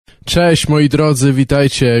Cześć moi drodzy,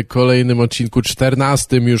 witajcie w kolejnym odcinku,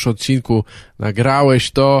 14 już odcinku.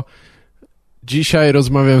 Nagrałeś to. Dzisiaj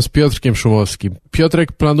rozmawiam z Piotrkiem Szumowskim.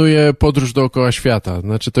 Piotrek planuje podróż dookoła świata.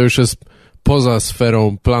 Znaczy to już jest poza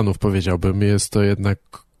sferą planów, powiedziałbym. Jest to jednak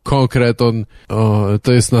konkret,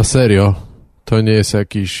 to jest na serio. To nie jest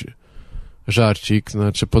jakiś żarcik.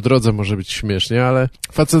 Znaczy po drodze może być śmiesznie, ale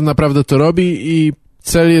facet naprawdę to robi i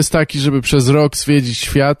cel jest taki, żeby przez rok zwiedzić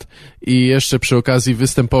świat i jeszcze przy okazji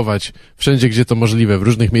występować wszędzie, gdzie to możliwe, w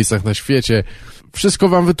różnych miejscach na świecie. Wszystko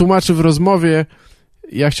wam wytłumaczy w rozmowie.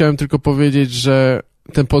 Ja chciałem tylko powiedzieć, że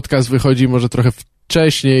ten podcast wychodzi może trochę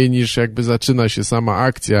wcześniej niż jakby zaczyna się sama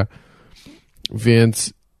akcja,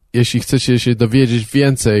 więc jeśli chcecie się dowiedzieć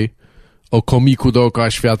więcej o komiku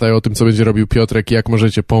dookoła świata i o tym, co będzie robił Piotrek i jak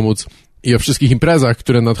możecie pomóc i o wszystkich imprezach,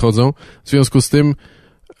 które nadchodzą, w związku z tym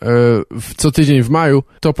co tydzień w maju,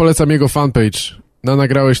 to polecam jego fanpage na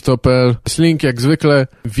nagrałeś.to.pl. Link jak zwykle.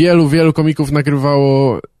 Wielu komików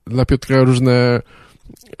nagrywało dla Piotra różne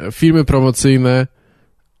filmy promocyjne.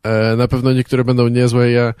 Na pewno niektóre będą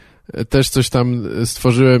niezłe. Ja też coś tam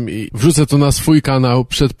stworzyłem i wrzucę to na swój kanał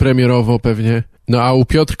przedpremierowo pewnie. No a u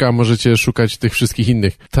Piotrka możecie szukać tych wszystkich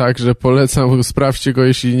innych. Także polecam, sprawdźcie go,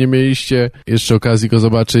 jeśli nie mieliście jeszcze okazji go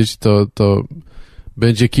zobaczyć, to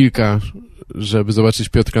będzie kilka, żeby zobaczyć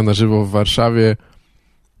Piotrka na żywo w Warszawie.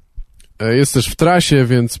 Jest też w trasie,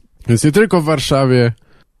 więc nie tylko w Warszawie.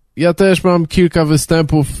 Ja też mam kilka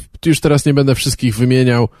występów, już teraz nie będę wszystkich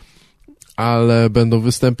wymieniał, ale będą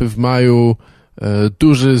występy w maju,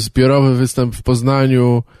 duży zbiorowy występ w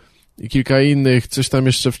Poznaniu i kilka innych, coś tam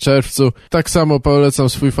jeszcze w czerwcu. Tak samo polecam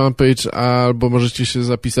swój fanpage, albo możecie się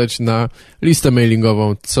zapisać na listę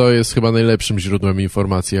mailingową, co jest chyba najlepszym źródłem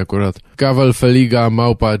informacji akurat.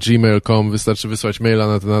 gavelfeliga@gmail.com, wystarczy wysłać maila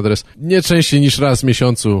na ten adres. Nie częściej niż raz w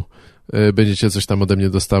miesiącu będziecie coś tam ode mnie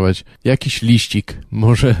dostawać. Jakiś liścik,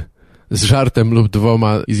 może z żartem lub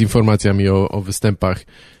dwoma i z informacjami o występach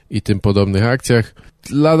i tym podobnych akcjach.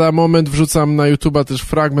 Lada moment wrzucam na YouTube'a też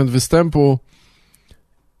fragment występu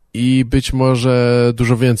i być może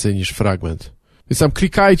dużo więcej niż fragment. Więc tam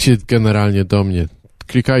klikajcie generalnie do mnie.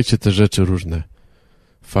 Klikajcie te rzeczy różne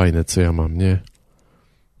fajne, co ja mam, nie?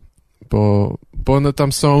 Bo one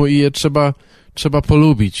tam są i je trzeba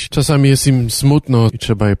polubić. Czasami jest im smutno i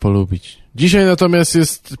trzeba je polubić. Dzisiaj natomiast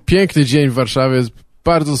jest piękny dzień w Warszawie, jest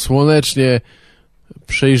bardzo słonecznie,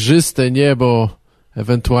 przejrzyste niebo,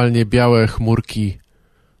 ewentualnie białe chmurki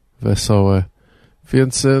wesołe.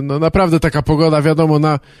 Więc no naprawdę taka pogoda, wiadomo,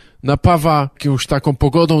 napawa jakąś taką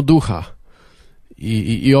pogodą ducha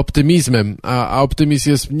i optymizmem, a optymizm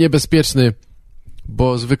jest niebezpieczny,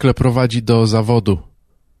 bo zwykle prowadzi do zawodu.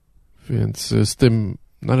 Więc z tym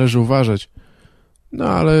należy uważać. No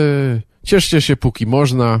ale cieszcie się póki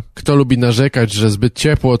można. Kto lubi narzekać, że zbyt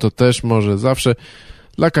ciepło, to też może. Zawsze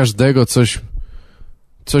dla każdego coś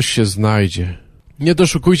się znajdzie. Nie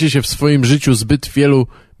doszukujcie się w swoim życiu zbyt wielu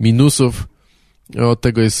minusów. Od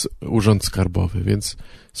tego jest Urząd Skarbowy, więc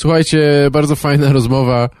słuchajcie, bardzo fajna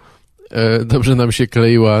rozmowa, dobrze nam się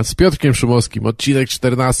kleiła z Piotrkiem Szumowskim, odcinek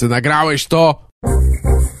 14, nagrałeś to!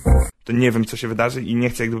 To nie wiem, co się wydarzy i nie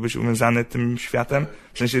chcę jakby być uwiązany tym światem,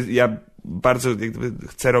 w sensie ja bardzo jakby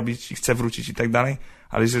chcę robić i chcę wrócić i tak dalej,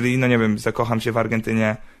 ale jeżeli, no nie wiem, zakocham się w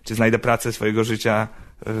Argentynie, czy znajdę pracę swojego życia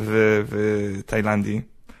w Tajlandii,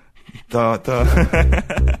 to...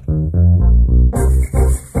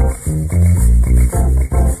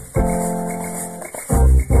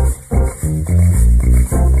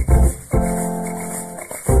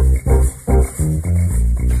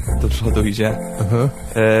 do przodu idzie. Aha.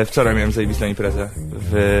 Wczoraj miałem zajebistą imprezę.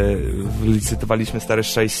 Licytowaliśmy stare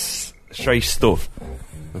 600.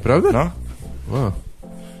 Naprawdę? No. Wow.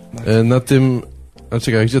 Na tym... A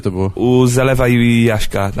czekaj, gdzie to było? U Zalewa i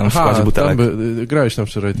Jaśka, tam w składzie butelek. Grałeś tam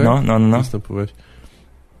wczoraj, tak? No. Występowałeś.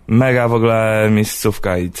 Mega w ogóle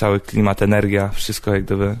miejscówka i cały klimat, energia, wszystko jak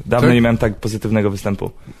gdyby. Dawno tak? Nie miałem tak pozytywnego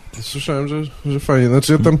występu. Słyszałem, że fajnie.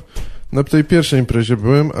 Znaczy ja tam na tej pierwszej imprezie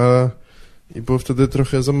byłem, i było wtedy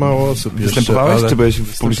trochę za mało osób. Występowałeś, jeszcze, czy byłeś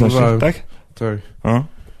w publiczności? Tak? Tak. O?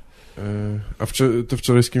 A ty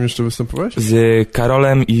wczoraj z kim jeszcze występowałeś? Z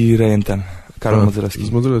Karolem i Rejentem. Karol Modzelewski.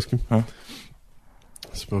 Z Modzelewskim.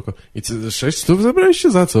 Spoko. I 600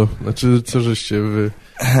 zabraliście za co? Znaczy, co żeście wy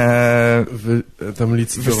tam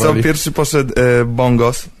licytowali? Wiesz co, pierwszy poszedł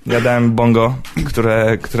bongos. Ja dałem bongo,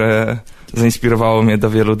 które zainspirowało mnie do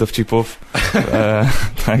wielu dowcipów.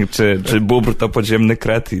 Tak, czy bóbr to podziemny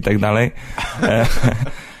kret i tak dalej.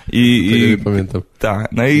 I pamiętam. Tak,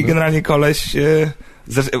 no i generalnie koleś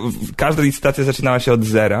każda licytacja zaczynała się od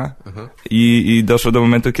zera i doszło do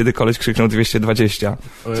momentu, kiedy koleś krzyknął 220.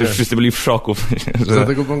 Już wszyscy byli w szoku. Że... Za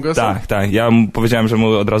tego bongosa? Tak. Ja mu powiedziałem, że mu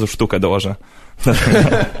od razu sztukę dołożę.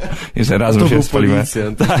 I że razem się spalimy.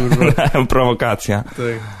 Policjant, prowokacja.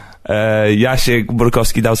 Tak. Jasiek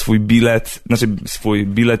Borkowski dał swój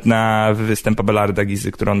bilet na występ Abelarda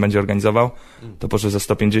Gizy, który on będzie organizował. To poszło za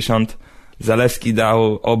 150. Zalewski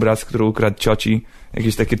dał obraz, który ukradł cioci.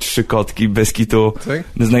 Jakieś takie 3 kotki bez kitu. Tak?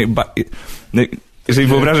 Jeżeli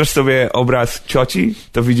wyobrażasz sobie obraz cioci,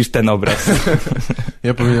 to widzisz ten obraz.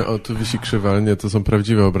 Ja powinien, tu wisi krzywa, ale nie, to są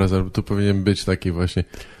prawdziwe obrazy, albo tu powinien być taki właśnie.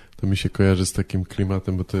 To mi się kojarzy z takim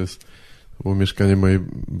klimatem, bo to było mieszkanie mojej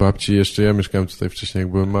babci, jeszcze ja mieszkałem tutaj wcześniej,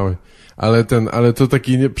 jak byłem mały. Ale to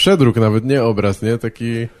taki przedruk nawet, nie obraz, nie?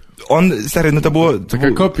 Taki... To było...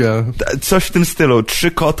 Taka kopia. Coś w tym stylu.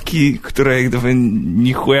 3 kotki, które jak gdyby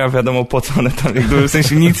ni chuja wiadomo po co one tam, jak gdyby w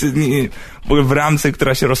sensie nic, były w ramce,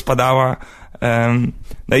 która się rozpadała.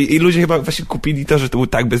 No i ludzie chyba właśnie kupili to, że to był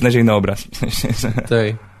tak beznadziejny obraz. W sensie, że...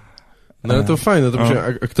 Tej. No ale to fajne,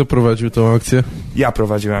 a kto prowadził tą akcję? Ja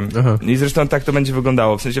prowadziłem. Aha. I zresztą tak to będzie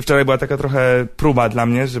wyglądało. W sensie wczoraj była taka trochę próba dla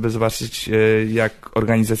mnie, żeby zobaczyć, jak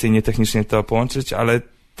organizacyjnie, technicznie to połączyć, ale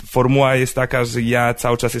formuła jest taka, że ja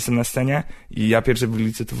cały czas jestem na scenie i ja pierwszy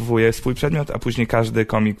wylicytowuję swój przedmiot, a później każdy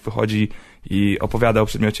komik wychodzi i opowiada o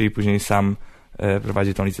przedmiocie i później sam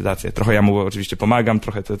prowadzi tą licytację. Trochę ja mu oczywiście pomagam,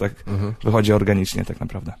 trochę to tak wychodzi organicznie tak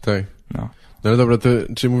naprawdę. Tak. No ale dobra,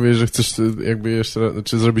 czy mówisz, że chcesz jakby jeszcze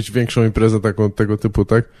czy zrobić większą imprezę taką tego typu,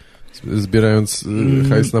 tak? Zbierając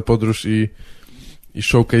hajs na podróż i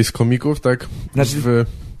showcase komików, tak? Znaczy,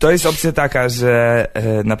 to jest opcja taka, że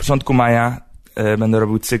na początku maja będę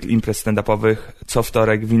robił cykl imprez stand-upowych. Co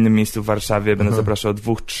wtorek w innym miejscu w Warszawie będę zapraszał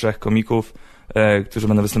 2-3 komików, którzy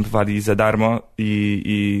będą występowali za darmo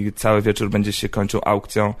i cały wieczór będzie się kończył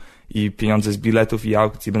aukcją i pieniądze z biletów i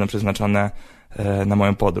aukcji będą przeznaczone na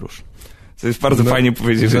moją podróż. To jest bardzo fajnie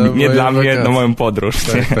powiedzieć, że nie dla mnie, na moją podróż.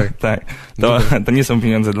 Tak. To nie są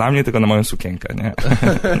pieniądze dla mnie, tylko na moją sukienkę, nie?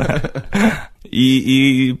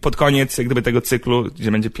 I pod koniec jak gdyby tego cyklu,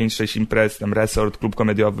 gdzie będzie 5-6 imprez, tam resort, klub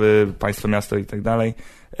komediowy, państwo, miasto i tak dalej,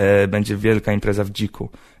 będzie wielka impreza w Dziku,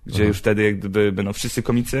 gdzie już wtedy jak gdyby będą wszyscy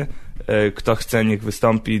komicy, kto chce niech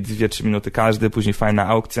wystąpi, 2-3 minuty każdy, później fajna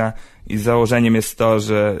aukcja i założeniem jest to,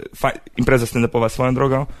 że impreza stand-upowa swoją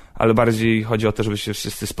drogą, ale bardziej chodzi o to, żeby się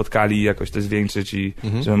wszyscy spotkali i jakoś to zwieńczyć i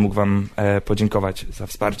żebym mógł wam podziękować za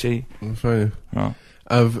wsparcie. Fajnie. No.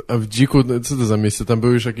 A w Dziku, co to za miejsce? Tam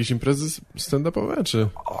były już jakieś imprezy stand-upowe, czy?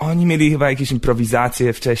 Oni mieli chyba jakieś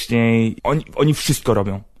improwizacje wcześniej. Oni wszystko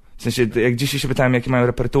robią. W sensie, jak dzisiaj się pytałem, jaki mają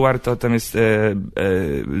repertuar, to tam jest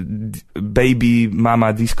Baby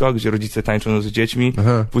Mama Disco, gdzie rodzice tańczą z dziećmi.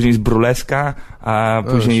 Aha. Później jest Bruleska, a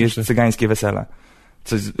później jest Cygańskie Wesele.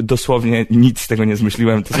 Co jest dosłownie nic z tego nie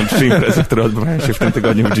zmyśliłem. To są 3 imprezy, które odbywają się w tym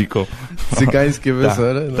tygodniu w Dziku. Cygańskie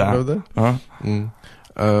Wesele? Naprawdę?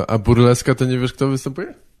 A Burleska to nie wiesz, kto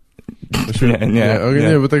występuje?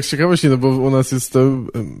 Nie, bo tak z ciekawości, no bo u nas jest to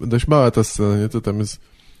dość mała ta scena, nie? To tam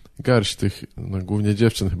jest garść tych, no głównie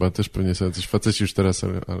dziewczyn chyba, też pewnie są jacyś faceci już teraz,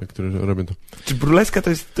 ale którzy robią to. Czy burleska to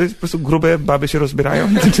jest po prostu grube baby się rozbierają?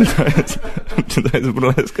 Czy to jest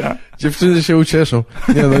burleska? Dziewczyny się ucieszą.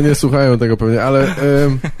 Nie słuchają tego pewnie, ale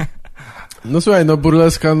no słuchaj, no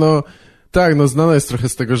burleska, no tak, no znana jest trochę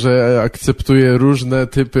z tego, że akceptuje różne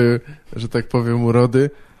typy, że tak powiem, urody,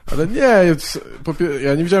 ale nie,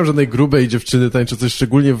 ja nie widziałem żadnej grubej dziewczyny tańczącej,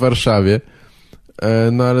 szczególnie w Warszawie.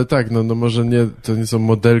 No ale tak, no może nie, to nie są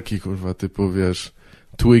modelki, kurwa, typu, wiesz,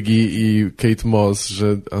 Twiggy i Kate Moss,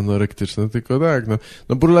 że anorektyczne, tylko tak,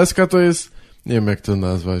 no burleska to jest, nie wiem jak to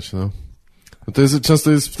nazwać, no to jest,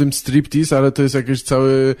 często jest w tym striptease, ale to jest jakiś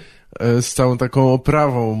z całą taką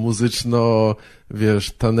oprawą muzyczno,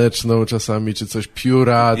 wiesz, taneczną czasami, czy coś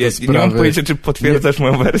pióra, te sprawy. Nie mam pojęcia, czy potwierdzasz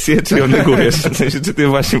moją wersję, czy ją negujesz. W sensie, czy ty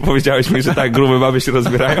właśnie powiedziałeś mi, że tak, grube baby się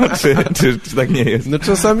rozbierają, czy tak nie jest? No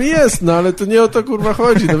czasami jest, no ale to nie o to kurwa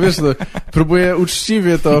chodzi, no wiesz, no próbuję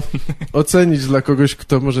uczciwie to ocenić dla kogoś,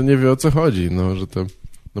 kto może nie wie o co chodzi, no, że to,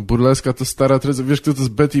 no burleska to stara tradycja, wiesz kto to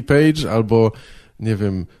jest Betty Page, albo nie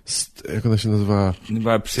wiem, jak ona się nazywa?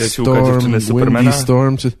 Była przyjaciółka dziewczyny Supermana? Windy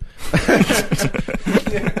Storm, czy...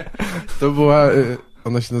 To była,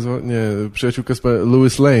 ona się nazywa, przyjaciółka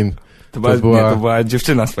Lois Lane. To była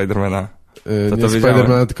dziewczyna Spidermana. Nie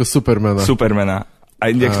Spidermana, tylko Supermana. A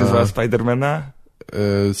jak się nazywa Spidermana?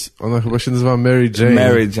 Ona chyba się nazywa Mary Jane.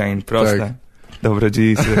 Mary Jane, proste. Tak. Dobre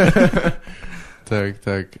dżinsy.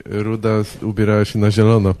 Tak. Ruda ubierała się na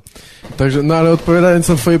zielono. Także, no ale odpowiadając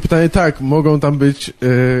na twoje pytanie, tak, mogą tam być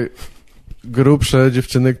grubsze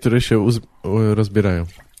dziewczyny, które się rozbierają.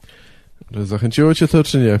 Zachęciło cię to,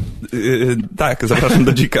 czy nie? Tak, zapraszam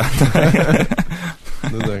do dzika.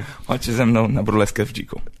 No tak. Chodźcie ze mną na burleskę w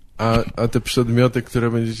dziku. A te przedmioty,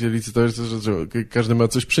 które będziecie licytować, to że każdy ma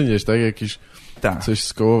coś przynieść, tak? Jakieś coś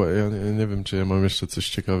z koła. Ja nie wiem, czy ja mam jeszcze coś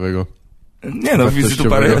ciekawego. Nie no,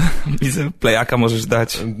 widzę plejaka możesz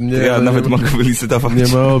dać. Nie, ja no, nawet mogę wylicytować. Nie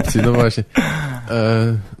ma opcji, no właśnie.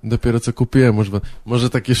 Dopiero co kupiłem, może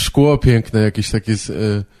takie szkło piękne, jakieś takie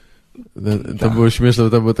to było śmieszne, bo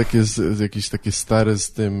to było takie jakieś takie stare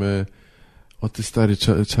z tym ty stary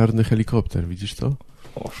czarny helikopter, widzisz to?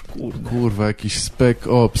 O kurde. Kurwa, jakiś Spec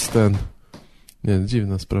Ops ten. Nie,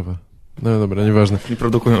 dziwna sprawa. No dobra, nieważne. Nie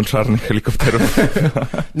produkują czarnych helikopterów.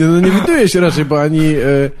 Nie widuje się raczej, bo ani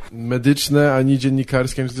medyczne, ani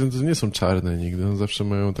dziennikarskie to nie są czarne nigdy. No, zawsze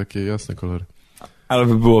mają takie jasne kolory. Ale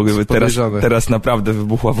by było, gdyby teraz naprawdę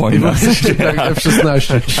wybuchła wojna. Tak,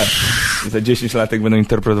 F-16. Za 10 lat, jak będą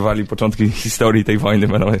interpretowali początki historii tej wojny,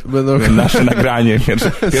 będą nasze nagranie,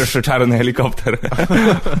 pierwszy czarny helikopter.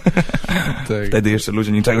 Tak. Wtedy jeszcze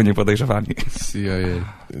ludzie niczego nie podejrzewali. CIA.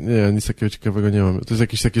 Nie, nic takiego ciekawego nie mam. To jest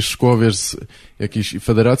jakieś takie szkło, wiesz, z jakiejś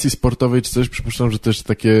federacji sportowej czy coś. Przypuszczam, że też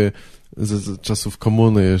takie z czasów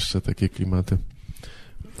komuny jeszcze takie klimaty.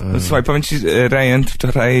 Słuchaj, powiem ci, Rejent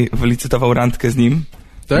wczoraj wylicytował randkę z nim.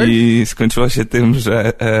 Tak? I skończyło się tym,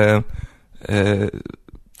 że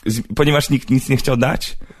ponieważ nikt nic nie chciał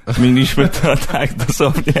dać, zmieniliśmy to tak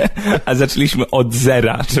dosłownie, a zaczęliśmy od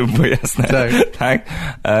zera, żeby było jasne. Tak?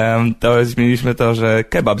 To zmieniliśmy to, że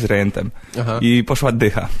kebab z Rejentem. Aha. I poszła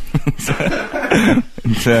dycha.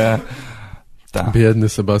 Tak. Biedny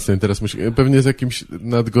Sebastian, teraz musi... Pewnie z jakimś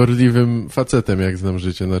nadgorliwym facetem, jak znam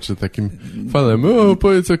życie, znaczy takim fanem.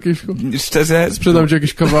 Powiedz jakieś... Szczerze... Sprzedam ci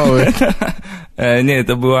jakieś kawały. Nie,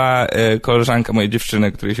 to była koleżanka mojej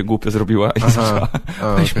dziewczyny, której się głupio zrobiła i zaczęła,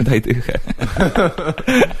 weźmy daj dychę.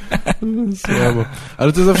 Słabo.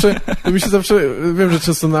 Ale to mi się zawsze, wiem, że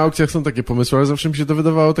często na aukcjach są takie pomysły, ale zawsze mi się to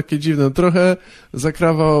wydawało takie dziwne. Trochę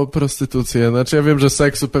zakrawało prostytucję. Znaczy ja wiem, że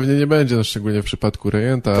seksu pewnie nie będzie, no szczególnie w przypadku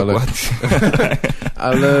Rejenta,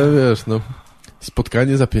 ale wiesz, no,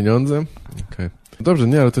 spotkanie za pieniądze? Okay. Dobrze,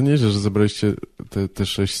 nie, ale to nieźle, że zabraliście te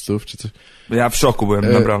 600 czy coś. Ja w szoku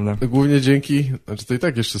byłem, naprawdę. Głównie dzięki, znaczy to i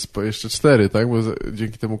tak jeszcze 4, tak? Bo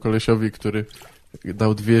dzięki temu kolesiowi, który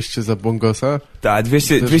dał 200 za bongosa. Tak,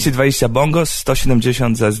 220 bongos,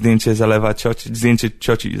 170 za zdjęcie Zalewa zdjęcie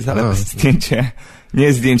cioci Zalewa,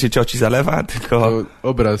 nie zdjęcie cioci Zalewa, tylko...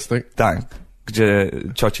 obraz, tak? Tak, gdzie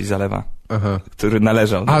cioci Zalewa. Aha. Który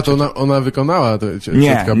należał. To ona wykonała to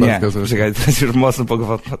Nie, czekaj, teraz już mocno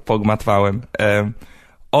pogmatwałem.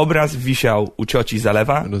 Obraz wisiał u cioci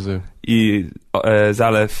Zalewa. Rozumiem. I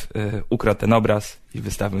Zalew ukradł ten obraz i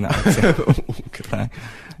wystawił na akcję. Tak.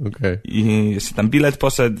 Okay. I jeszcze tam bilet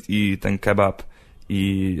poszedł i ten kebab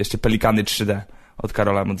i jeszcze pelikany 3D od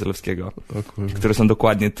Karola Modzelewskiego, które są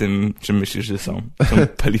dokładnie tym, czym myślisz, że są. Są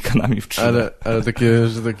pelikanami w 3D. Ale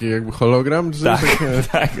takie jakby hologram? Czy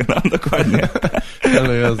tak, no dokładnie.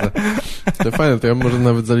 Ale jazda. To fajne, to ja może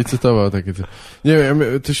nawet zalicytował takie. Nie wiem,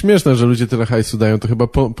 to śmieszne, że ludzie tyle hajsu dają, to chyba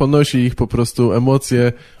ponosi ich po prostu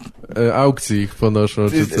emocje aukcji ich ponoszą,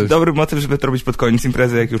 czy coś. Dobry motyw, żeby to robić pod koniec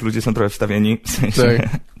imprezy, jak już ludzie są trochę wstawieni. W sensie, tak.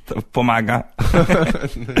 To pomaga.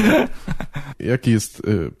 Jaki jest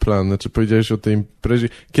plan? Znaczy powiedziałeś o tej imprezie.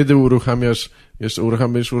 Kiedy uruchamiasz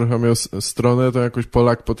stronę, to jakoś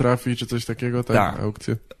Polak potrafi, czy coś takiego, tak?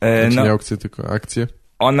 Aukcje? Znaczy nie aukcje, tylko akcje?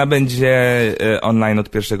 Ona będzie online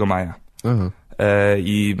od 1 maja. Aha.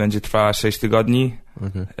 I będzie trwała 6 tygodni.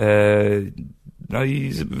 Okay. No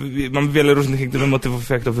i mam wiele różnych jak gdyby motywów,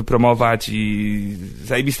 jak to wypromować i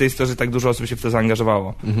zajebiste jest to, że tak dużo osób się w to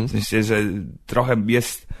zaangażowało. W sensie, że trochę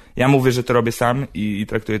jest... Ja mówię, że to robię sam i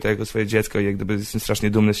traktuję to jako swoje dziecko i jak gdyby jestem strasznie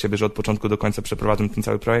dumny z siebie, że od początku do końca przeprowadzam ten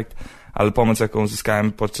cały projekt, ale pomoc, jaką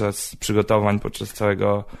uzyskałem podczas przygotowań, podczas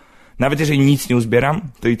całego... Nawet jeżeli nic nie uzbieram,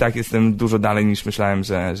 to i tak jestem dużo dalej niż myślałem,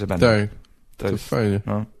 że będę. Tak. To jest fajnie.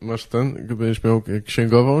 No. Masz będziesz miał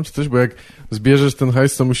księgową czy coś? Bo jak zbierzesz ten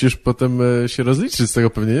hajs, to musisz potem się rozliczyć z tego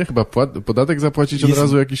pewnie, nie? Chyba podatek zapłacić od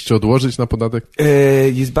razu jakiś, czy odłożyć na podatek?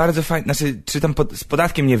 Jest bardzo fajnie, znaczy, czy tam z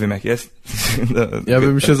podatkiem nie wiem jak jest. No, ja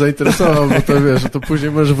bym się zainteresował, bo to wiesz, że to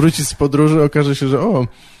później możesz wrócić z podróży, okaże się, że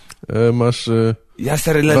masz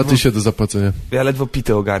 2000 do zapłacenia. Ja ledwo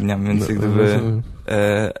pity ogarniam, więc jak gdyby...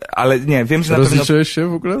 ale nie, wiem, że na pewno... Rozliczyłeś się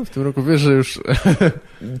w ogóle w tym roku? Wiesz, że już...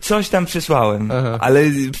 Coś tam przysłałem, ale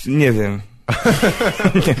nie wiem.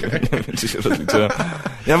 nie wiem, czy się rozliczyłem.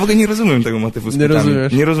 Ja w ogóle nie rozumiem tego motywu z pitami.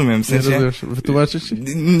 Nie rozumiem, w sensie... Nie rozumiesz. Wytłumaczyć ci?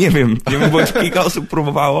 Nie wiem, bo już kilka osób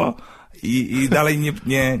próbowało i dalej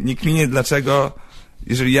nie kminię dlaczego,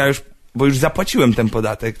 jeżeli ja już... Bo już zapłaciłem ten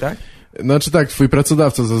podatek, tak? Znaczy tak, twój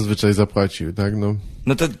pracodawca zazwyczaj zapłacił, tak?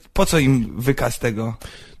 No to po co im wykaz tego?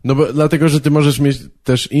 No bo dlatego, że ty możesz mieć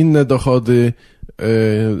też inne dochody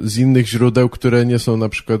z innych źródeł, które nie są na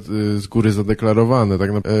przykład z góry zadeklarowane.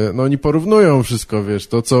 Tak? No oni porównują wszystko, wiesz,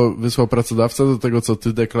 to co wysłał pracodawca do tego, co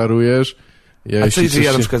ty deklarujesz. A co jeżeli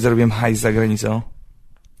ja na przykład zarobiłem hajs za granicą?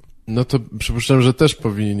 No to przypuszczam, że też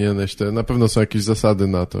powinieneś, na pewno są jakieś zasady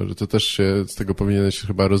na to, że to też się z tego powinieneś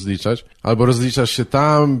chyba rozliczać. Albo rozliczasz się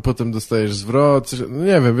tam, potem dostajesz zwrot, no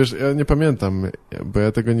nie wiem, wiesz, ja nie pamiętam, bo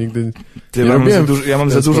ja tego nigdy nie robiłem. Ja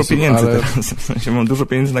mam za dużo pieniędzy ale... teraz, w sensie mam dużo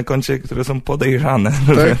pieniędzy na koncie, które są podejrzane.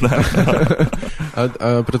 Tak?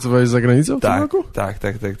 A pracowałeś za granicą w tym roku? Tak.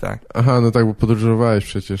 Aha, no tak, bo podróżowałeś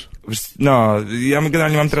przecież. No, ja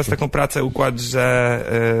generalnie mam teraz taką pracę, układ, że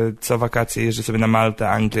co wakacje jeżdżę sobie na Maltę,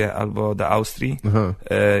 Anglię albo do Austrii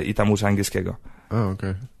i tam uczę angielskiego. A,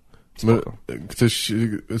 okej. Ktoś,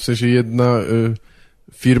 w sensie jedna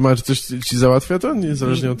firma, czy coś ci załatwia to?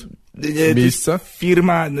 Niezależnie od miejsca?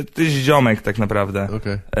 Firma, to jest ziomek tak naprawdę,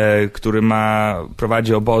 który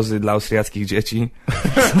prowadzi obozy dla austriackich dzieci.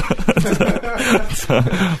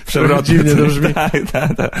 Przewrotnie dziwnie to brzmi.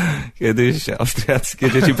 Tak. Kiedyś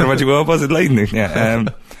austriackie dzieci prowadziły obozy dla innych, nie?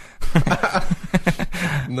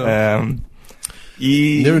 No.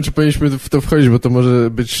 I... Nie wiem, czy powinniśmy w to wchodzić, bo to może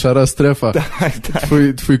być szara strefa. Tak.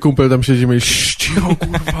 Twój kumpel tam siedzi i mówi, cicho,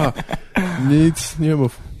 kurwa, nic nie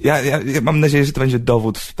mów. Ja mam nadzieję, że to będzie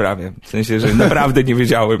dowód w sprawie. W sensie, że naprawdę nie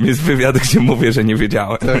wiedziałem. Jest wywiad, gdzie mówię, że nie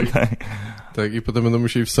wiedziałem. Tak, i potem będą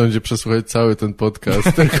musieli w sądzie przesłuchać cały ten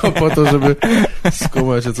podcast, tylko po to, żeby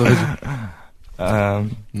skumać, o co chodzi.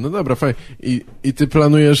 No dobra, fajnie. I ty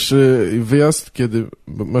planujesz wyjazd kiedy?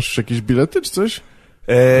 Masz jakieś bilety, czy coś?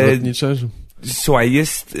 Lotnicze? Słuchaj,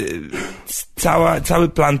 jest cały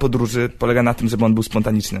plan podróży polega na tym, żeby on był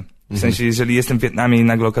spontaniczny. W sensie, jeżeli jestem w Wietnamie i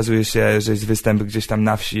nagle okazuje się, że jest występ gdzieś tam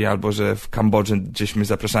na wsi, albo że w Kambodży gdzieś mnie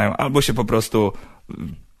zapraszają, albo się po prostu,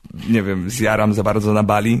 nie wiem, zjaram za bardzo na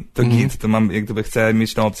Bali, to git, to mam, jak gdyby chcę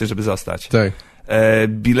mieć tą opcję, żeby zostać. Tak.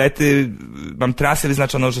 Bilety, mam trasę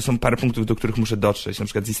wyznaczoną, że są parę punktów, do których muszę dotrzeć. Na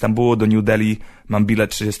przykład z Istambułu do New Delhi mam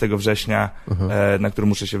bilet 30 września, na który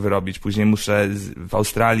muszę się wyrobić. Później muszę w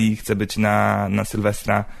Australii, chcę być na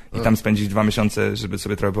Sylwestra i tam spędzić 2 miesiące, żeby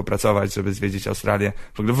sobie trochę popracować, żeby zwiedzić Australię.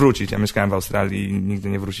 W ogóle wrócić. Ja mieszkałem w Australii i nigdy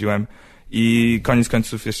nie wróciłem. I koniec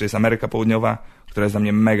końców jeszcze jest Ameryka Południowa, która jest dla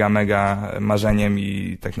mnie mega, mega marzeniem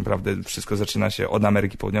i tak naprawdę wszystko zaczyna się od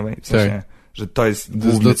Ameryki Południowej. W sensie, że to jest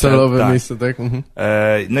główny docelowe cel, miejsce, tak?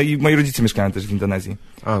 No i moi rodzice mieszkają też w Indonezji.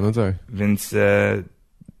 A, no tak. Więc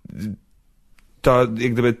to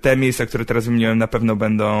jak gdyby te miejsca, które teraz wymieniłem, na pewno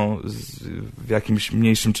będą w jakimś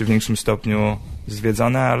mniejszym czy większym stopniu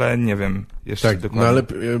zwiedzone, ale nie wiem jeszcze tak, dokładnie. No ale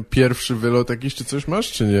pierwszy wylot jakiś czy coś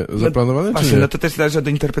masz, czy nie? Zaplanowany, właśnie, czy nie? No to też zależy od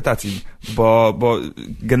interpretacji, bo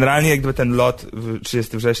generalnie jak gdyby ten lot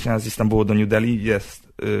 30 września z Istambułu do New Delhi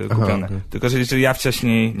jest kupiony. Okay. Tylko, że jeżeli ja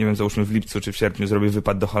wcześniej, nie wiem, załóżmy w lipcu czy w sierpniu zrobię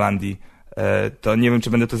wypad do Holandii, to nie wiem, czy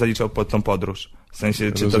będę to zaliczał pod tą podróż. W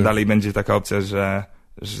sensie, czy to dalej będzie taka opcja, że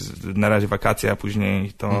na razie wakacje, a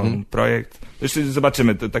później to projekt. Jeszcze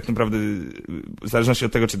zobaczymy, to tak naprawdę w zależności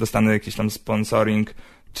od tego, czy dostanę jakiś tam sponsoring,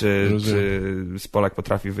 czy z Polak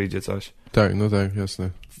potrafi wyjdzie coś. Tak, no tak, jasne.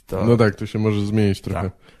 No tak, to się może zmienić trochę.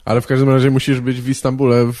 Tak. Ale w każdym razie musisz być w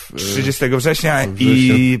Istambule 30 września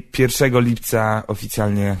i 1 lipca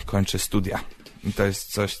oficjalnie kończę studia. I to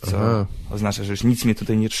jest coś, co oznacza, że już nic mnie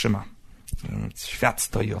tutaj nie trzyma. Świat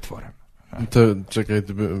stoi otworem. To czekaj,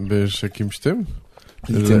 ty będziesz jakimś tym?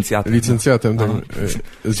 Licencjatem. Tak.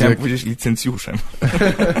 Chciałem powiedzieć licencjuszem.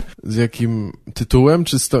 Z jakim tytułem?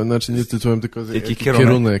 Znaczy nie tytułem, tylko jaki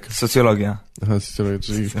kierunek? Socjologia. Aha, socjologia,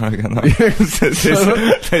 czyli... Socjologia, no.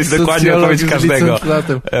 to jest dokładnie odpowiedź każdego.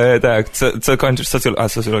 Tak, co kończysz?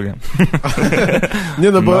 Socjologia.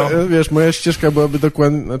 Nie no, bo wiesz, moja ścieżka byłaby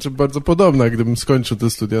dokładnie, znaczy bardzo podobna, gdybym skończył te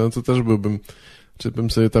studia, no to też czy bym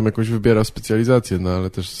sobie tam jakąś wybierał specjalizację, no ale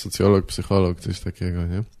też socjolog, psycholog, coś takiego,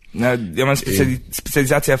 nie? No, ja mam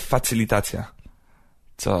specjalizacja w facylitacja,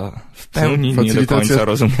 co w pełni nie do końca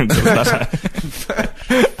rozumiem, co znaczy.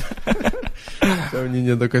 W pełni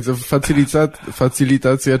nie do końca.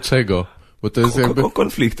 Facylitacja czego? Bo to jest jakby...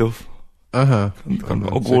 Konfliktów. Aha.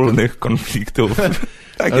 Ogólnych konfliktów.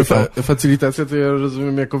 Ale facylitacja to ja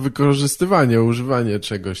rozumiem jako wykorzystywanie, używanie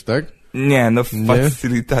czegoś, tak? Nie, no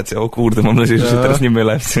facylitacja, o kurde, mam nadzieję, że się teraz nie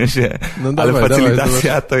mylę, w sensie, no dawaj, ale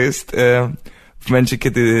facylitacja to jest w momencie,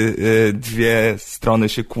 kiedy dwie strony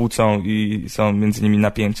się kłócą i są między nimi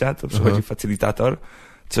napięcia, to przychodzi facylitator,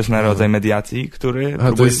 coś na rodzaj mediacji, który...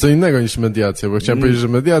 To jest co innego niż mediacja, bo chciałem powiedzieć, że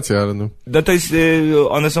mediacja, ale no... No to jest,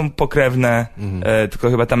 one są pokrewne, tylko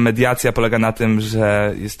chyba tam mediacja polega na tym,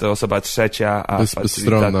 że jest to osoba trzecia, a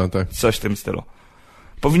bezstronna, tak. Coś w tym stylu.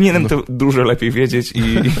 Powinienem to dużo lepiej wiedzieć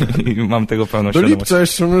i mam tego pełną świadomość. Do lipca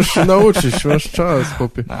jeszcze możesz się nauczyć, masz czas,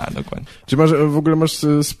 chłopie. Dokładnie. Czy w ogóle masz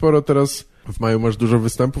sporo teraz, w maju masz dużo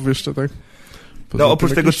występów jeszcze, tak? No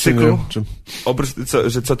oprócz tego cyklu, oprócz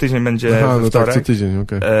że co tydzień będzie we wtorek, tak, co tydzień,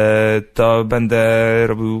 okej. To będę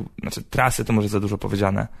robił, trasy to może za dużo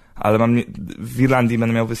powiedziane, ale w Irlandii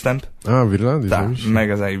będę miał występ. W Irlandii? Tak,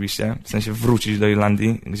 mega zajebiście. W sensie wrócić do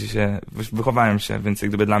Irlandii, gdzie wychowałem się, więc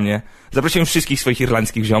jak gdyby dla mnie... Zaprosiłem wszystkich swoich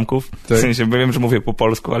irlandzkich ziomków, tak. W sensie, bo wiem, że mówię po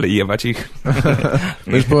polsku, ale jebać ich.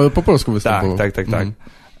 Już po polsku występował. Tak.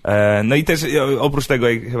 No i też oprócz tego,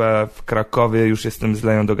 jak chyba w Krakowie już jestem z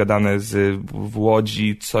Leją dogadany, w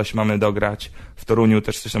Łodzi coś mamy dograć, w Toruniu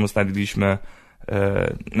też coś tam ustaliliśmy,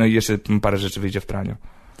 no i jeszcze parę rzeczy wyjdzie w praniu.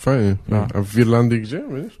 Fajnie. No. A w Irlandii gdzie?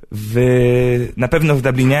 Na pewno w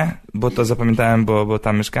Dublinie, bo to zapamiętałem, bo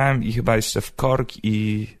tam mieszkałem i chyba jeszcze w Cork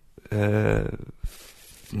i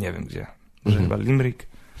nie wiem gdzie. Może chyba Limerick.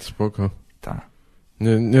 Spoko. Tak.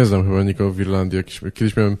 Nie znam chyba nikogo w Irlandii.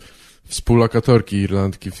 Kiedyś miałem współlokatorki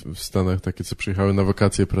Irlandki w Stanach, takie co przyjechały na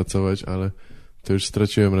wakacje pracować, ale to już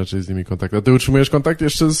straciłem raczej z nimi kontakt. A ty utrzymujesz kontakt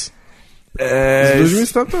jeszcze z ludźmi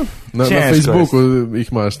stamtąd? Na Facebooku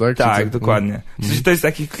ich masz, tak? Tak, dokładnie. W sensie to jest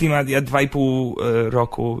taki klimat, ja 2,5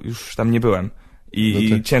 roku już tam nie byłem.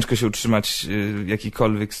 I ciężko się utrzymać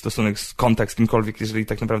jakikolwiek stosunek, kontakt z kimkolwiek, jeżeli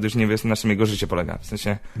tak naprawdę już nie wiesz, na czym jego życie polega. W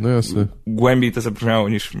sensie no jasne. Głębiej to zabrzmiało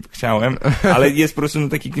niż chciałem, ale jest po prostu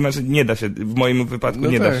taki klimat, że nie da się, w moim wypadku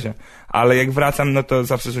nie da się. Ale jak wracam, no to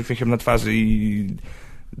zawsze z uśmiechem na twarzy i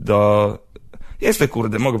Jestem,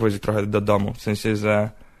 mogę powiedzieć trochę do domu, w sensie, że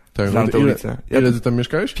znam tę ulicę. Ile ty tam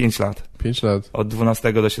mieszkałeś? 5 lat. 5 lat. Od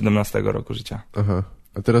 12 do 17 roku życia. Aha.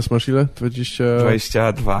 A teraz masz ile?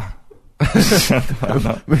 22.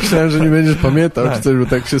 No. Myślałem, że nie będziesz pamiętał, czy coś, bo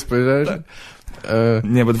tak się spojrzałeś. Tak.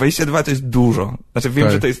 Nie, bo 22 to jest dużo. Znaczy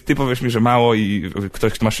wiem, że to jest, ty powiesz mi, że mało i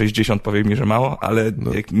ktoś, kto ma 60 powie mi, że mało, ale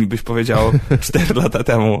jak mi byś powiedział 4 lata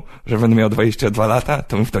temu, że będę miał 22 lata,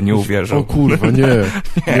 to bym w to nie uwierzył. O kurwa, nie.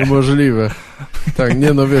 Niemożliwe. Tak,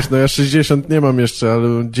 nie no wiesz, no ja 60 nie mam jeszcze,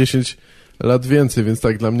 ale 10 lat więcej, więc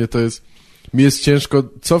tak dla mnie to jest, mi jest ciężko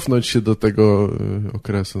cofnąć się do tego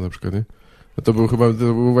okresu na przykład, nie? No to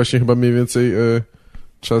był właśnie chyba mniej więcej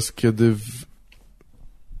czas, kiedy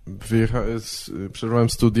przerwałem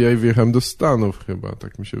studia i wyjechałem do Stanów chyba,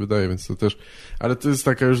 tak mi się wydaje, więc to też, ale to jest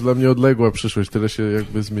taka już dla mnie odległa przyszłość, tyle się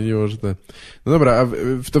jakby zmieniło, że no dobra, a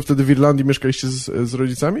to wtedy w Irlandii mieszkaliście z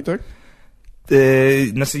rodzicami, tak?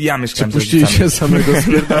 Znaczy ja mieszkałem z rodzicami. Czy puścili się samego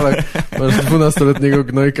spierdala, masz 12-letniego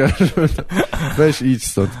gnojka, weź idź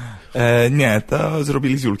stąd. Nie, to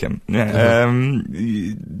zrobili z Julkiem. Nie.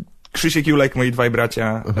 Krzysiek, Julek, moi dwaj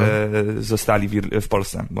bracia zostali w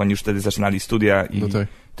Polsce, bo oni już wtedy zaczynali studia i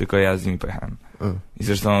tylko ja z nimi pojechałem. I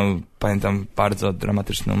zresztą pamiętam bardzo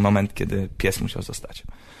dramatyczny moment, kiedy pies musiał zostać.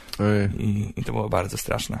 I to było bardzo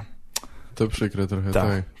straszne. To przykre trochę,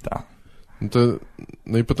 tak.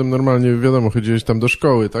 No i potem normalnie, wiadomo, chodziłeś tam do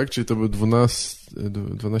szkoły, tak? Czyli to był 12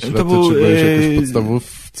 lat, czy byłeś jakoś w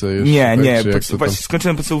podstawówce jeszcze? Nie.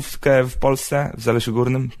 Skończyłem podstawówkę w Polsce, w Zalesiu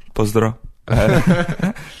Górnym. Pozdro.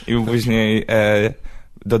 I później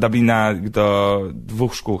do Dublina, do 2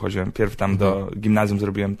 szkół chodziłem. Pierw tam do gimnazjum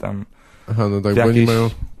zrobiłem tam. Aha, no tak, bo oni mają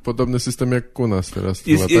podobny system jak u nas teraz.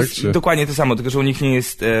 Jest dokładnie to samo, tylko że u nich nie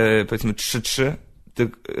jest powiedzmy 3-3,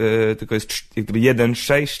 tylko jest jak gdyby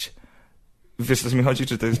 1-6. Wiesz, o co mi chodzi?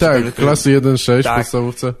 Czy to jest tak, klasy 1-6 w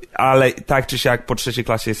podstawówce. Ale tak czy siak po 3.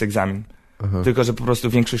 klasie jest egzamin. Aha. Tylko że po prostu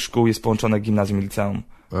większość szkół jest połączona gimnazjum i liceum.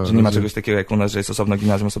 Że nie ma czegoś takiego jak u nas, że jest osobno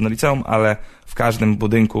gimnazjum, osobno liceum, ale w każdym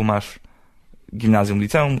budynku masz gimnazjum,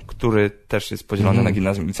 liceum, który też jest podzielony na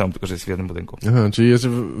gimnazjum, liceum, tylko że jest w jednym budynku. Aha, czyli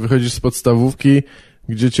wychodzisz z podstawówki,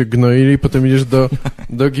 gdzie cię gnoili, potem idziesz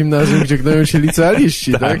do gimnazjum, gdzie gnoją się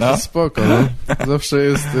licealiści, tak? No. Spoko, no. Zawsze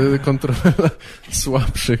jest kontrola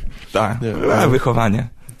słabszych. Tak, wychowanie.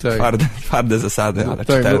 Tak. Twarde zasady, ale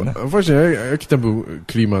czytelne. No, właśnie, jaki tam był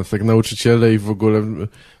klimat, tak nauczyciele i w ogóle,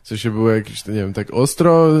 w sensie było jakieś, nie wiem, tak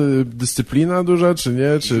ostro, dyscyplina duża, czy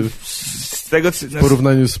nie? Czy z tego, w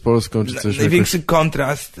porównaniu z Polską, czy coś? Największy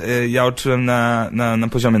kontrast ja odczułem na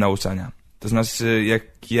poziomie nauczania. To znaczy,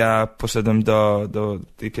 jak ja poszedłem do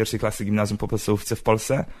tej 1. klasy gimnazjum po podstawówce w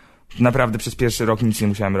Polsce, naprawdę przez 1. rok nic nie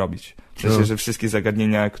musiałem robić. W sensie, że wszystkie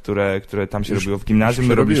zagadnienia, które tam się robiło w gimnazjum,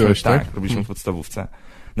 my robiliśmy w podstawówce.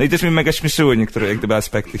 No i też mnie mega śmieszyły niektóre jak gdyby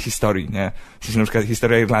aspekty historii, nie? W sensie na przykład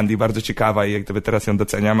historia Irlandii bardzo ciekawa i jak gdyby teraz ją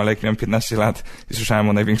doceniam, ale jak miałem 15 lat i słyszałem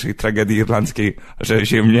o największej tragedii irlandzkiej, że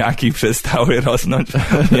ziemniaki przestały rosnąć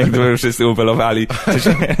i jak gdyby wszyscy ubelowali. W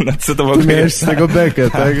sensie, no co to w ogóle miałeś z tego bekę,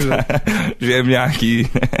 tak? Że... Ziemniaki.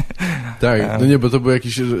 Tak, no nie, bo to był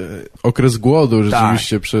jakiś okres głodu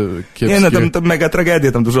rzeczywiście kiepski. Nie, no tam to mega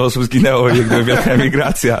tragedia, tam dużo osób zginęło, jak gdyby wielka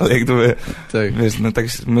emigracja, ale jak gdyby, tak. Wiesz, no tak,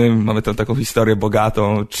 my mamy tam taką historię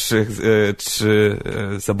bogatą, trzy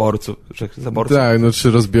zaborców. Tak, no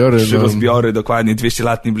 3 rozbiory. Trzy rozbiory, dokładnie, 200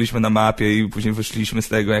 lat nie byliśmy na mapie i później wyszliśmy z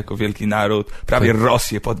tego jako wielki naród. Prawie tak.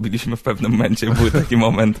 Rosję podbiliśmy w pewnym momencie, był taki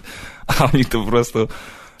moment, a oni to po prostu,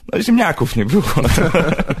 no ziemniaków nie było.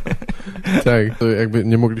 Tak, to jakby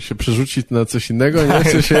nie mogli się przerzucić na coś innego, nie? W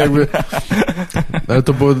sensie jakby... Ale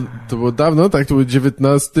to było dawno, tak? To był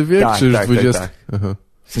XIX wiek, tak, czy już tak, XX? Tak. Aha.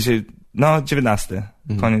 W sensie, no XIX,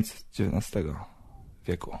 koniec XIX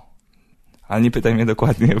wieku. Ale nie pytaj mnie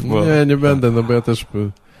dokładnie, bo... Nie będę, no bo ja też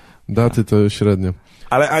daty to średnio.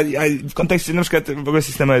 Ale a w kontekście na przykład w ogóle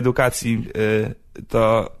systemu edukacji,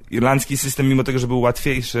 to irlandzki system, mimo tego, że był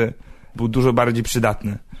łatwiejszy, był dużo bardziej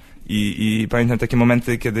przydatny. I pamiętam takie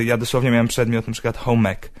momenty, kiedy ja dosłownie miałem przedmiot, na przykład home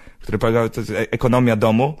ec, który polegał, to jest ekonomia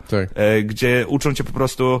domu, tak. Gdzie uczą cię po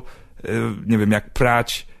prostu, nie wiem, jak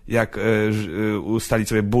prać, jak ustalić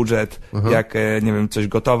sobie budżet, jak, nie wiem, coś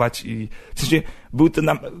gotować i w sensie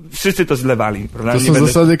wszyscy to zlewali, prawda? To są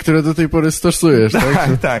zasady, które do tej pory stosujesz,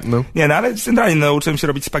 tak? Tak. No. Nie, no ale centralnie nauczyłem się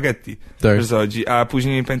robić spaghetti, wiesz co chodzi, a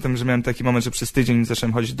później pamiętam, że miałem taki moment, że przez tydzień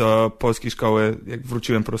zacząłem chodzić do polskiej szkoły, jak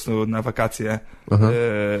wróciłem po prostu na wakacje,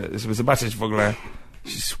 żeby zobaczyć w ogóle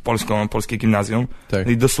polskie gimnazjum. Tak.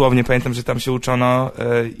 No i dosłownie pamiętam, że tam się uczono,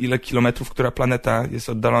 ile kilometrów, która planeta jest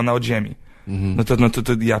oddalona od Ziemi. No to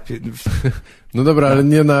ja... No dobra, ale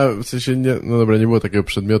nie w sensie nie, no dobra, nie było takiego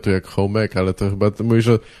przedmiotu jak home ec, ale to chyba mówisz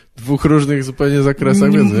o 2 różnych zupełnie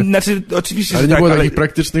zakresach wiedzy. Znaczy, oczywiście, ale nie było takich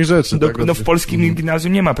praktycznych rzeczy. No w polskim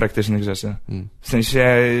gimnazjum nie ma praktycznych rzeczy. W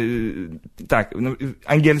sensie, tak, no,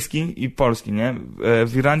 angielski i polski, nie?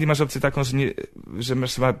 W Irlandii masz opcję taką, że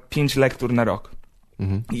masz chyba 5 lektur na rok.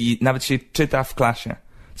 I nawet się czyta w klasie.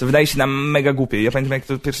 Co wydaje się nam mega głupie. Ja pamiętam, jak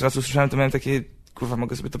to pierwszy raz usłyszałem, to miałem takie, kurwa,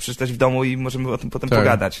 mogę sobie to przeczytać w domu i możemy o tym potem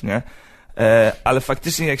pogadać, nie? Ale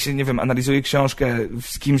faktycznie jak się, nie wiem, analizuje książkę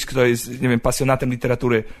z kimś, kto jest, nie wiem, pasjonatem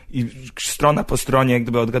literatury i strona po stronie, jak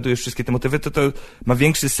gdyby odgadujesz wszystkie te motywy, to ma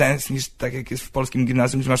większy sens niż tak jak jest w polskim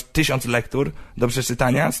gimnazjum, że masz 1000 lektur do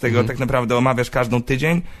przeczytania, z tego tak naprawdę omawiasz każdą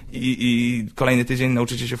tydzień i kolejny tydzień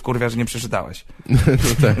nauczycie się wkurwia, że nie przeczytałeś. No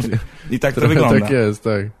tak. I tak to wygląda. Tak jest,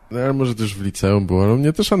 tak. No, ale może też w liceum było, ale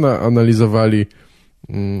mnie też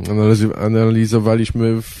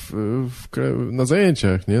analizowaliśmy na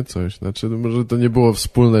zajęciach, nie? Coś. Znaczy, może to nie było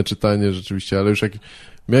wspólne czytanie rzeczywiście, ale już jak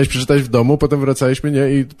miałeś przeczytać w domu, potem wracaliśmy,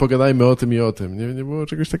 nie? I pogadajmy o tym i o tym. Nie było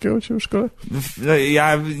czegoś takiego u ciebie w szkole? No,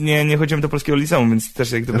 ja nie chodziłem do polskiego liceum, więc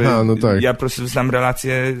też jak gdyby... no tak. Ja po prostu znam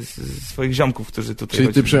relacje swoich ziomków, którzy tutaj...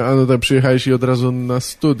 Czyli ty przyjechałeś i od razu na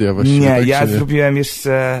studia właściwie, nie, tak, ja zrobiłem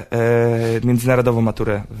jeszcze międzynarodową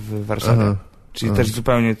maturę w Warszawie. Aha. Czyli też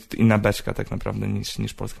zupełnie inna beczka tak naprawdę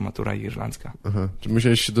niż polska matura i irlandzka. Aha. Czy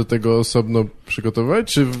musiałeś się do tego osobno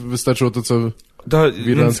przygotować, czy wystarczyło to, co w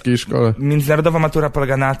irlandzkiej szkole? Międzynarodowa matura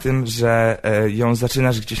polega na tym, że ją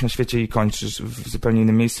zaczynasz gdzieś na świecie i kończysz w zupełnie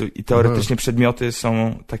innym miejscu i teoretycznie przedmioty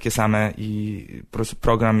są takie same i po prostu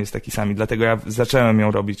program jest taki sam. Dlatego ja zacząłem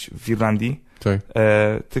ją robić w Irlandii. Tak.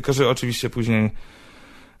 Tylko że oczywiście później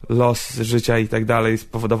los życia i tak dalej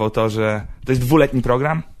spowodował to, że to jest 2-letni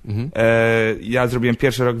program. Ja zrobiłem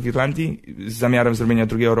pierwszy rok w Irlandii z zamiarem zrobienia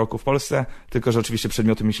drugiego roku w Polsce, tylko że oczywiście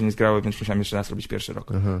przedmioty mi się nie zgrały, więc musiałem jeszcze raz robić pierwszy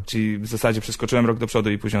rok. Czyli w zasadzie przeskoczyłem rok do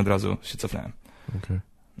przodu i później od razu się cofnąłem. Okay.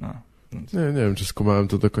 No. Nie wiem, czy skumałem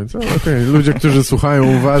to do końca, ale okej. Ludzie, którzy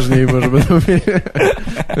słuchają uważniej, może będą wiedzieć.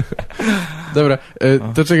 Dobra,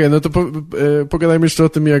 to czekaj, no to pogadajmy jeszcze o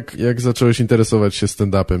tym, jak zacząłeś interesować się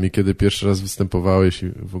stand-upem i kiedy pierwszy raz występowałeś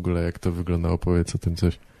i w ogóle jak to wyglądało, powiedz o tym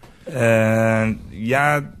coś.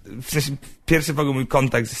 Ja, w sensie, pierwszy w ogóle mój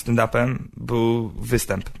kontakt ze stand-upem był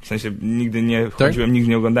występ. W sensie, nigdy nie chodziłem, tak? Nigdy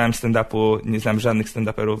nie oglądałem stand-upu, nie znam żadnych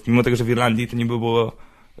stand-uperów. Mimo tego, że w Irlandii to nie było...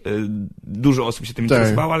 Dużo osób się tym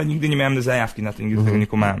interesowało, ale nigdy nie miałem zajawki na to, nigdy tego nie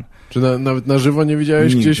kumałem. Czy nawet na żywo nie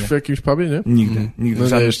widziałeś gdzieś w jakimś pubie, nie? Nigdy.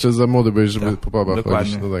 No nie, jeszcze za młody byłeś, żeby po pubach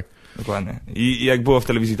chodzić. No tak. Dokładnie. I jak było w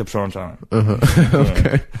telewizji, to przełączałem.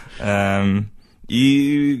 Okay.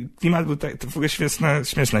 I klimat był to w ogóle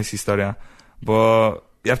śmieszna jest historia,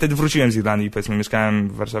 bo ja wtedy wróciłem z Irlandii, powiedzmy, mieszkałem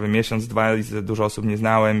w Warszawie miesiąc, 2 i dużo osób nie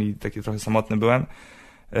znałem i taki trochę samotny byłem.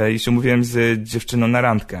 I się umówiłem z dziewczyną na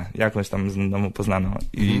randkę, jakąś tam z domu poznaną.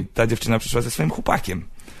 I ta dziewczyna przyszła ze swoim chłopakiem.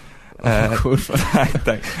 Kurwa.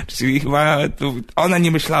 Tak. Czyli chyba ona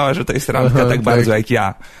nie myślała, że to jest randka tak bardzo jak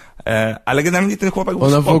ja. Ale generalnie ten chłopak był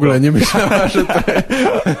Ona spoko. w ogóle nie myślała, że to...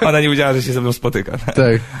 Ona nie wiedziała, że się ze mną spotyka.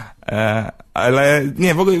 Tak. Ale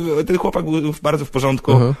nie, w ogóle ten chłopak był bardzo w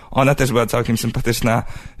porządku. Ona też była całkiem sympatyczna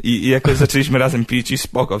i jakoś zaczęliśmy razem pić i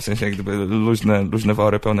spoko, w sensie jak gdyby luźne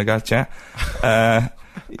wory, pełne gacie.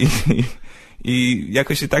 I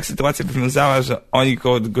jakoś się tak sytuacja wywiązała, że oni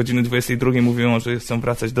koło godziny 22 mówią, że chcą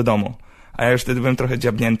wracać do domu. A ja już wtedy byłem trochę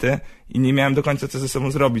dziabnięty i nie miałem do końca co ze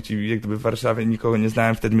sobą zrobić. I jak gdyby w Warszawie nikogo nie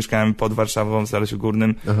znałem, wtedy mieszkałem pod Warszawą w Zalesiu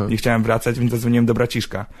Górnym. Nie chciałem wracać, więc zadzwoniłem do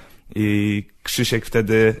braciszka. I Krzysiek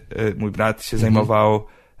wtedy, mój brat, się zajmował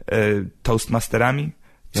toastmasterami,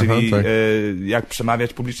 czyli jak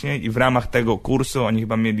przemawiać publicznie i w ramach tego kursu oni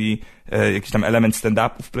chyba mieli jakiś tam element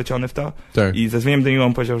stand-upu wpleciony w to. Tak. I zadzwoniłem do niego,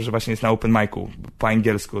 on powiedział, że właśnie jest na open micu, po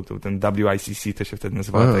angielsku, to ten WICC to się wtedy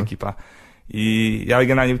nazywała ta ekipa. I ja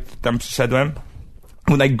generalnie tam przyszedłem.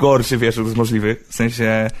 Był najgorszy wieczór z możliwych. W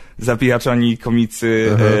sensie zapijaczoni,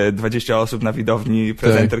 komicy, 20 osób na widowni,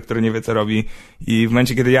 prezenter, który nie wie co robi. I w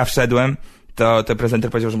momencie, kiedy ja wszedłem, to ten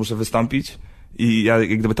prezenter powiedział, że muszę wystąpić. I ja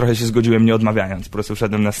jak gdyby trochę się zgodziłem, nie odmawiając. Po prostu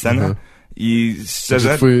wszedłem na scenę. I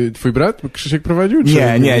szczerze... Twój brat Krzysiek prowadził? Czy...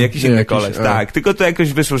 Nie, jakiś inny koleś. Tak, tylko to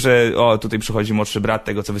jakoś wyszło, że tutaj przychodzi młodszy brat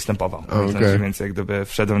tego, co występował. Więc jak gdyby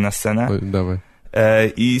wszedłem na scenę. Dawaj.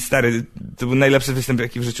 I stary, to był najlepszy występ,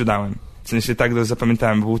 jaki w życiu dałem. W sensie tak go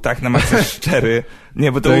zapamiętałem, był tak na maksa szczery.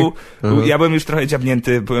 Nie, bo to ja byłem już trochę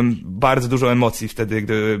dziabnięty, byłem bardzo dużo emocji wtedy,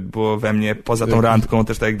 gdy było we mnie, poza tą randką,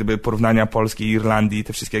 też tak jak gdyby porównania Polski i Irlandii,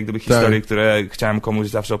 te wszystkie jak gdyby historie, które chciałem komuś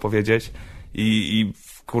zawsze opowiedzieć. I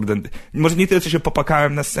kurde, może nie tyle, co się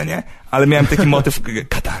popakałem na scenie, ale miałem taki motyw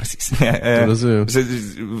katarzis, nie? Rozumiem. Że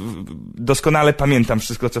doskonale pamiętam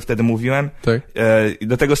wszystko, co wtedy mówiłem. Tak. I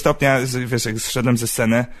do tego stopnia, wiesz, jak zszedłem ze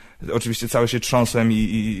sceny, oczywiście cały się trząsłem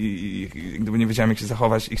i gdyby nie wiedziałem, jak się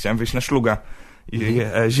zachować i chciałem wyjść na szluga.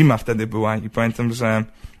 Zima wtedy była i pamiętam, że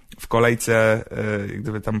w kolejce,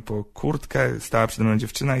 gdyby tam po kurtkę stała przede mną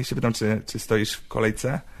dziewczyna i się pytam, czy stoisz w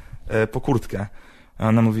kolejce po kurtkę. A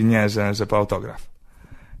ona mówi nie, że po autograf.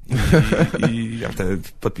 I ja wtedy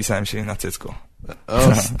podpisałem się na cycku.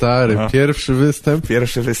 O stary, pierwszy występ,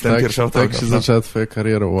 pierwszy autograf. Tak się zaczęła twoja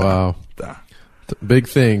kariera, wow. Tak. Big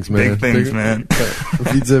things, man. Big things, man.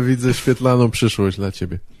 Widzę świetlaną przyszłość dla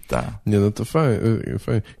ciebie. Tak. Nie, no to fajnie.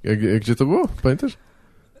 Gdzie to było? Pamiętasz?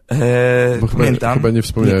 Bo pamiętam. Chyba nie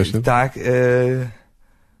wspomniałeś, nie? Tak.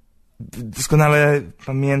 Doskonale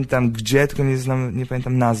pamiętam gdzie, tylko nie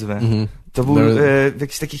pamiętam nazwy. To był w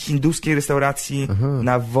jakiejś takiej hinduskiej restauracji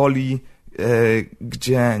na Woli,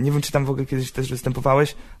 gdzie, nie wiem czy tam w ogóle kiedyś też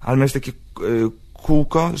występowałeś, ale miałeś takie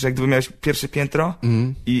kółko, że jak gdyby miałeś pierwsze piętro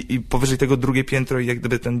i powyżej tego drugie piętro i jak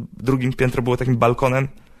gdyby ten drugim piętro było takim balkonem.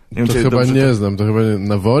 Nie wiem, to czy chyba nie znam, to chyba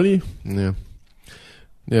na Woli? Nie.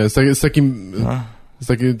 Nie, z takim... Z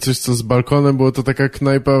takim coś, co z balkonem było, to taka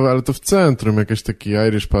knajpa, ale to w centrum, jakiś taki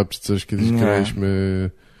Irish pub czy coś, kiedyś graliśmy,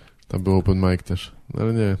 tam był open mic też,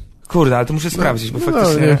 ale nie. Kurde, ale to muszę sprawdzić, bo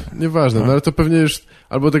faktycznie... Nieważne, no ale to pewnie już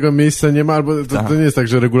albo tego miejsca nie ma, albo to nie jest tak,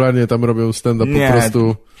 że regularnie tam robią stand-up po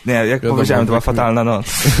prostu... Nie, jak wiadomo, powiedziałem, to była fatalna noc.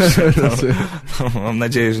 Mam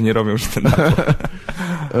nadzieję, że nie robią stand-upu.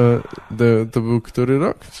 To był który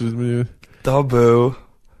rok? To był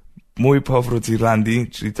mój powrót z Irlandii,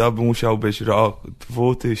 czyli to by musiał być rok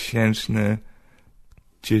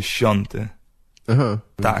 2010. Aha.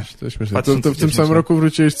 Tak. To śmieszne. To w tym samym roku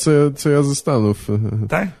wróciłeś co ja ze Stanów.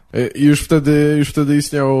 Tak? I już wtedy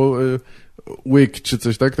istniało WIC czy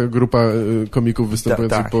coś, tak? Ta grupa komików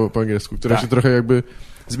występujących po angielsku, która się trochę jakby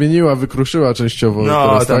zmieniła, wykruszyła częściowo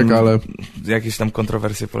teraz, tak, ale... Jakieś tam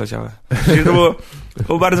kontrowersje poleciały. To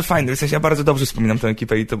było bardzo fajne, w sensie ja bardzo dobrze wspominam tę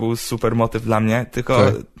ekipę i to był super motyw dla mnie,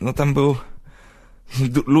 tylko no tam był...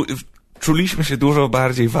 Czuliśmy się dużo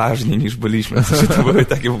bardziej ważni niż byliśmy. W sensie to były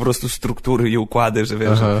takie po prostu struktury i układy, że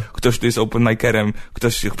wiesz, że ktoś tu jest open micerem,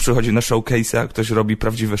 ktoś przychodzi na showcase, a ktoś robi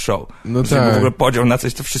prawdziwy show. No tak. Był w ogóle podział na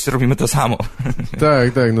coś, to wszyscy robimy to samo.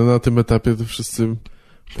 Tak, no na tym etapie to wszyscy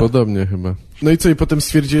podobnie chyba. No i co, i potem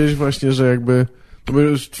stwierdziłeś właśnie, że jakby... Bo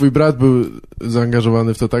twój brat był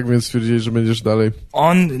zaangażowany w to, tak? Więc stwierdziłeś, że będziesz dalej...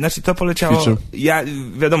 to poleciało... Ja,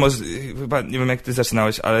 wiadomo, chyba nie wiem jak ty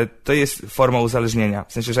zaczynałeś, ale to jest forma uzależnienia.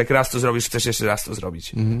 W sensie, że jak raz to zrobisz, chcesz jeszcze raz to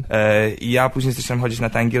zrobić. I ja później zacząłem chodzić na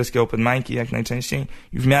te angielskie open mic'i jak najczęściej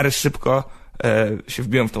i w miarę szybko się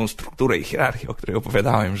wbiłem w tą strukturę i hierarchię, o której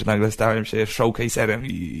opowiadałem, że nagle stałem się showcaserem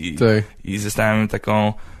i zostałem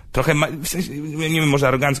taką... Trochę, w sensie, nie wiem, może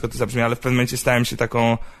arogancko to zabrzmi, ale w pewnym momencie stałem się taki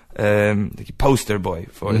poster boy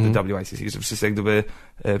for the WICC, że wszyscy jak gdyby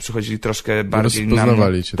przychodzili troszkę bardziej na mnie.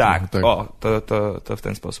 Poznawali cię. Tak, to w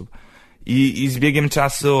ten sposób. I z biegiem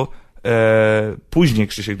czasu Później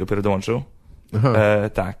Krzysiek dopiero dołączył. Aha.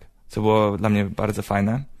 Tak, co było dla mnie bardzo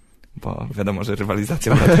fajne, bo wiadomo, że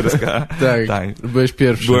rywalizacja bohaterska. tak, byłeś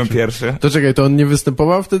pierwszy. Byłem pierwszy. To czekaj, to on nie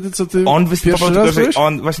występował wtedy, co ty On występował, pierwszy tylko raz że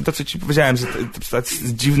on, właśnie to, co ci powiedziałem, że ta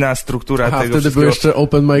dziwna struktura tego wtedy wszystkiego. był jeszcze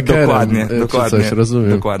open micerem. Dokładnie, coś, rozumiem.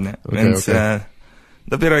 Dokładnie. Okay, Więc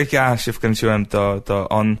dopiero jak ja się wkręciłem, to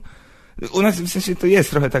on... U nas w sensie to jest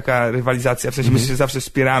trochę taka rywalizacja, w sensie my się zawsze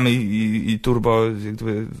wspieramy i turbo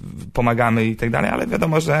jakby pomagamy i tak dalej, ale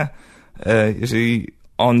wiadomo, że jeżeli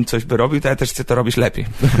on coś by robił, to ja też chcę to robić lepiej.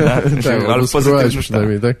 Tak, ale pozytywnie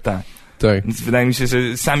przynajmniej, tak? Tak. Więc wydaje mi się,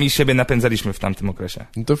 że sami siebie napędzaliśmy w tamtym okresie.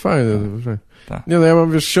 No to fajne. Tak. Nie no, ja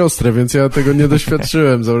mam, wiesz, siostrę, więc ja tego nie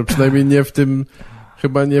doświadczyłem, przynajmniej nie w tym,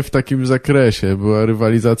 chyba nie w takim zakresie. Była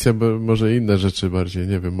rywalizacja, bo może inne rzeczy bardziej,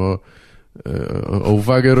 nie wiem, o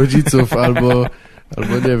uwagę rodziców albo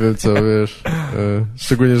nie wiem co, wiesz,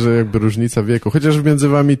 szczególnie, że jakby różnica wieku, chociaż między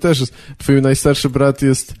wami też jest, twój najstarszy brat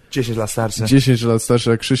jest 10 lat starszy. 10 lat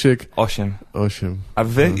starszy, a Krzysiek 8. A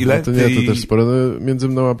wy ile? No to nie, to też sporo. No, między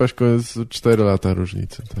mną a Paśką jest 4 lata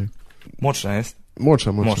różnicy, tak. Młodsza jest?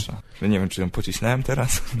 Młodsza. Nie wiem, czy ją pocisnąłem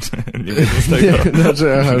teraz, nie wiem z tego.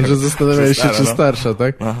 Że zastanawiałeś się, czy starsza,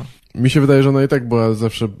 tak? Aha. Mi się wydaje, że ona i tak była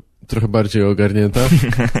zawsze trochę bardziej ogarnięta,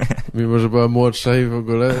 mimo że była młodsza i w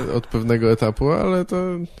ogóle od pewnego etapu, ale to,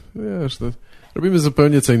 wiesz, robimy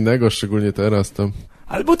zupełnie co innego, szczególnie teraz.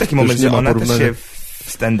 Ale był taki moment, że ona też się w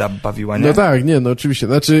stand-up bawiła, nie? No tak, no oczywiście.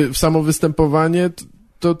 Znaczy w samo występowanie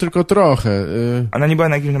to tylko trochę. Ona nie była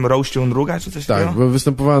na jakimś tam roście Unruga, czy coś takiego? Tak, bo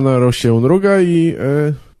występowała na roście Unruga i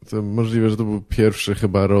to możliwe, że to był pierwszy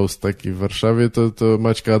chyba roast taki w Warszawie, to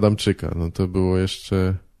Maćka Adamczyka. No to było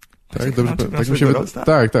jeszcze... Tak, dobrze, tak mi się wydaje.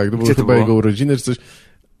 Tak, to były chyba jego urodziny czy coś.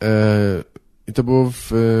 I to było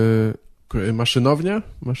w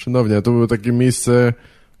Maszynownia, to było takie miejsce,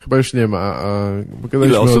 chyba już nie ma,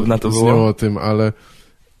 ile osób na to było? O tym, ale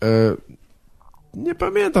nie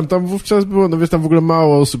pamiętam, tam wówczas było, no wiesz, tam w ogóle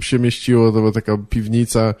mało osób się mieściło, to była taka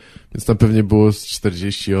piwnica, więc tam pewnie było z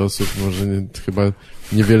 40 osób, może chyba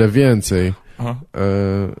niewiele więcej.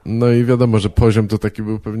 No i wiadomo, że poziom to taki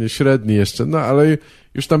był pewnie średni jeszcze, no ale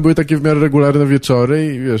już tam były takie w miarę regularne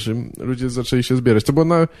wieczory i wiesz, ludzie zaczęli się zbierać. To było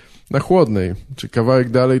na Chłodnej, czy kawałek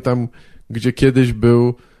dalej tam, gdzie kiedyś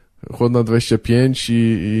był Chłodna 25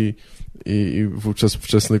 i wówczas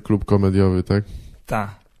wczesny klub komediowy, tak?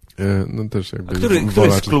 Tak. No też jakby...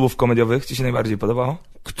 Który z klubów komediowych ci się najbardziej podobał?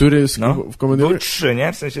 Który z klubów komediowych? Były 3,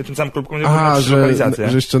 nie? W sensie ten sam klub komediowy ma 3 lokalizacje.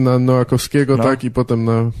 Że jeszcze na Noakowskiego, tak? I potem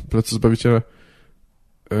na Placu Zbawiciela.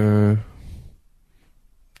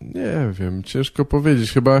 Nie wiem, ciężko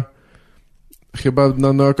powiedzieć. Chyba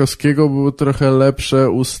na Noakowskiego było trochę lepsze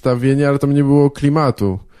ustawienie, ale tam nie było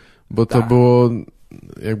klimatu, bo to było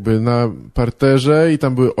jakby na parterze i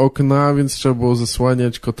tam były okna, więc trzeba było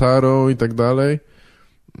zasłaniać kotarą i tak dalej.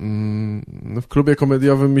 No w klubie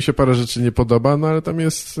komediowym mi się parę rzeczy nie podoba, no ale tam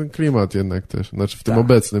jest klimat jednak też, znaczy w tym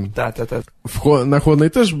obecnym. Tak. Na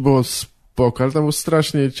Chłodnej też było spoko, ale tam było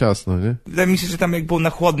strasznie ciasno, nie? Wydaje mi się, że tam jak było na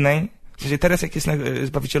Chłodnej, w sensie teraz jak jest na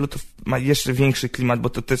Zbawicielu, to ma jeszcze większy klimat, bo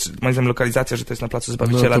to też, moim zdaniem, lokalizacja, że to jest na Placu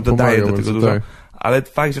Zbawiciela, dodaje do tego dużo. Tak. Ale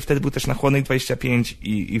fakt, że wtedy był też na Chłodnej 25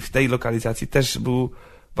 i w tej lokalizacji też był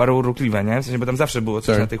bardzo urokliwe, nie? W sensie, bo tam zawsze było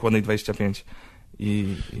coś na tej Chłodnej 25.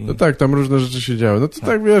 No tak, tam różne rzeczy się działy. No to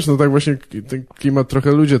tak wiesz, no tak właśnie ten klimat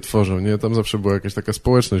trochę ludzie tworzą, nie? Tam zawsze była jakaś taka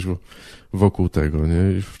społeczność wokół tego,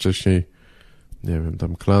 nie? I wcześniej, nie wiem,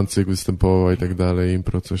 tam Klancyk występował i tak dalej,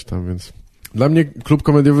 impro coś tam, więc... Dla mnie klub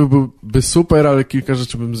komediowy byłby super, ale kilka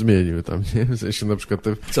rzeczy bym zmienił tam, nie? W sensie na przykład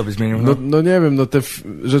te... Co byś zmienił? No nie wiem, no te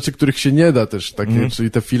rzeczy, których się nie da też, takie,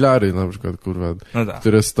 czyli te filary na przykład, kurwa,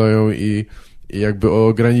 które stoją i jakby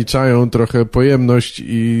ograniczają trochę pojemność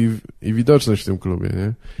i widoczność w tym klubie,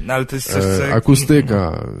 nie? No ale to jest coś, co...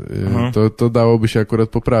 Akustyka, to dałoby się akurat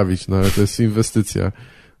poprawić, no ale to jest inwestycja.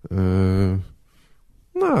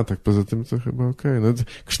 No, tak poza tym to chyba okej. No,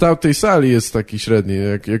 kształt tej sali jest taki średni,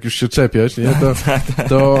 jak już się czepiać, nie?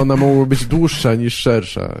 To ona mogła być dłuższa niż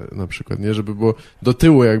szersza na przykład, nie? Żeby było do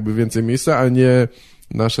tyłu jakby więcej miejsca, a nie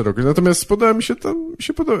na szerokość. Natomiast podoba mi się tam,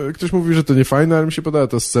 ktoś mówi, że to nie fajne, ale mi się podoba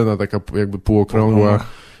ta scena taka jakby półokrągła.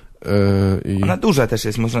 Ona duża też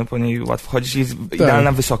jest, można po niej łatwo chodzić i jest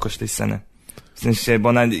idealna wysokość tej sceny. W sensie,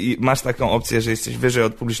 bo masz taką opcję, że jesteś wyżej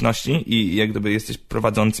od publiczności i jak gdyby jesteś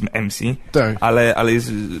prowadzącym MC, ale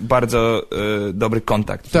jest bardzo dobry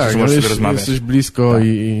kontakt. Tak, ale jesteś blisko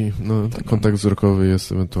i kontakt wzrokowy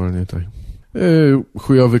jest ewentualnie tak.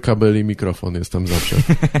 Chujowy kabel i mikrofon jest tam zawsze.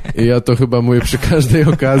 I ja to chyba mówię przy każdej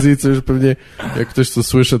okazji, co już pewnie jak ktoś to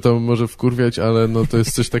słyszy, to może wkurwiać, ale no to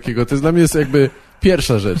jest coś takiego. To jest dla mnie jest jakby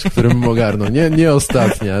pierwsza rzecz, którą bym ogarnął, nie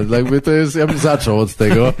ostatnia. Jakby to jest, ja bym zaczął od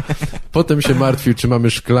tego. Potem się martwił, czy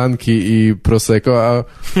mamy szklanki i Prosecco,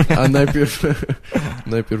 a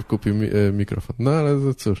najpierw kupił mikrofon. No ale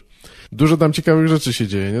to cóż. Dużo tam ciekawych rzeczy się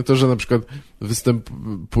dzieje, nie? To, że na przykład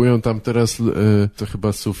występują tam teraz, to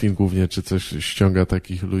chyba Sufin głównie, czy coś ściąga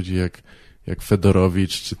takich ludzi jak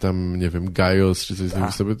Fedorowicz, czy tam, nie wiem, Gajos, czy coś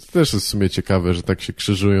takiego sobie. To też jest w sumie ciekawe, że tak się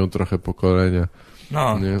krzyżują trochę pokolenia.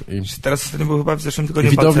 No, teraz ostatnio był chyba w zeszłym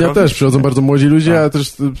tygodniu Widownia też, przychodzą bardzo młodzi ludzie, ale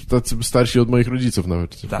też tacy starsi od moich rodziców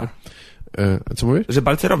nawet. Tak. Co mówisz? Że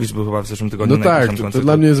Balcerowicz był chyba w zeszłym tygodniu. No tak, to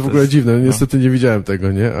dla mnie jest w ogóle dziwne. Niestety nie widziałem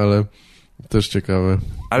tego, nie? Ale też ciekawe.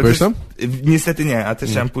 Ale byłeś tam? Niestety nie, a też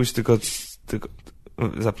chciałem pójść, tylko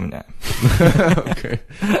zapomniałem. Okej.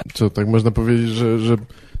 Co, tak można powiedzieć, że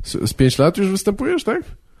z 5 lat już występujesz, tak?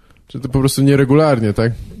 Czy to po prostu nieregularnie,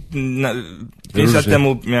 tak? 5 lat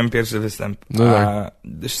temu miałem pierwszy występ. No tak.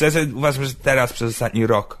 Szczerze uważam, że teraz przez ostatni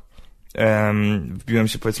rok wbiłem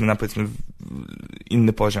się powiedzmy w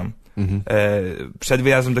inny poziom. Przed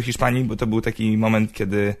wyjazdem do Hiszpanii, bo to był taki moment,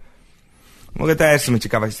 kiedy mogę też, w sumie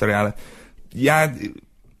ciekawa historia, ale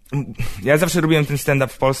ja zawsze robiłem ten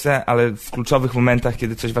stand-up w Polsce, ale w kluczowych momentach,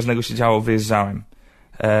 kiedy coś ważnego się działo, wyjeżdżałem.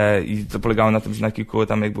 I to polegało na tym, że na kilku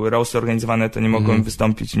tam jak były roasty organizowane, to nie mogłem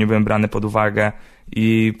wystąpić, nie byłem brany pod uwagę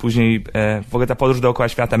i później w ogóle ta podróż dookoła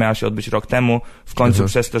świata miała się odbyć rok temu. W końcu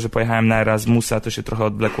przez to, że pojechałem na Erasmusa, to się trochę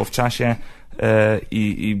odwlekło w czasie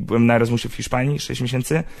i byłem na Erasmusie w Hiszpanii 6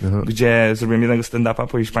 miesięcy, gdzie zrobiłem jednego stand-upa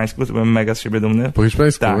po hiszpańsku, to byłem mega z siebie dumny. Po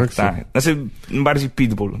hiszpańsku? Tak. Znaczy bardziej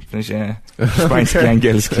pitbull, w sensie hiszpański,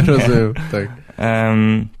 angielski. Rozumiem, tak.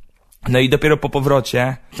 No i dopiero po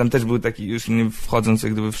powrocie, tam też był taki, już nie wchodząc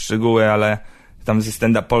jak gdyby w szczegóły, ale tam ze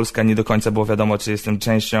Stand Up Polska nie do końca było wiadomo, czy jestem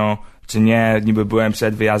częścią, czy nie. Niby byłem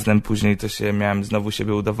przed wyjazdem, później to miałem znowu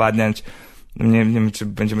siebie udowadniać. No nie wiem, czy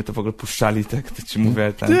będziemy to w ogóle puszczali, tak? To ci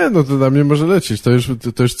mówię. Nie, no to dla mnie może lecieć. To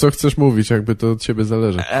już co chcesz mówić, jakby to od ciebie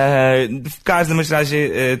zależy. W każdym razie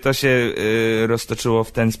to się roztoczyło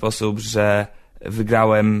w ten sposób, że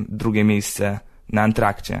wygrałem drugie miejsce na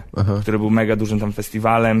Antrakcie, który był mega dużym tam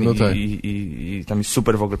festiwalem i tam mi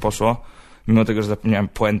super w ogóle poszło, mimo tego, że zapomniałem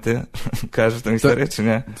puenty. Kojarzysz tę historię, czy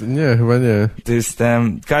nie? Nie, chyba nie. To jest,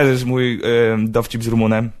 kojarzysz mój dowcip z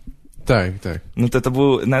Rumunem? Tak. No to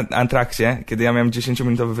był na Antrakcie, kiedy ja miałem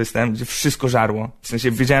 10-minutowy występ, gdzie wszystko żarło. W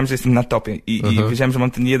sensie wiedziałem, że jestem na topie i wiedziałem, że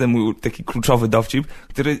mam ten jeden mój taki kluczowy dowcip,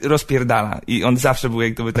 który rozpierdala i on zawsze był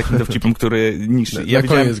jak gdyby takim dowcipem, który niszczy. Na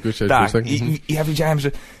koniec go chciałeś, tak? I ja wiedziałem,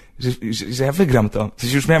 że ja wygram to. W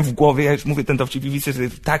sensie już miałem w głowie, ja już mówię ten dowcip i widzę, że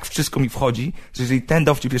tak wszystko mi wchodzi, że jeżeli ten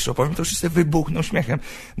dowcip jeszcze opowiem, to już sobie wybuchnął śmiechem.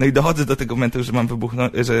 No i dochodzę do tego momentu, że mam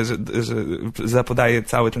wybuchnąć, że zapodaję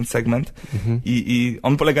cały ten segment i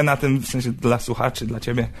on polega na tym, w sensie dla słuchaczy, dla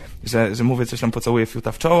ciebie, że mówię coś tam, pocałuję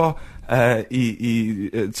fiuta w czoło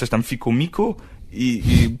i coś tam fiku miku i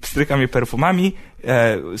pstrykam je perfumami.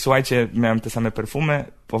 Słuchajcie, miałem te same perfumy,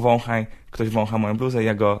 powąchaj, ktoś wącha moją bluzę i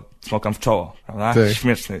ja go smokam w czoło, prawda? Tak.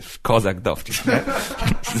 Śmieszny, kozak dowcip, nie?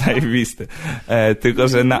 Zajebisty. Tylko,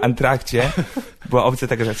 że na Antrakcie była opcja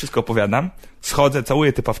taka, że ja wszystko opowiadam, schodzę,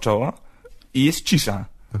 całuję typa w czoło i jest cisza.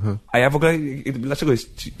 A ja w ogóle, dlaczego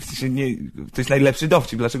jest w sensie nie, to jest najlepszy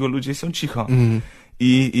dowcip, dlaczego ludzie są cicho.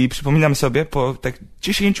 I przypominam sobie po tak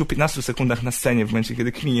 10-15 sekundach na scenie, w momencie,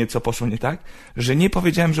 kiedy kminie, co poszło nie tak, że nie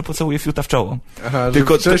powiedziałem, że pocałuję fiuta w czoło.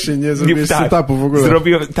 Tylko wcześniej nie zrobiłeś setupu w ogóle.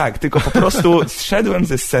 Zrobiłem, tak, tylko po prostu zszedłem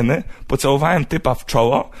ze sceny, pocałowałem typa w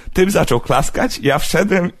czoło, typ zaczął klaskać, ja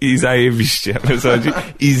wszedłem i zajebiście,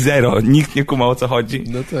 i zero, nikt nie kumał, o co chodzi.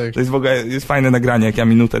 No tak. To jest w ogóle, jest fajne nagranie, jak ja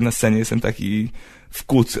minutę na scenie jestem taki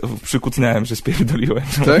przykucnąłem, że spierdoliłem.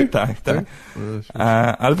 Tak.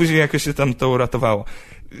 Ale później jakoś się tam to uratowało.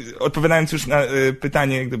 Odpowiadając już na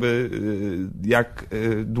pytanie, jak gdyby, jak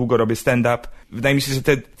długo robię stand-up, wydaje mi się, że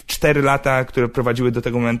te 4 lata, które prowadziły do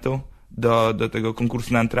tego momentu, do tego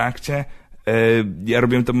konkursu na Antrakcie, ja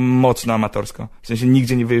robiłem to mocno amatorsko. W sensie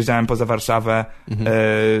nigdzie nie wyjeżdżałem poza Warszawę,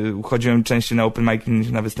 chodziłem częściej na open mic niż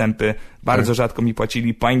na występy, bardzo rzadko mi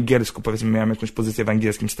płacili, po angielsku powiedzmy miałem jakąś pozycję w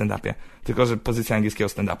angielskim stand-upie, tylko że pozycja angielskiego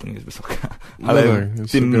stand-upu nie jest wysoka. Ale no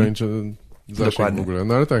tak, jest ograniczony zasięg w ogóle,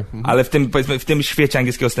 no ale tak. Ale powiedzmy, w tym świecie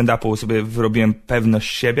angielskiego stand-upu sobie wyrobiłem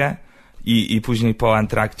pewność siebie i później po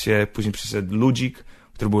Antrakcie, później przyszedł Ludzik,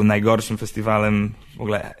 który był najgorszym festiwalem w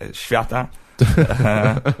ogóle świata.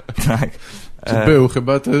 Tak. Był,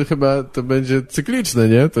 chyba to będzie cykliczne,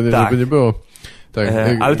 nie? To nie, żeby nie było. Tak.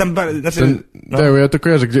 Ale tam, znaczy... Tak, ja to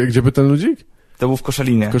kojarzę. Gdzie był ten Ludzik? To był w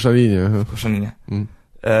Koszalinie. W Koszalinie. W Koszalinie.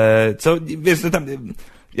 Co, wiesz, no tam...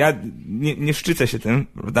 Ja nie szczycę się tym,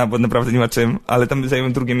 prawda, bo naprawdę nie ma czym, ale tam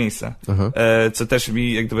zająłem drugie miejsce. Co też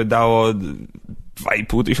mi jak gdyby dało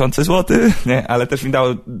 2500 złotych, nie? Ale też mi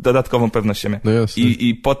dało dodatkową pewność siebie. No jasne.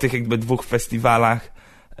 I po tych jakby 2 festiwalach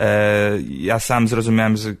ja sam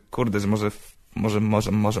zrozumiałem, że kurde, że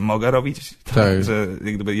może mogę robić, Tak. że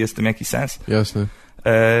jakby jest w tym jakiś sens. Jasne.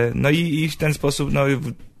 No i w ten sposób, no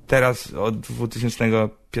teraz od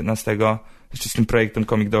 2015 jeszcze z tym projektem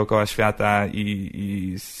Komik dookoła świata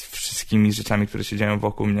i z wszystkimi rzeczami, które się dzieją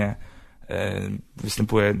wokół mnie,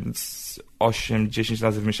 występuję 8-10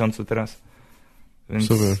 razy w miesiącu teraz. Więc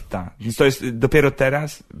super. tak. Więc to jest dopiero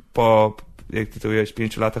teraz, po, jak tytułujesz,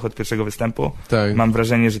 5 latach od pierwszego występu, Tak. mam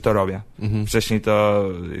wrażenie, że to robię. Mhm. Wcześniej to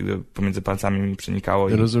jakby pomiędzy palcami mi przenikało.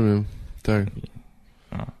 Ja rozumiem. Tak.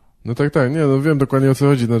 No. No tak, nie, no wiem dokładnie o co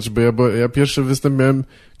chodzi, znaczy, bo ja pierwszy występ miałem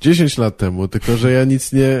 10 lat temu, tylko że ja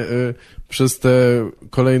nic nie, przez te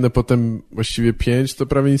kolejne potem właściwie 5, to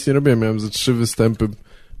prawie nic nie robiłem, miałem ze 3 występy,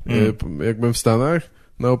 jak byłem w Stanach,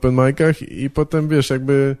 na open micach i potem, wiesz,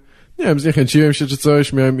 jakby, nie wiem, zniechęciłem się czy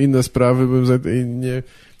coś, miałem inne sprawy, i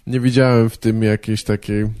nie widziałem w tym jakiejś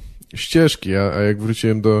takiej ścieżki, a jak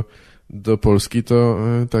wróciłem do Polski, to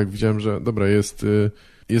tak, widziałem, że dobra,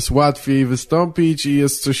 jest łatwiej wystąpić i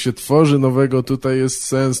jest coś się tworzy nowego, tutaj jest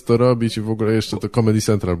sens to robić i w ogóle jeszcze to Comedy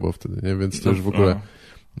Central było wtedy, nie? Więc to już w ogóle,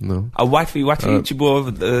 no. A łatwiej ci było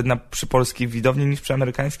przy polskiej widowni niż przy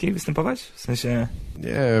amerykańskiej występować? W sensie...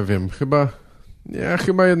 Nie wiem,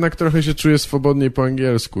 chyba jednak trochę się czuję swobodniej po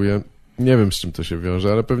angielsku. Ja nie wiem, z czym to się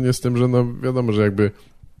wiąże, ale pewnie z tym, że no wiadomo, że jakby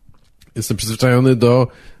jestem przyzwyczajony do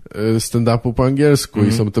stand-upu po angielsku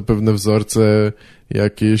i są to pewne wzorce,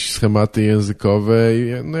 jakieś schematy językowe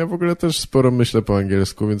i no ja w ogóle też sporo myślę po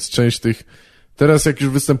angielsku, więc część tych... Teraz jak już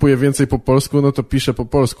występuję więcej po polsku, no to piszę po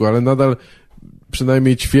polsku, ale nadal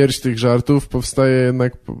przynajmniej ćwierć tych żartów powstaje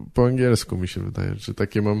jednak po angielsku, mi się wydaje, że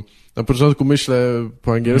takie mam... Na początku myślę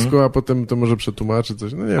po angielsku, a potem to może przetłumaczę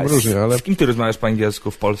coś, no nie wiem, różnie, ale... Z kim ty rozmawiasz po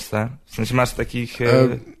angielsku w Polsce? W sensie masz takich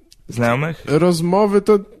znajomych? Rozmowy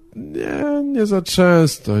to nie za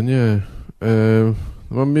często, nie.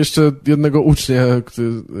 Mam jeszcze jednego ucznia,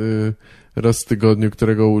 który raz w tygodniu,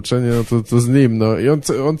 którego uczę, nie, no to z nim, no i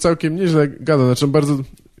on całkiem nieźle gada, znaczy on bardzo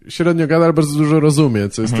średnio gada, ale bardzo dużo rozumie,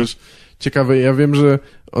 co jest też ciekawe. Ja wiem, że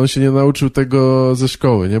on się nie nauczył tego ze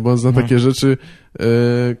szkoły, nie, bo on zna takie rzeczy,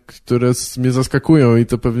 które mnie zaskakują i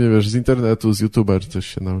to pewnie, wiesz, z internetu, z YouTube'a czy coś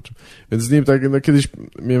się nauczył. Więc z nim tak, no kiedyś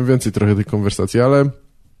miałem więcej trochę tych konwersacji, ale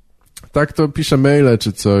tak to piszę maile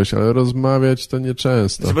czy coś, ale rozmawiać to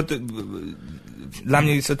nieczęsto. Dla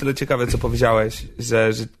mnie jest o tyle ciekawe, co powiedziałeś,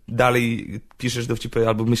 że dalej piszesz dowcipy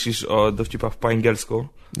albo myślisz o dowcipach po angielsku.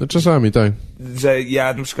 No czasami, tak. Że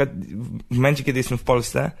ja na przykład w momencie, kiedy jestem w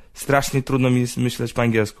Polsce, strasznie trudno mi jest myśleć po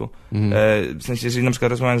angielsku. W sensie, jeżeli na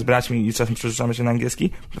przykład rozmawiam z braćmi i czasem przerzucamy się na angielski,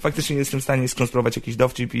 to faktycznie jestem w stanie skonstruować jakiś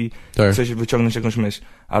dowcip i coś wyciągnąć, jakąś myśl.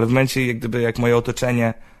 Ale w momencie, jak moje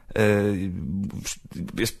otoczenie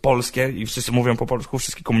jest polskie i wszyscy mówią po polsku,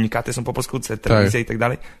 wszystkie komunikaty są po polsku, telewizja i tak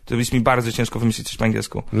dalej, to jest mi bardzo ciężko wymyślić coś po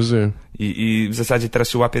angielsku. Rozumiem. I w zasadzie teraz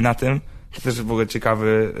się łapię na tym, to też w ogóle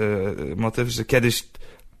ciekawy motyw, że kiedyś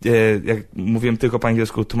jak mówiłem tylko po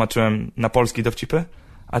angielsku, tłumaczyłem na polskie dowcipy,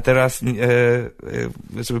 a teraz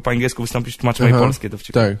żeby po angielsku wystąpić, tłumaczę moje polskie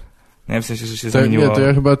dowcipy. Tak. Nie, w sensie, że się zamieniło. Nie, to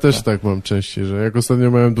ja chyba też tak mam częściej, że jak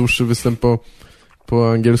ostatnio miałem dłuższy występ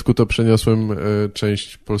po angielsku, to przeniosłem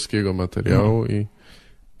część polskiego materiału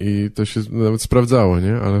i to się nawet sprawdzało,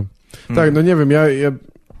 nie? Ale tak, no nie wiem, ja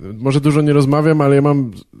może dużo nie rozmawiam, ale ja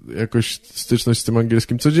mam jakoś styczność z tym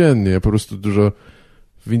angielskim codziennie. Ja po prostu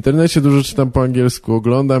w internecie dużo czytam po angielsku,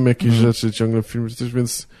 oglądam jakieś rzeczy, ciągle filmy czy coś,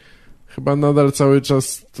 więc chyba nadal cały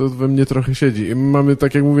czas to we mnie trochę siedzi. I mamy,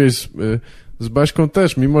 tak jak mówiłeś, z Baśką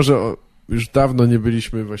też, mimo że już dawno nie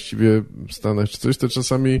byliśmy właściwie w Stanach czy coś, to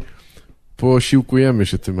czasami posiłkujemy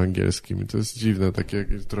się tym angielskim i to jest dziwne takie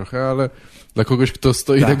trochę, ale dla kogoś, kto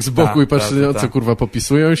stoi tak z boku i patrzy, co kurwa,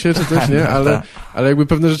 popisują się czy coś, nie? Ale jakby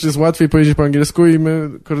pewne rzeczy jest łatwiej powiedzieć po angielsku i my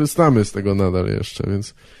korzystamy z tego nadal jeszcze,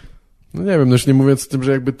 więc no nie wiem, no już nie mówiąc o tym,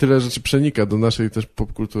 że jakby tyle rzeczy przenika do naszej też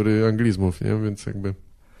popkultury anglizmów, nie? Więc jakby...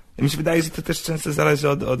 Mi się wydaje, że to też często zależy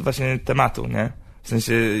od właśnie tematu, nie? W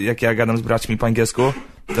sensie, jak ja gadam z braćmi po angielsku,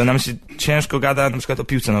 to nam się ciężko gada na przykład o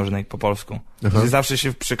piłce nożnej po polsku. Zawsze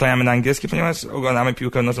się przyklejamy na angielski, ponieważ oglądamy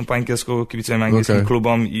piłkę nożną po angielsku, kibicujemy angielskim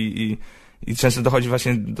klubom i często dochodzi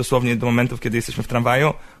właśnie dosłownie do momentów, kiedy jesteśmy w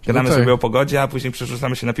tramwaju, gadamy sobie o pogodzie, a później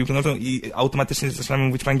przerzucamy się na piłkę nożną i automatycznie zaczynamy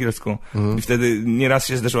mówić po angielsku. I wtedy nieraz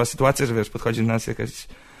się zdarzyła sytuacja, że wiesz, podchodzi do nas jakaś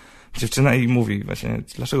dziewczyna i mówi właśnie,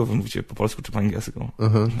 dlaczego wy mówicie po polsku czy po angielsku?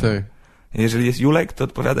 Tak. Jeżeli jest Julek, to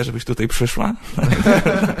odpowiada, żebyś tutaj przyszła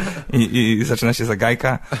I zaczyna się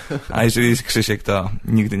zagajka, a jeżeli jest Krzysiek, to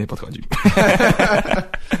nigdy nie podchodzi.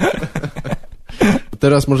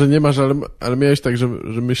 Teraz może nie masz, ale miałeś tak, że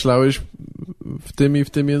myślałeś tekstymi w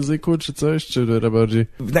tym języku, czy coś? Czy bardziej...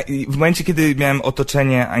 W momencie, kiedy miałem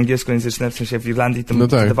otoczenie angielskojęzyczne, w sensie w Irlandii, to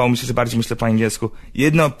wydawało mi się, że bardziej myślę po angielsku.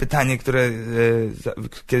 Jedno pytanie, które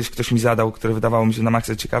kiedyś ktoś mi zadał, które wydawało mi się na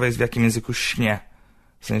maksa ciekawe, jest w jakim języku śnię.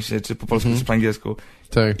 W sensie, czy po polsku, czy po angielsku.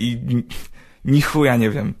 Tak. I ni chuja nie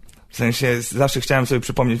wiem. W sensie, zawsze chciałem sobie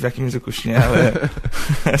przypomnieć, w jakim języku śnię, ale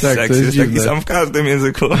tak, seks jest taki sam w każdym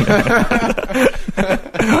języku.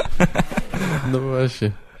 No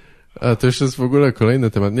właśnie. A to jeszcze jest w ogóle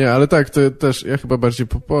kolejny temat. Nie, ale tak, to też ja chyba bardziej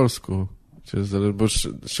po polsku. Bo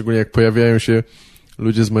szczególnie jak pojawiają się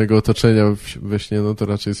ludzie z mojego otoczenia we śnie, no to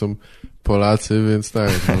raczej są Polacy, więc tak.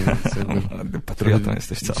 No, patriotą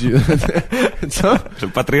jesteś, co? Co? Czy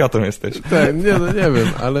patriotą jesteś? Tak, nie wiem,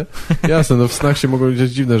 ale jasne, no w snach się mogą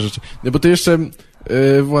dziać dziwne rzeczy. No bo ty jeszcze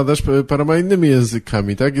władasz paroma innymi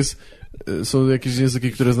językami, tak? Są jakieś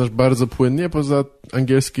języki, które znasz bardzo płynnie, poza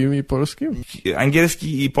angielskim i polskim?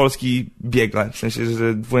 Angielski i polski biegle, w sensie,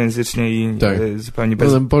 że dwujęzycznie i zupełnie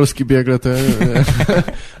bez... No, polski biegle to...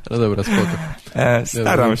 No dobra, spoko.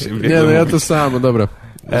 Staram się. Nie, no ja to samo, dobra.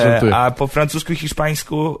 A po francusku i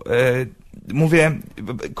hiszpańsku mówię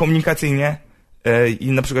komunikacyjnie.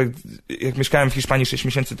 I na przykład jak mieszkałem w Hiszpanii 6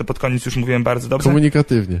 miesięcy, to pod koniec już mówiłem bardzo dobrze.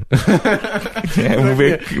 Komunikatywnie. Nie,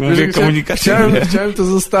 mówię komunikacyjnie. Chciałem to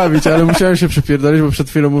zostawić, ale musiałem się przypierdolić, bo przed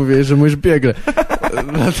chwilą mówiłeś, że mówisz biegle.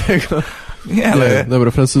 Dlatego... Nie, ale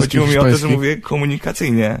dobra, francuski, chodziło mi o to, że mówię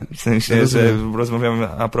komunikacyjnie. W sensie, że rozmawiam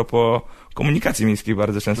a propos komunikacji miejskiej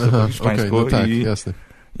bardzo często po hiszpańsku. Okay, no tak, jasne.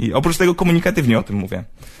 I oprócz tego komunikatywnie o tym mówię.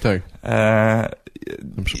 Tak.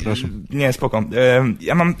 No, przepraszam. Nie, spoko.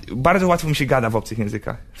 Ja bardzo łatwo mi się gada w obcych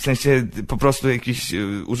językach. W sensie po prostu jakiś,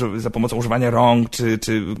 za pomocą używania rąk,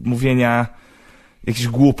 czy mówienia jakiś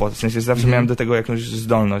głupot. W sensie zawsze miałem do tego jakąś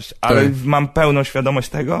zdolność. Ale mam pełną świadomość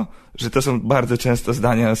tego, że to są bardzo często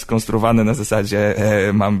zdania skonstruowane na zasadzie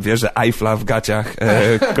mam wieżę Eiffla w gaciach,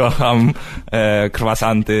 kocham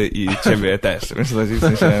croissanty i ciebie też. Więc w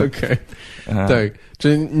sensie... Okej. Tak.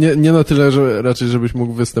 Czyli nie na tyle, że raczej żebyś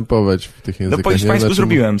mógł występować w tych językach. No po hiszpańsku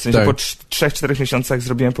zrobiłem, w sensie po 3-4 miesiącach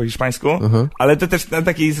zrobiłem po hiszpańsku, ale to też na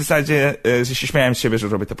takiej zasadzie, że się śmiałem z siebie, że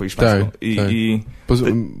robię to po hiszpańsku.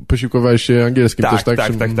 Posiłkowałeś się angielskim też, tak?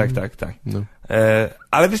 Tak. No.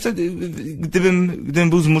 Ale wiesz co, gdybym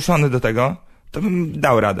był zmuszony do tego, to bym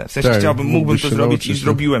dał radę. W sensie mógłbym to zrobić i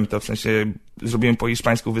zrobiłem to. W sensie zrobiłem po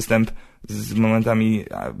hiszpańsku występ z momentami,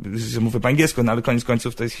 że mówię po angielsku, no ale koniec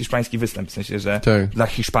końców to jest hiszpański występ. W sensie, że dla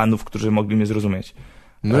Hiszpanów, którzy mogli mnie zrozumieć.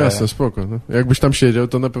 No jasne, spoko. No. Jakbyś tam siedział,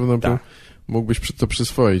 to na pewno mógłbyś to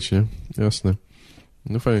przyswoić, nie? Jasne.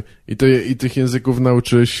 No fajnie. I tych języków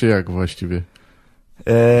nauczyłeś się jak właściwie?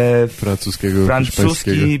 Francuskiego,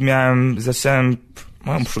 francuski zacząłem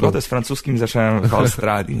moją przygodę z francuskim zacząłem w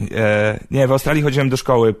Australii. Nie, w Australii chodziłem do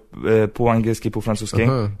szkoły pół angielskiej, pół francuskiej,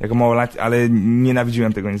 jako małolat, ale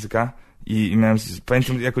nienawidziłem tego języka i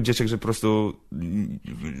pamiętam jako dzieciak, że po prostu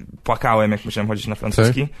płakałem, jak musiałem chodzić na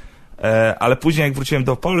francuski, ale później jak wróciłem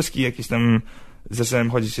do Polski, jakieś tam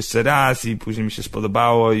zacząłem chodzić jeszcze raz i później mi się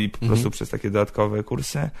spodobało i po prostu przez takie dodatkowe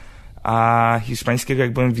kursy, a hiszpańskiego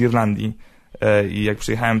jak byłem w Irlandii i jak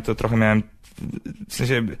przyjechałem, to trochę miałem, w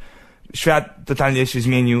sensie świat totalnie się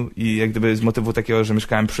zmienił i jak gdyby z motywu takiego, że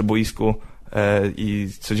mieszkałem przy boisku i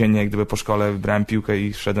codziennie jak gdyby po szkole wybrałem piłkę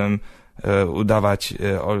i szedłem udawać,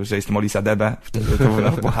 że jestem Olisa Debe, wtedy to był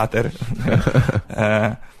nasz bohater.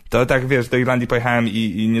 To tak, wiesz, do Irlandii pojechałem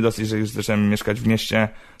i nie dosyć, że już zacząłem mieszkać w mieście,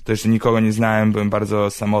 to jeszcze nikogo nie znałem, byłem bardzo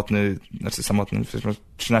samotny, przecież mam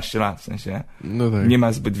 13 lat, w sensie nie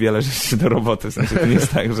ma zbyt wiele rzeczy do roboty, w sensie to nie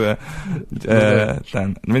jest tak, że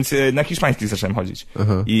no więc na hiszpański zacząłem chodzić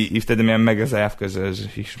i wtedy miałem mega zajawkę, że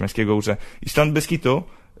hiszpańskiego uczę i stąd bez kitu,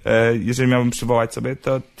 jeżeli miałbym przywołać sobie,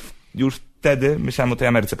 to już wtedy myślałem o tej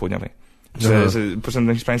Ameryce Południowej, że poszedłem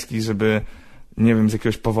na hiszpański, żeby nie wiem, z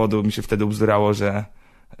jakiegoś powodu mi się wtedy ubzdurało, że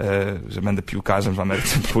będę piłkarzem w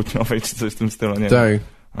Ameryce Południowej, czy coś w tym stylu, nie wiem.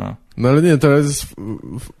 No ale nie, to jest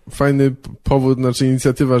fajny powód, znaczy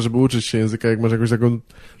inicjatywa, żeby uczyć się języka, jak masz jakąś taką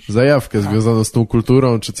zajawkę związaną z tą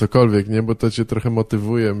kulturą, czy cokolwiek, nie? Bo to cię trochę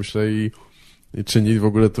motywuje, myślę, i czyni w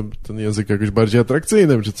ogóle ten język jakoś bardziej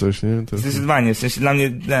atrakcyjnym, czy coś, nie? Zdecydowanie, w sensie dla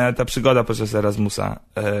mnie ta przygoda podczas Erasmusa,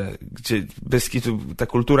 gdzie bez kitu ta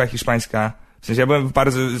kultura hiszpańska, w sensie ja byłem w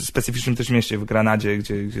bardzo specyficznym też mieście, w Granadzie,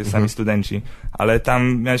 gdzie sami studenci, ale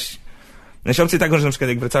tam miałeś opcję taką, że na przykład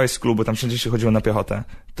jak wracałeś z klubu, tam wszędzie się chodziło na piechotę,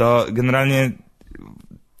 to generalnie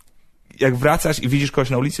jak wracasz i widzisz kogoś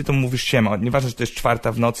na ulicy, to mówisz siema. Nieważne, czy to jest 4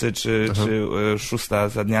 w nocy, czy 6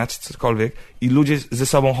 za dnia, czy cokolwiek. I ludzie ze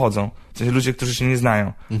sobą chodzą. W sensie ludzie, którzy się nie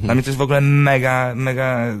znają. Dla mnie to jest w ogóle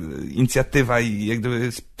mega inicjatywa i jak gdyby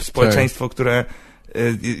społeczeństwo, które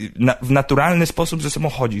w naturalny sposób ze sobą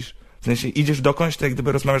chodzisz. W sensie idziesz dokądś, to jak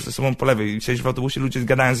gdyby rozmawiasz ze sobą po lewej. I siedzisz w autobusie, ludzie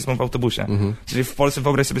gadają ze sobą w autobusie. Czyli w Polsce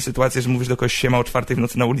wyobraź sobie sytuację, że mówisz do kogoś siema o 4 w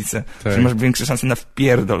nocy na ulicy. Tak. Czyli masz większe szanse na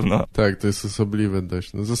wpierdol, no. Tak, to jest osobliwe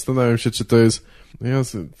dość. No zastanawiam się, czy to jest...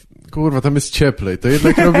 Kurwa, tam jest cieplej. To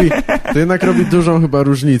jednak robi dużą chyba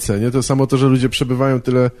różnicę, nie? To samo to, że ludzie przebywają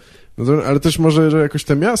tyle... No, ale też może, że jakoś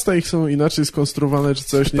te miasta ich są inaczej skonstruowane, czy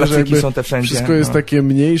coś, nie? Że jakby są te wszędzie, wszystko jest takie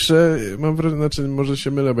mniejsze. Mam wrażenie, znaczy, może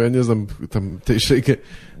się mylę, bo ja nie znam tam tej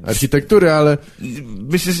architektury, ale...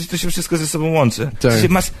 Myślę, że to się wszystko ze sobą łączy. Tak. W sensie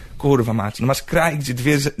masz kraj, gdzie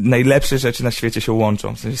dwie najlepsze rzeczy na świecie się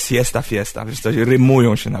łączą. W sensie fiesta, wiesz, to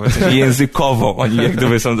rymują się nawet, w sensie językowo oni jak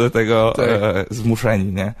gdyby są do tego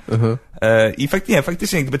zmuszeni, nie? I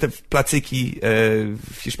faktycznie jak gdyby te placyki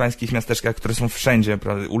w hiszpańskich miasteczkach, które są wszędzie,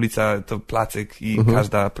 prawda? Ulica to placyk i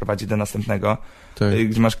każda prowadzi do następnego,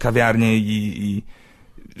 gdzie masz kawiarnię i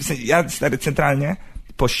w sensie, ja centralnie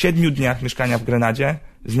po 7 dniach mieszkania w Grenadzie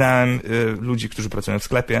znałem ludzi, którzy pracują w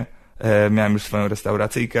sklepie, miałem już swoją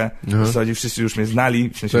restauracyjkę, w zasadzie wszyscy już mnie znali,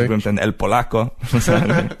 w sensie byłem ten El Polaco.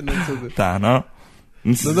 No.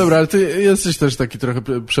 No dobra, ale ty jesteś też taki trochę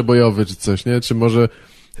przebojowy czy coś, nie? Czy może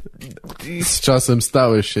z czasem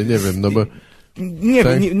stałeś się, nie wiem, no bo...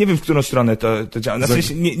 Nie wiem, w którą stronę to działa. Na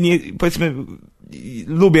sensie, powiedzmy,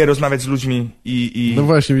 lubię rozmawiać z ludźmi i... No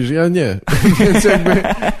właśnie, widzisz, ja nie. Więc jakby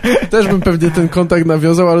też bym pewnie ten kontakt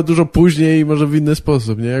nawiązał, ale dużo później i może w inny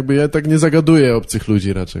sposób, nie? Jakby ja tak nie zagaduję obcych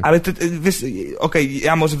ludzi raczej. Ale to, wiesz,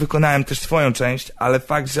 ja może wykonałem też swoją część, ale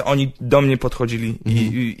fakt, że oni do mnie podchodzili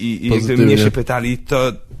i jakby mnie się pytali,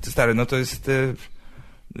 to stary, no to jest...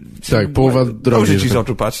 Tak, połowa drogi. Dobrze ci z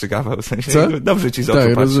oczu patrzy, Gaweł, w sensie. Co? Dobrze ci z oczu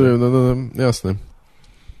patrzy. Tak, rozumiem, no, jasne.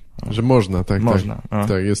 Że można, tak. Można. Tak,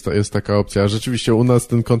 tak jest taka opcja. A rzeczywiście u nas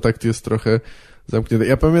ten kontakt jest trochę zamknięty.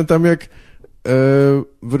 Ja pamiętam, jak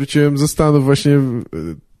wróciłem ze Stanów właśnie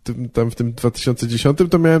w tym 2010,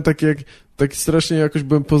 to miałem taki strasznie jakoś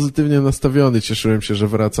byłem pozytywnie nastawiony. Cieszyłem się, że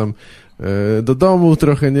wracam do domu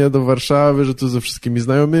trochę, nie, do Warszawy, że tu ze wszystkimi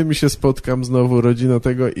znajomymi się spotkam znowu, rodzina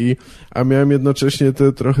tego a miałem jednocześnie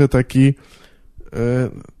trochę taki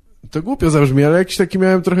to głupio zabrzmi, ale jakiś taki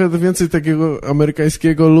miałem trochę więcej takiego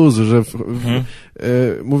amerykańskiego luzu, że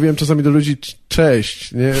mówiłem czasami do ludzi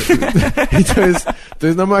cześć, nie? I to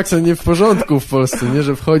jest na maksa nie w porządku w Polsce, nie?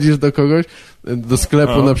 Że wchodzisz do kogoś, do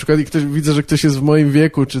sklepu na przykład i widzę, że ktoś jest w moim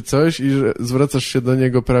wieku czy coś i że zwracasz się do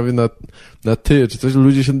niego prawie na ty, czy coś,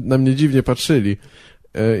 ludzie się na mnie dziwnie patrzyli.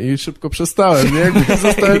 I szybko przestałem, nie? Jakby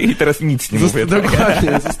zostałem, i teraz nic nie mówię.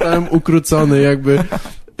 Dokładnie, zostałem ukrócony jakby...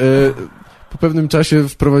 Po pewnym czasie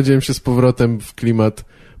wprowadziłem się z powrotem w klimat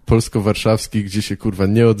polsko-warszawski, gdzie się kurwa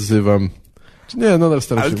nie odzywam. Nie, nadal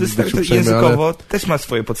staram się być uprzejmy, ale językowo też ma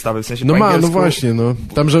swoje podstawy, w sensie no po angielsku... no właśnie, no.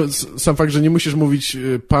 Tam, że sam fakt, że nie musisz mówić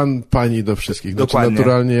pan, pani do wszystkich. Dokładnie. Znaczy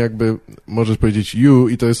naturalnie jakby możesz powiedzieć you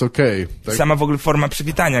i to jest okej. Tak? Sama w ogóle forma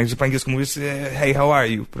przywitania, że po angielsku mówisz hey, how are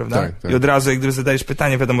you, prawda? Tak. I od razu, jak gdyby zadajesz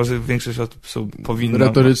pytanie, wiadomo, że większość osób powinno...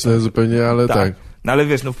 Retoryczne zupełnie, ale tak. No ale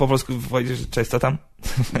wiesz, no po polsku powiedziesz, cześć, co tam?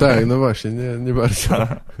 Tak, no właśnie, nie bardzo.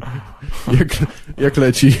 Jak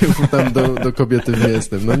leci tam do kobiety nie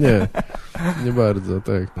jestem. No nie bardzo,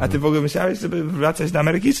 tak. No. A ty w ogóle myślałeś, żeby wracać do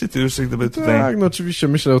Ameryki, czy ty już jak gdyby tutaj... Tak, no oczywiście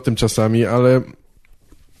myślę o tym czasami, ale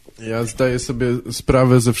ja zdaję sobie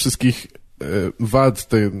sprawę ze wszystkich wad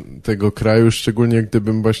tego kraju, szczególnie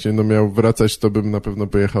gdybym właśnie miał wracać, to bym na pewno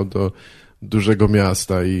pojechał do dużego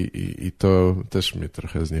miasta i to też mnie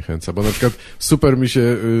trochę zniechęca, bo na przykład super mi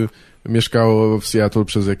się mieszkało w Seattle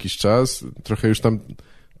przez jakiś czas, trochę już tam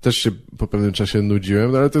też się po pewnym czasie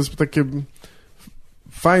nudziłem, ale to jest takie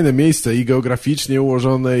fajne miejsce i geograficznie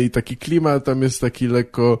ułożone i taki klimat tam jest taki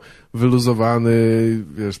lekko wyluzowany,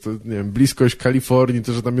 wiesz, to nie wiem, bliskość Kalifornii,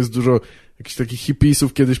 to, że tam jest dużo jakichś takich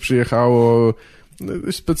hipisów kiedyś przyjechało,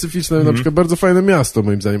 specyficzne, na przykład bardzo fajne miasto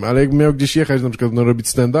moim zdaniem, ale jakbym miał gdzieś jechać na przykład robić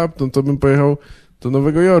stand-up, to bym pojechał do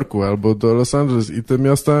Nowego Jorku albo do Los Angeles i te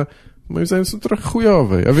miasta moim zdaniem są trochę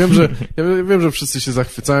chujowe. Ja wiem, że wszyscy się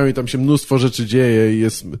zachwycają i tam się mnóstwo rzeczy dzieje i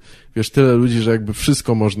jest, wiesz, tyle ludzi, że jakby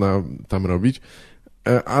wszystko można tam robić,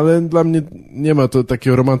 ale dla mnie nie ma to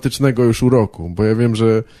takiego romantycznego już uroku, bo ja wiem,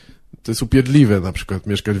 że to jest upierdliwe na przykład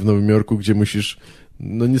mieszkać w Nowym Jorku, gdzie musisz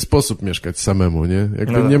nie sposób mieszkać samemu, nie?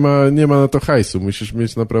 Jakby nie ma na to hajsu. Musisz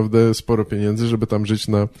mieć naprawdę sporo pieniędzy, żeby tam żyć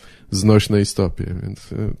na znośnej stopie, więc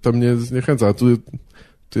to mnie zniechęca. A tu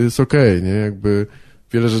jest okej, nie? Jakby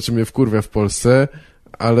wiele rzeczy mnie wkurwia w Polsce,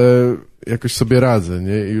 ale jakoś sobie radzę,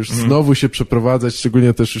 nie? I już znowu się przeprowadzać,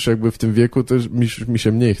 szczególnie też już jakby w tym wieku, to mi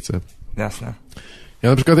się mniej chce. Jasne. Ja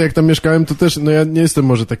na przykład jak tam mieszkałem, to też, ja nie jestem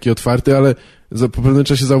może taki otwarty, ale po pewnym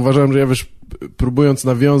czasie zauważyłem, że ja próbując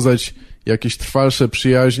nawiązać jakieś trwalsze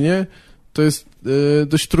przyjaźnie, to jest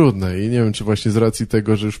dość trudne i nie wiem, czy właśnie z racji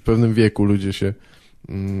tego, że już w pewnym wieku ludzie się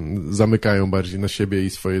zamykają bardziej na siebie i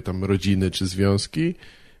swoje tam rodziny czy związki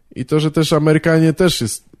i to, że też Amerykanie też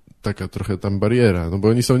jest taka trochę tam bariera, no bo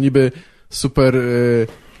oni są niby super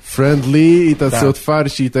friendly i tacy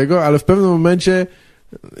otwarci i tego, ale w pewnym momencie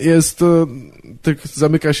jest to, tylko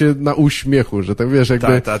zamyka się na uśmiechu, że tak wiesz,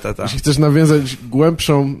 jakby jeśli chcesz nawiązać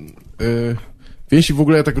głębszą więź i w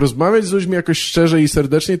ogóle tak rozmawiać z ludźmi jakoś szczerze i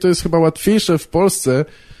serdecznie, to jest chyba łatwiejsze w Polsce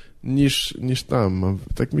niż tam,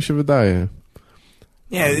 tak mi się wydaje.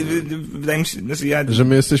 Nie, wydaje mi się, że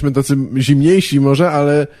my jesteśmy tacy zimniejsi może,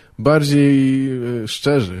 ale bardziej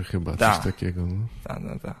szczerzy chyba, coś takiego. No.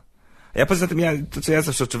 Tak. Ja poza tym, to co ja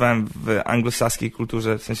zawsze odczuwałem w anglosaskiej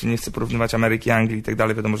kulturze, w sensie nie chcę porównywać Ameryki, Anglii i tak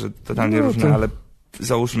dalej, wiadomo, że totalnie różne, ale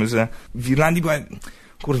załóżmy, że w Irlandii była,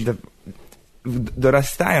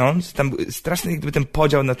 dorastając, tam straszny jakby ten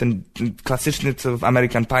podział na ten klasyczny, co w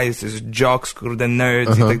American Pie jest jocks,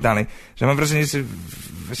 nerds i tak dalej, że mam wrażenie, że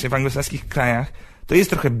właśnie w anglosaskich krajach to jest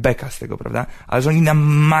trochę beka z tego, prawda? Ale że oni na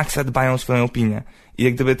maksa dbają o swoją opinię. I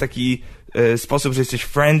jak gdyby taki sposób, że jesteś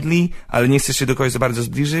friendly, ale nie chcesz się do kogoś za bardzo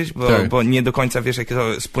zbliżyć, bo nie do końca wiesz, jak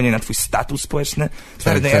to spłynie na twój status społeczny.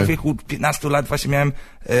 Stary, ja w wieku 15 lat właśnie miałem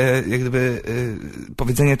jak gdyby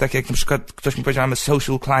powiedzenie takie, jak na przykład ktoś mi powiedział, I'm a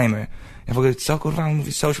social climber. Ja w ogóle, co kurwa on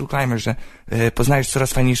mówi social climber, że poznajesz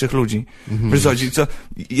coraz fajniejszych ludzi.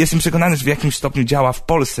 Jestem przekonany, że w jakimś stopniu działa w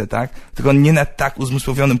Polsce, tak? Tylko nie na tak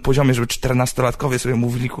uzmysłowionym poziomie, żeby 14-latkowie sobie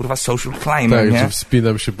mówili kurwa social climber, tak, nie? że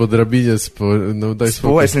wspinam się po drabinie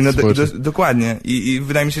społecznej. Dokładnie. I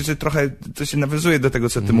wydaje mi się, że trochę to się nawiązuje do tego,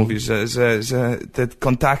 co ty mówisz, że te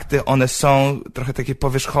kontakty, one są trochę takie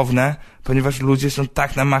powierzchowne, ponieważ ludzie są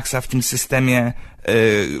tak na maksa w tym systemie,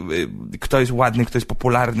 kto jest ładny, kto jest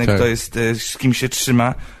popularny, kto jest, z kim się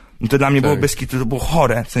trzyma. No to dla mnie było bez kitu, to było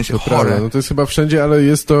chore, w sensie chore. Prawda. No to jest chyba wszędzie, ale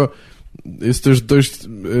jest to już dość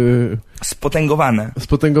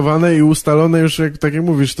spotęgowane i ustalone już, tak jak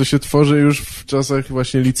mówisz, to się tworzy już w czasach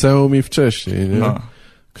właśnie liceum i wcześniej, nie? No.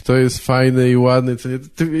 Kto jest fajny i ładny, to nie,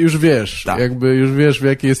 ty już wiesz, jakby już wiesz, w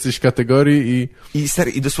jakiej jesteś kategorii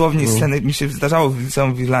i dosłownie sceny mi się zdarzało w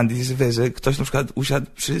liceum w Irlandii, że wiesz, że ktoś na przykład usiadł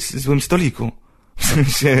przy złym stoliku. W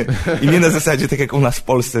sensie, i nie na zasadzie tak jak u nas w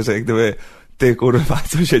Polsce, że jak gdyby ty kurwa,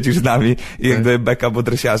 co siedzisz z nami i jak gdyby beka, bo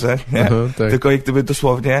dresiarze, nie? Tylko jak gdyby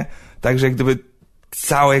dosłownie, tak, że jak gdyby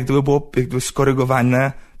całe, jak gdyby było jak gdyby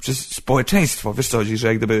skorygowane przez społeczeństwo, wiesz co chodzi, że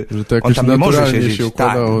jak gdyby że to on tam nie może siedzieć. Się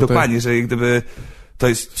układało, dokładnie, że jak gdyby to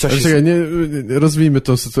jest coś... Ale czekaj, rozwijmy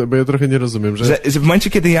to, bo ja trochę nie rozumiem, że w momencie,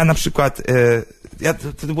 kiedy ja na przykład...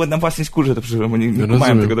 to było na własnej skórze to przeżyłem, bo nie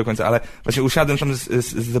kumałem tego do końca, ale właśnie usiadłem tam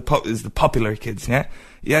z the popular kids, nie?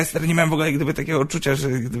 Ja stary nie miałem w ogóle jak gdyby takiego odczucia, że...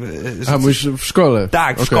 mówisz w szkole?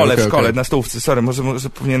 Tak, w szkole, na stołówce, sorry, może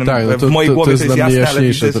powinienem... Tak, no w mojej głowie to jest jasne, ale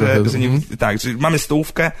widzę, że nie... Tak, że mamy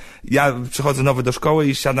stołówkę, ja przychodzę nowy do szkoły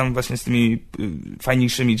i siadam właśnie z tymi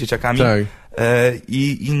fajniejszymi dzieciakami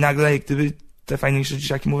i nagle jak gdyby te fajniejsze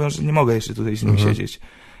dzieciaki mówią, że nie mogę jeszcze tutaj z nimi siedzieć.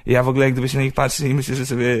 I ja w ogóle jak gdyby się na nich patrzę i myślę, że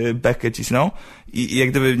sobie bekę cisną i jak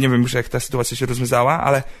gdyby, nie wiem już jak ta sytuacja się rozwiązała,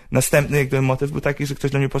 ale następny jak gdyby motyw był taki, że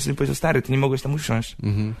ktoś do mnie podszedł i powiedział, stary, ty nie mogłeś tam usiąść.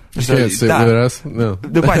 Raz? No.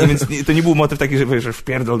 Dokładnie, więc to nie był motyw taki, że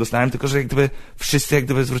wpierdol dostałem, tylko że jak gdyby wszyscy jak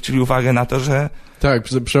gdyby zwrócili uwagę na to, że... Tak,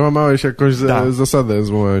 przełamałeś jakąś zasadę,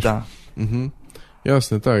 złamałeś. Tak.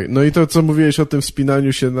 Jasne, tak. No i to, co mówiłeś o tym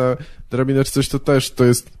wspinaniu się na drabinę czy coś, to też, to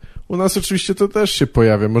jest... U nas oczywiście to też się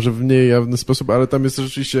pojawia, może w mniej jawny sposób, ale tam jest to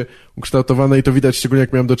rzeczywiście ukształtowane i to widać szczególnie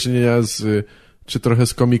jak miałem do czynienia czy trochę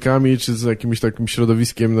z komikami, czy z jakimś takim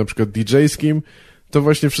środowiskiem na przykład DJ-skim, to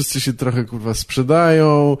właśnie wszyscy się trochę kurwa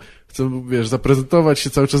sprzedają, chcą, wiesz, zaprezentować się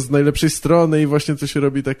cały czas z najlepszej strony i właśnie to się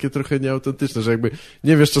robi takie trochę nieautentyczne, że jakby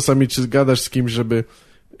nie wiesz czasami, czy gadasz z kimś, żeby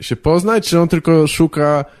się poznać, czy on tylko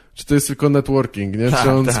szuka, czy to jest tylko networking, nie?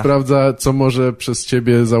 Czy on sprawdza, co może przez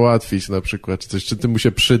ciebie załatwić na przykład, czy coś, czy ty mu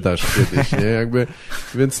się przydasz kiedyś, nie? Jakby,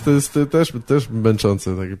 więc to jest też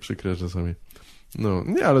męczące, takie przykre czasami. No,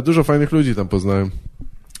 nie, ale dużo fajnych ludzi tam poznałem.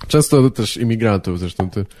 Często też imigrantów, zresztą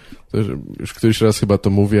też już któryś raz chyba to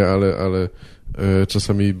mówię, ale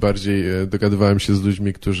czasami bardziej dogadywałem się z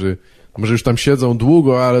ludźmi, którzy może już tam siedzą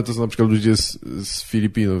długo, ale to są na przykład ludzie z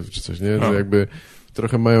Filipinów czy coś, nie? Że jakby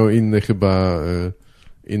trochę mają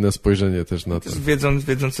inne spojrzenie też na to. Wiedząc,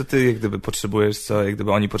 co ty jak gdyby potrzebujesz, co jak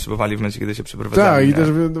gdyby oni potrzebowali w momencie, kiedy się przeprowadzali. Tak, i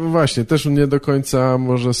też właśnie, też nie do końca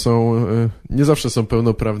może są, nie zawsze są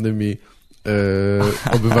pełnoprawnymi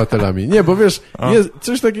obywatelami. Nie, bo wiesz,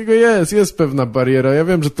 coś takiego jest pewna bariera. Ja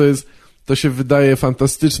wiem, że to się wydaje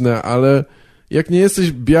fantastyczne, ale jak nie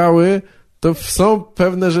jesteś biały, to są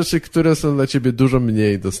pewne rzeczy, które są dla ciebie dużo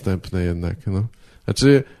mniej dostępne jednak, no.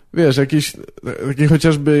 Znaczy, wiesz, jakieś, takie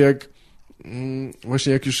chociażby jak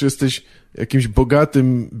właśnie jak już jesteś jakimś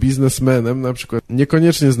bogatym biznesmenem na przykład,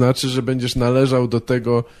 niekoniecznie znaczy, że będziesz należał do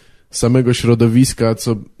tego samego środowiska,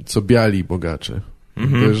 co biali bogacze.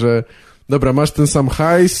 Że dobra, masz ten sam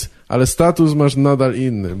hajs, ale status masz nadal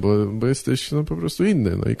inny, bo jesteś no po prostu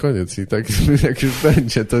inny, no i koniec. I tak jak już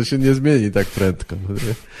będzie, to się nie zmieni tak prędko.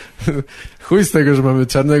 Chuj z tego, że mamy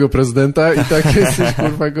czarnego prezydenta i tak jesteś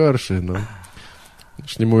kurwa gorszy, no.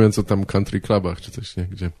 Już nie mówiąc o tam country clubach czy coś, nie?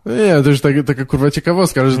 Gdzie... No nie, to już taka kurwa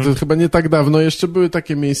ciekawostka, ale że to chyba nie tak dawno jeszcze były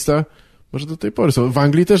takie miejsca, może do tej pory są. W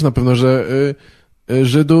Anglii też na pewno, że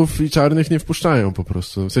Żydów i czarnych nie wpuszczają po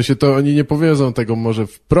prostu. W sensie to oni nie powiedzą tego może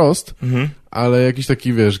wprost, ale jakiś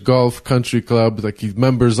taki, wiesz, golf, country club, taki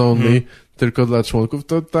members only, tylko dla członków,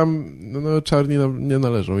 to tam no, czarni nie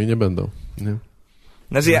należą i nie będą, nie?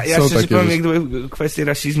 Znaczy ja szczerze powiem, jak gdyby kwestie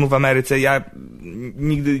rasizmu w Ameryce, ja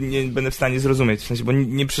nigdy nie będę w stanie zrozumieć, w sensie, bo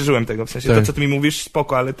nie przeżyłem tego, w sensie to, co ty mi mówisz,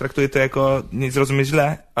 spoko, ale traktuję to jako, nie zrozumieć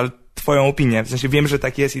źle, ale twoją opinię, w sensie wiem, że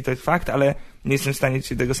tak jest i to jest fakt, ale nie jestem w stanie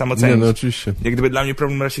ci tego sam ocenić. Nie, no oczywiście. Jak gdyby dla mnie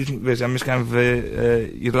problem rasizmu, wiesz, ja mieszkałem w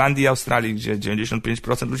Irlandii i Australii, gdzie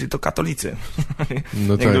 95% ludzi to katolicy.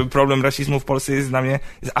 No jak gdyby problem rasizmu w Polsce jest dla mnie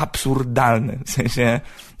absurdalny, w sensie,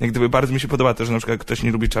 jak gdyby bardzo mi się podoba to, że na przykład ktoś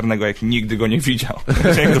nie lubi czarnego, jak nigdy go nie widział.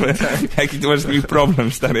 Jak gdyby, jaki ty masz z nimi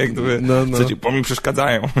problem, stary, jak gdyby, co ci po mi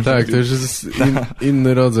przeszkadzają. Tak, to już jest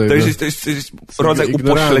inny rodzaj. To jest rodzaj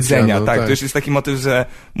upośledzenia, no, tak. To już jest taki motyw, że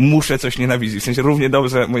muszę coś nienawidzić. W sensie równie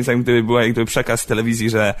dobrze, moim zdaniem, gdyby była jak gdyby przekaz telewizji,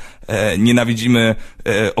 że nienawidzimy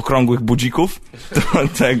okrągłych budzików,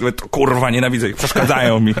 to jakby to kurwa nienawidzę ich,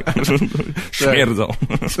 przeszkadzają mi. Śmierdzą.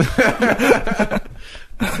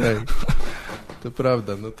 Tak. To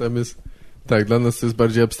prawda, no tam jest, tak, dla nas to jest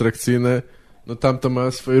bardziej abstrakcyjne, no tam to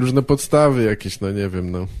ma swoje różne podstawy jakieś, no nie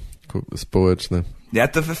wiem, no, społeczne. Ja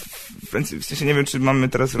to w sensie nie wiem, czy mamy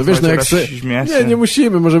teraz rozmawiać o rasizmie. Nie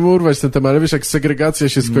musimy, możemy urwać ten temat, ale wiesz, jak segregacja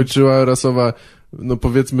się skończyła rasowa, no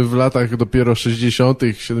powiedzmy w latach dopiero 60.,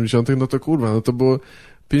 70., no to kurwa, no to było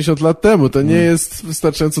 50 lat temu, to nie jest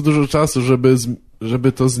wystarczająco dużo czasu,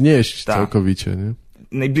 żeby to znieść całkowicie, nie?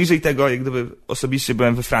 Najbliżej tego, jak gdyby osobiście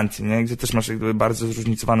byłem we Francji, nie? Gdzie też masz jak gdyby bardzo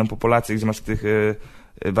zróżnicowaną populację, gdzie masz tych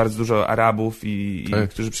bardzo dużo Arabów i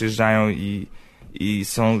którzy przyjeżdżają i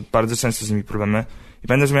są bardzo często z nimi problemy. I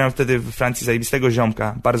pamiętam, że miałem wtedy we Francji zajebistego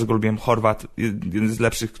ziomka, bardzo go lubiłem, Chorwat, jeden z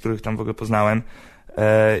lepszych, których tam w ogóle poznałem.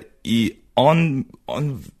 I on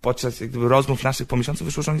podczas jak gdyby rozmów naszych po miesiącu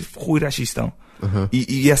wyszło, że on jest w chuj rasistą.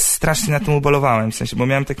 I ja strasznie na tym ubolowałem, w sensie, bo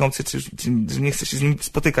miałem taką opcję, że nie chcę się z nim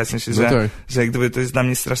spotykać, w sensie, że jak gdyby to jest dla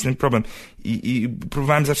mnie straszny problem. I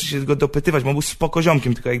próbowałem zawsze się go dopytywać, bo on był spoko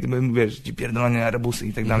ziomkiem, tylko jak gdyby, wiesz, ci pierdolone arabusy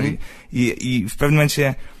i tak dalej. I w pewnym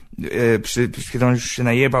momencie, kiedy on już się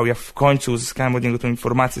najebał, ja w końcu uzyskałem od niego tą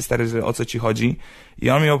informację, stary, że o co ci chodzi. I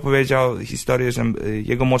on mi opowiedział historię, że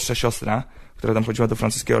jego młodsza siostra, która tam chodziła do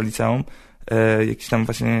francuskiego liceum, jakiś tam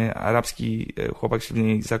właśnie arabski chłopak się w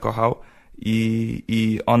niej zakochał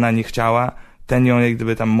i ona nie chciała, ten ją jak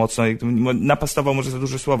gdyby tam mocno, jak gdyby napastował może za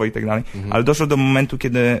duże słowo i tak dalej, ale doszło do momentu,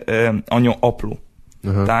 kiedy on ją opluł,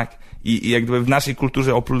 tak? I jak gdyby w naszej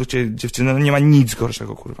kulturze oplucie dziewczyny, no nie ma nic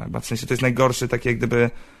gorszego, kurwa, w sensie to jest najgorsze, takie jak gdyby,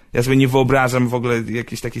 ja sobie nie wyobrażam w ogóle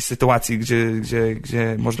jakiejś takiej sytuacji,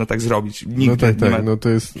 gdzie można tak zrobić. Nigdy nie ma... no to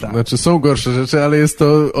jest, znaczy są gorsze rzeczy, ale jest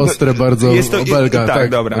to ostre bardzo obelga. Tak,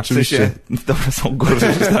 dobra, oczywiście. W sensie, dobra, są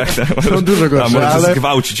gorsze rzeczy, tak. Są dużo gorsze, ale...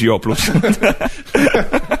 zgwałcić i opluć.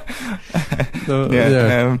 No,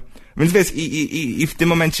 nie. Więc wiesz, i w tym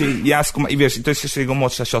momencie ja i wiesz, i to jest jeszcze jego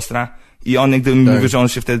młodsza siostra, i on jak gdyby mówi, że on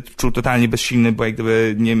się wtedy czuł totalnie bezsilny, bo jak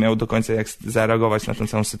gdyby nie miał do końca jak zareagować na tę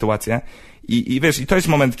całą sytuację. I wiesz, i to jest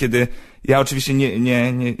moment, kiedy ja oczywiście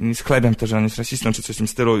nie schlebiam to, że on jest rasistą, czy coś w tym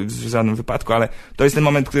stylu w żadnym wypadku, ale to jest ten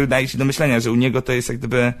moment, który daje ci do myślenia, że u niego to jest jak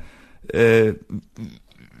gdyby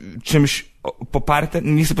czymś poparte.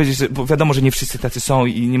 Nie chcę powiedzieć, że, bo wiadomo, że nie wszyscy tacy są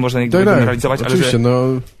i nie można jak gdyby generalizować, ale że...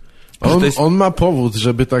 On ma powód,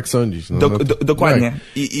 żeby tak sądzić. No, dokładnie.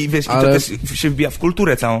 I wiesz, ale... i to też się wbija w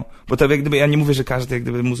kulturę całą. Bo to jak gdyby, ja nie mówię, że każdy jak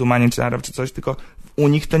gdyby muzułmanin czy Arab czy coś, tylko u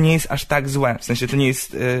nich to nie jest aż tak złe. W sensie to nie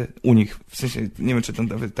jest u nich. W sensie, nie wiem, czy to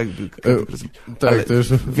nawet tak... tak, to już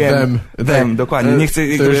wiem, dokładnie. Nie chcę...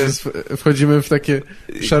 To już wchodzimy w takie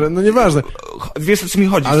szare... No nieważne. Wiesz, o co mi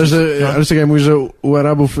chodzi. Ale czekaj, mówisz, że u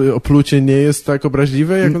Arabów oplucie nie jest tak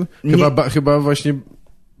obraźliwe? Jak chyba właśnie...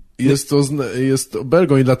 Jest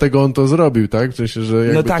obelgą i dlatego on to zrobił, tak? W sensie, że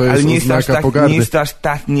jakby to jest ale oznaka pogardy. Nie jest to aż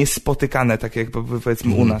tak niespotykane, tak jak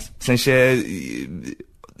powiedzmy u nas. W sensie...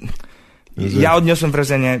 Ja odniosłem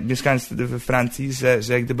wrażenie, mieszkając wtedy we Francji,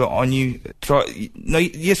 że jak gdyby oni... No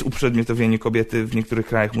i jest uprzedmiotowienie kobiety w niektórych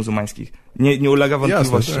krajach muzułmańskich. Nie ulega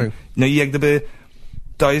wątpliwości. Jasne, tak. No i jak gdyby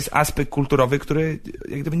to jest aspekt kulturowy, który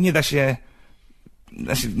jak gdyby nie da się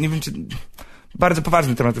znaczy, nie wiem, czy bardzo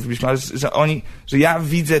poważny temat robiliśmy, ale że ja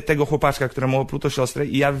widzę tego chłopaczka, któremu opluto siostrę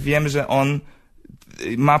i ja wiem, że on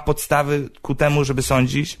ma podstawy ku temu, żeby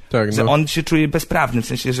sądzić, że on się czuje bezprawny, w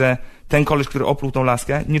sensie, że ten koleś, który opluł tą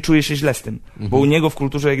laskę, nie czuje się źle z tym, bo u niego w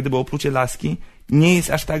kulturze, jak gdyby oplucie laski nie jest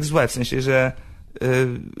aż tak złe, w sensie, że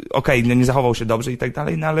okej, no nie zachował się dobrze i tak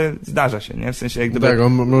dalej, no ale zdarza się, nie? W sensie jak gdyby... Tak,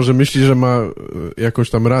 on może myśli, że ma jakąś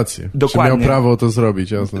tam rację. Dokładnie. Że miał prawo to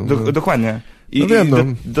zrobić, jasne. Dokładnie. I,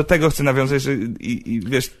 do tego chcę nawiązać, że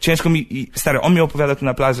wiesz, ciężko mi... Stary, on mi opowiada tu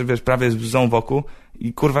na plaży, wiesz, prawie jest bzą wokół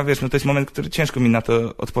i kurwa, wiesz, no to jest moment, który ciężko mi na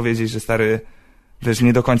to odpowiedzieć, że stary, wiesz,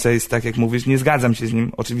 nie do końca jest tak, jak mówisz. Nie zgadzam się z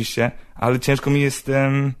nim, oczywiście, ale ciężko mi jest...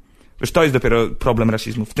 Wiesz, to jest dopiero problem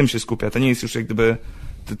rasizmu, w tym się skupia. To nie jest już jak gdyby...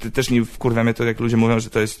 Też nie wkurwia mnie to, jak ludzie mówią, że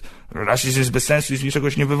to jest rasizm jest bez sensu i z niczego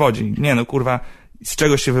się nie wywodzi. Nie, no kurwa, z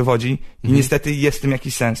czegoś się wywodzi i niestety jest w tym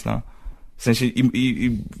jakiś sens, no. W sensie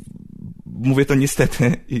i mówię to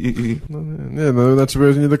niestety No nie, znaczy, bo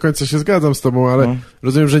ja nie do końca się zgadzam z tobą, ale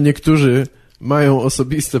rozumiem, że niektórzy mają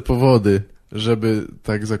osobiste powody, żeby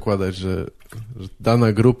tak zakładać, że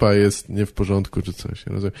dana grupa jest nie w porządku, czy coś.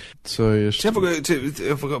 Rozumiem. Co jeszcze? Czy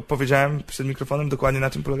ja w ogóle powiedziałem przed mikrofonem dokładnie, na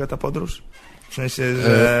czym polega ta podróż? W sensie,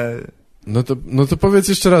 że... No to powiedz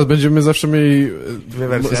jeszcze raz, będziemy zawsze mieli... Dwie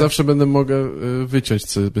wersje. Zawsze będę mogę wyciąć,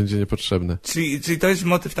 co będzie niepotrzebne. Czyli to jest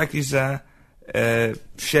motyw taki, że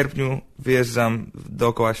w sierpniu wyjeżdżam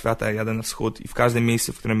dookoła świata, jadę na wschód i w każdym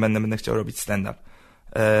miejscu, w którym będę chciał robić stand-up.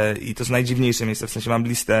 I to jest najdziwniejsze miejsce, w sensie mam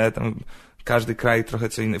listę, tam każdy kraj trochę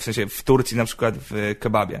co inny, w sensie w Turcji na przykład w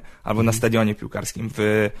kebabie, albo na stadionie piłkarskim,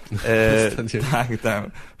 tak,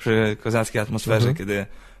 przy kozackiej atmosferze, kiedy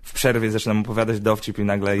w przerwie zaczynam opowiadać dowcip i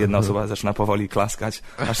nagle jedna osoba zaczyna powoli klaskać,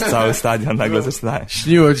 aż cały stadion nagle zaczyna...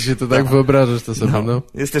 Śniło ci się to, tak? Wyobrażasz to sobie, no.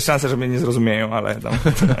 Jest też szansa, że mnie nie zrozumieją, ale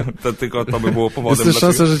to tylko to by było powodem. Jest też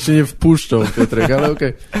szansa, że cię nie wpuszczą, Piotrek, ale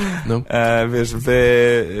okej. No. Wiesz,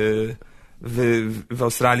 w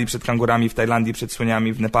Australii przed kangurami, w Tajlandii przed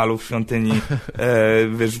słoniami, w Nepalu w świątyni,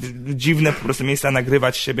 wiesz, dziwne po prostu miejsca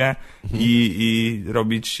nagrywać siebie i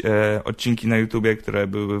robić odcinki na YouTubie, które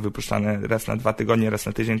były wypuszczane raz na 2 tygodnie, raz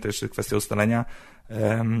na tydzień, to jeszcze kwestia ustalenia,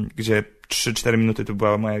 gdzie 3-4 minuty to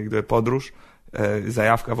była moja jak gdyby podróż,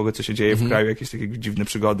 zajawka w ogóle, co się dzieje w kraju, jakieś takie dziwne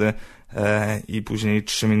przygody i później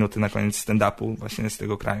 3 minuty na koniec stand-upu właśnie z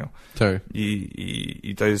tego kraju. Tak.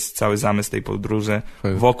 I to jest cały zamysł tej podróży.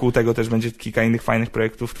 Fajne. Wokół tego też będzie kilka innych fajnych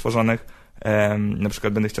projektów tworzonych. Na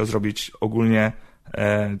przykład będę chciał zrobić ogólnie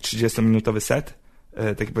 30-minutowy set,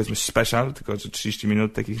 taki powiedzmy special, tylko że 30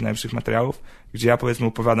 minut takich najlepszych materiałów, gdzie ja powiedzmy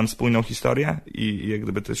opowiadam spójną historię i jak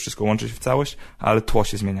gdyby to wszystko łączy się w całość, ale tło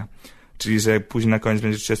się zmienia. Czyli, że później na koniec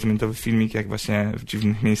będzie 30-minutowy filmik, jak właśnie w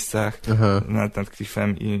dziwnych miejscach nad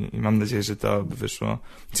klifem i mam nadzieję, że to by wyszło.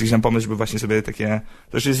 Jakiś tam pomysł, żeby właśnie sobie takie,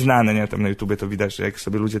 to już jest znane, nie? Tam na YouTubie to widać, że jak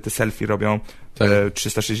sobie ludzie te selfie robią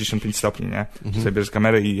 365 stopni, nie? Że sobie bierzesz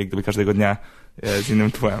kamerę i jak gdyby każdego dnia z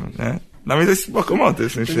innym tłem, nie? Dla mnie to jest spoko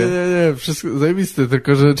motyw, w sensie. Nie, wszystko zajebiste,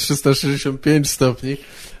 tylko że 365 stopni.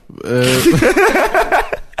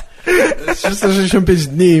 365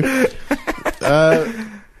 dni.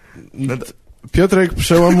 Piotrek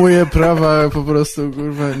przełamuje prawa po prostu,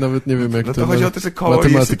 kurwa, nawet nie wiem jak to chodzi o to, że koło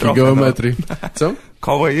matematyki, trochę, geometrii. Co?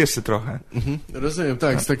 Koło jeszcze trochę. Rozumiem,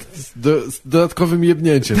 tak, z dodatkowym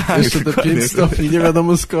jebnięciem. Jeszcze te 5 stopni, nie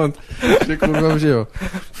wiadomo skąd się kurwa wzięło.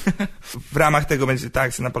 W ramach tego będzie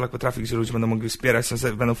tak, na Polak Potrafi, gdzie ludzie będą mogli wspierać,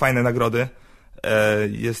 będą fajne nagrody.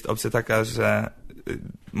 Jest opcja taka, że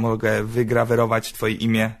mogę wygrawerować twoje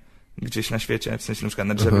imię gdzieś na świecie, w sensie na przykład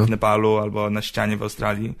na drzewie w Nepalu, albo na ścianie w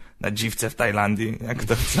Australii, na dziwce w Tajlandii, jak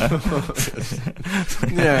kto chce.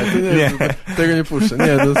 Nie. Tego nie puszczę.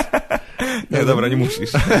 Nie, dobra, nie musisz.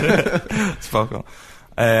 Spoko.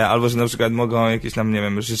 Albo, że na przykład mogą jakieś tam, nie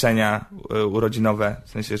wiem, życzenia urodzinowe, w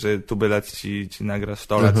sensie, że tubylec ci nagra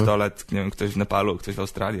 100 lat, nie wiem, ktoś w Nepalu, ktoś w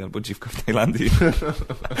Australii, albo dziwka w Tajlandii.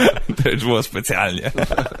 To już było specjalnie.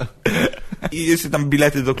 I jeszcze tam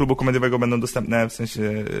bilety do klubu komediowego będą dostępne, w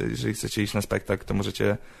sensie, jeżeli chcecie iść na spektakl, to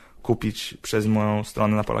możecie kupić przez moją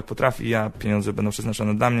stronę na Polak Potrafi, pieniądze będą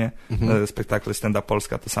przeznaczone dla mnie, spektakle Stand Up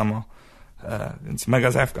Polska to samo, więc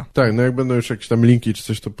mega zajawka. Tak, no jak będą już jakieś tam linki czy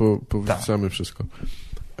coś, to powrzucamy wszystko.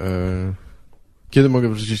 Kiedy mogę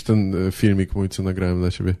wrzucić ten filmik mój, co nagrałem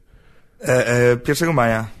dla siebie? 1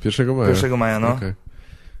 maja. 1 maja? 1 maja, no. Okay.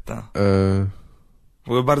 Tak. W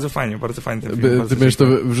ogóle bardzo fajnie ten film. Ty będziesz to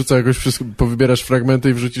wrzucał jakoś wszystko, powybierasz fragmenty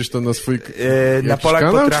i wrzucisz to na swój na Polak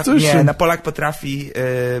kanał, potrafi, czy coś? Nie, na Polak potrafi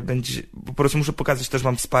będzie, po prostu muszę pokazać, też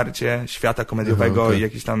mam wsparcie świata komediowego i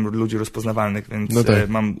jakichś tam ludzi rozpoznawalnych, więc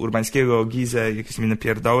mam Urbańskiego, Gizę, jakieś inne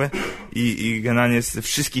pierdoły i generalnie z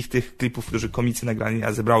wszystkich tych klipów, którzy komicy nagrali,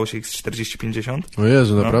 a zebrało się ich z 40-50. O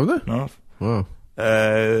Jezu, naprawdę? No. Wow.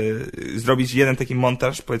 Zrobić jeden taki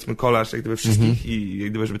montaż, powiedzmy kolaż jak gdyby wszystkich i jak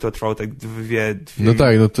gdyby, żeby to trwało tak dwie... No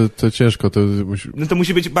tak, no to ciężko, to musi... No to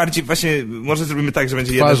musi być bardziej właśnie, może zrobimy tak, że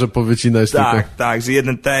będzie twarze powycinać tak, tylko. Tak, że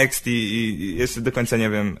jeden tekst i jeszcze do końca nie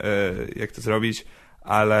wiem jak to zrobić,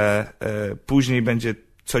 ale później będzie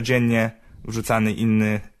codziennie wrzucany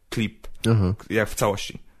inny klip, jak w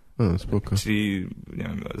całości. Spoko. Czyli, nie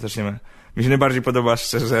wiem, zaczniemy. Mi się najbardziej podoba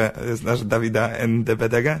szczerze, znasz Dawida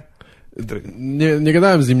NDBDG? Nie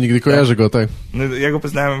gadałem z nim nigdy, kojarzę go, tak. No, ja go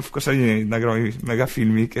poznałem w Koszalinie i nagrał mi mega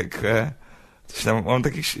filmik, jak coś tam, on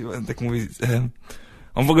tak mówi,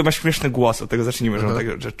 on w ogóle ma śmieszny głos, od tego zacznijmy, że on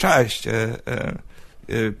tak, że cześć,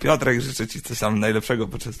 Piotrek, życzę ci coś tam najlepszego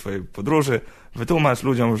podczas twojej podróży, wytłumacz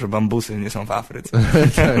ludziom, że bambusy nie są w Afryce.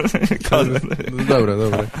 Tak. No, dobra.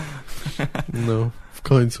 No, w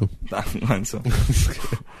końcu. Tak, w końcu.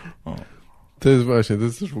 To jest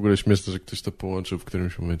też w ogóle śmieszne, że ktoś to połączył w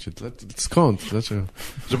którymś momencie. Skąd? Dlaczego?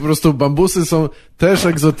 Że po prostu bambusy są też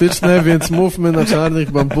egzotyczne, więc mówmy na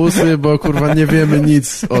czarnych bambusy, bo kurwa nie wiemy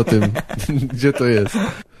nic o tym, gdzie to jest.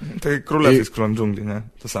 Tak królew jest królem dżungli, nie?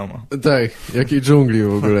 To samo. Tak, jakiej dżungli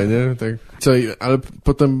w ogóle, nie? Tak. Co, ale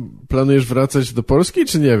potem planujesz wracać do Polski,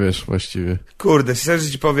 czy nie wiesz właściwie? Kurde,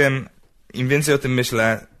 szczerze ci powiem, im więcej o tym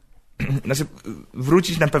myślę, znaczy,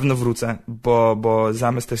 wrócić na pewno wrócę, bo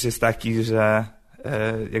zamysł też jest taki, że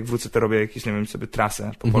jak wrócę, to robię jakieś, nie wiem, sobie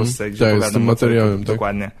trasę po Polsce, gdzie opowiadam z tym materiałem, tak?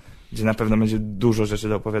 Dokładnie. Gdzie na pewno będzie dużo rzeczy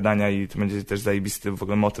do opowiadania i to będzie też zajebisty w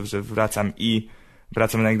ogóle motyw, że wracam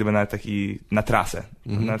jak gdyby na trasę.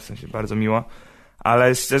 W sensie bardzo miło.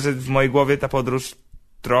 Ale szczerze w mojej głowie ta podróż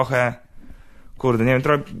trochę, kurde,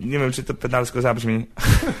 nie wiem czy to pedalsko zabrzmi,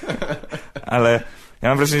 ale ja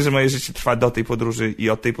mam wrażenie, że moje życie trwa do tej podróży i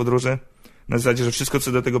od tej podróży. Na zasadzie, że wszystko,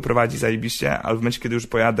 co do tego prowadzi, zajebiście, ale w momencie, kiedy już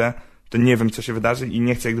pojadę, to nie wiem, co się wydarzy i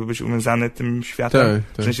nie chcę jak gdyby być uwiązany tym światem.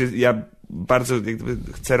 Tak. W sensie, ja bardzo jak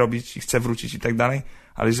gdyby chcę robić i chcę wrócić i tak dalej,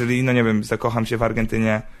 ale jeżeli, no nie wiem, zakocham się w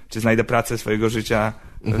Argentynie, czy znajdę pracę swojego życia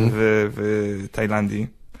w Tajlandii,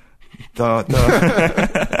 to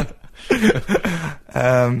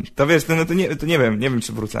to wiesz, to nie wiem,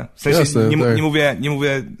 czy wrócę. W sensie, jasne, nie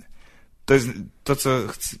mówię, to jest to, co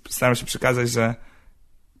staram się przekazać, że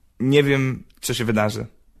nie wiem, co się wydarzy.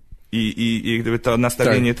 I gdyby to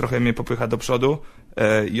nastawienie trochę mnie popycha do przodu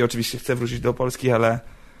i oczywiście chcę wrócić do Polski, ale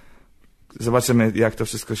zobaczymy, jak to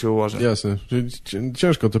wszystko się ułoży. Jasne.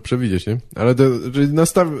 Ciężko to przewidzieć, nie? Ale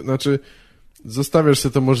zostawiasz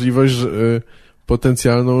sobie tę możliwość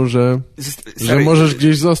potencjalną, że możesz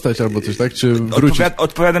gdzieś zostać albo coś, tak? Czy wrócić?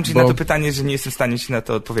 Odpowiadam ci na to pytanie, że nie jestem w stanie ci na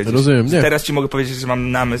to odpowiedzieć. Rozumiem, nie. Teraz ci mogę powiedzieć, że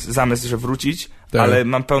mam zamysł, że wrócić, ale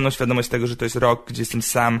mam pełną świadomość tego, że to jest rok, gdzie jestem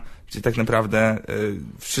sam, gdzie tak naprawdę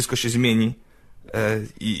wszystko się zmieni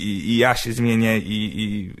i ja się zmienię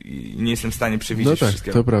i nie jestem w stanie przewidzieć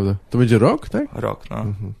wszystkiego. To prawda. To będzie rok, tak? Rok,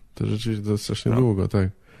 no. To rzeczywiście to strasznie długo, tak.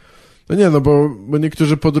 No nie, no bo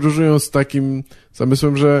niektórzy podróżują z takim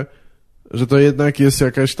zamysłem, że to jednak jest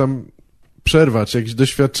jakaś tam przerwa, czy jakieś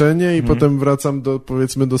doświadczenie i potem wracam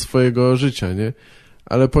powiedzmy do swojego życia, nie?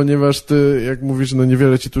 Ale ponieważ ty, jak mówisz, no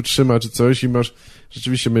niewiele ci tu trzyma, czy coś i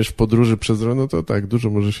rzeczywiście będziesz w podróży przez rok, no to tak, dużo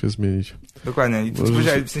może się zmienić. Dokładnie. I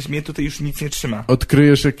w sensie mnie tutaj już nic nie trzyma.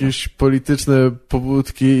 Odkryjesz jakieś polityczne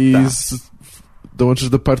pobudki i dołączysz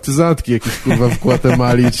do partyzantki jakieś kurwa w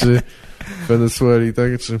Gwatemali, czy Wenezueli,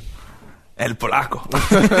 tak? Czy... El Polaco.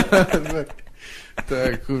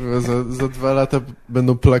 Tak, kurwa, za 2 lata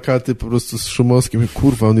będą plakaty po prostu z Szumowskim.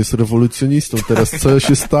 Kurwa, on jest rewolucjonistą teraz, co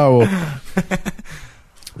się stało?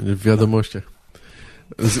 W wiadomościach.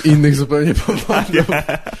 Z innych zupełnie powodów.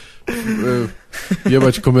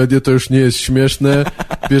 Jebać komedię to już nie jest śmieszne.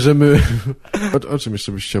 Bierzemy... O czym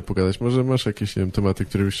jeszcze byś chciał pogadać? Może masz jakieś, nie wiem, tematy,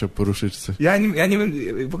 które byś chciał poruszyć? Czy... Ja nie wiem,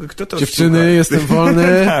 w ogóle kto to... Dziewczyny, słucha? Jestem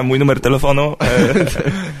wolny. Mój numer telefonu.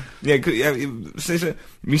 Nie, w sensie,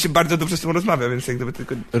 mi się bardzo dobrze z tym rozmawia, więc jak gdyby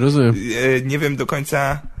tylko... Rozumiem. Nie wiem do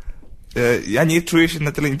końca... Ja nie czuję się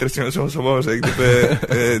na tyle interesującą osobą, że jak gdyby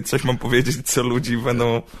coś mam powiedzieć, co ludzi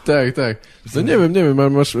będą... Tak. No nie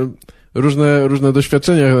wiem, masz różne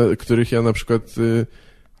doświadczenia, których ja na przykład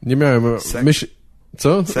nie miałem.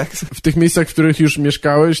 Co? Seks? W tych miejscach, w których już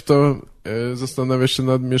mieszkałeś, to zastanawiasz się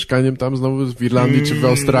nad mieszkaniem tam znowu w Irlandii czy w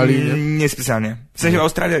Australii, nie? Nie specjalnie. W sensie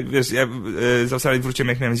Australia, wiesz, ja z Australii wróciłem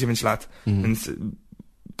jak miałem 9 lat, więc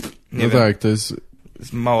nie wiem. Tak, to jest...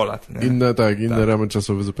 mało lat. Nie? Inne ramy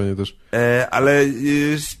czasowe zupełnie też. Ale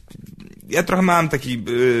ja trochę mam taki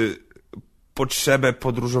potrzebę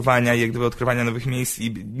podróżowania i jak gdyby odkrywania nowych miejsc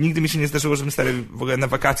i nigdy mi się nie zdarzyło, żebym stary w ogóle na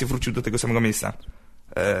wakacje wrócił do tego samego miejsca.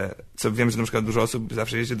 Co wiem, że na przykład dużo osób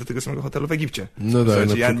zawsze jeździ do tego samego hotelu w Egipcie. No tak,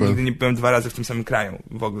 na ja przykład. nigdy nie byłem 2 razy w tym samym kraju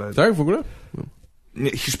w ogóle. Tak, w ogóle? No.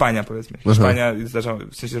 Nie, Hiszpania powiedzmy. Hiszpania zdarzało,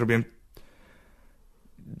 w sensie robiłem,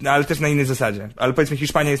 no, ale też na innej zasadzie. Ale powiedzmy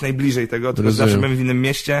Hiszpania jest najbliżej tego, tylko zawsze byłem w innym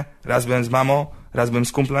mieście, raz byłem z mamą, raz byłem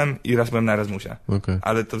z kumplem i raz byłem na Erasmusie. Okay.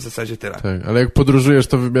 Ale to w zasadzie tyle. Tak, ale jak podróżujesz,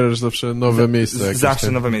 to wybierasz zawsze nowe miejsce.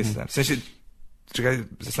 Zawsze nowe miejsce. W sensie, czekaj,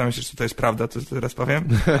 zastanawiam się, czy to jest prawda, to teraz powiem,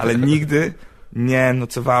 ale nigdy nie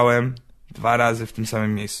nocowałem 2 razy w tym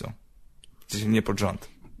samym miejscu. W sensie nie pod rząd.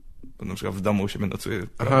 Bo na przykład w domu u siebie nocuję.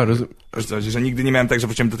 Aha, rozumiem. Że nigdy nie miałem tak, że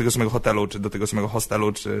wróciłem do tego samego hotelu, czy do tego samego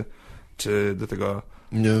hostelu, czy do tego...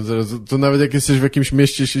 Nie, no zaraz, to nawet jak jesteś w jakimś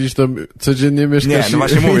mieście, siedzisz tam, codziennie mieszkasz... Nie, no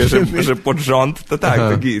właśnie mówię, że pod rząd, to tak,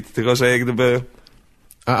 to git. Tylko, że jak gdyby...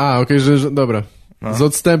 Okej, że dobra. No. Z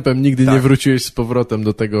odstępem nigdy nie wróciłeś z powrotem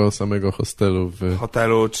do tego samego hostelu w...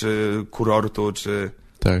 Hotelu, czy kurortu, czy...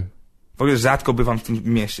 Tak. W ogóle rzadko bywam w tym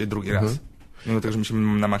mieście drugi raz. Mimo tego, że mi się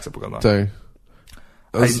na maksa pogadał. Tak.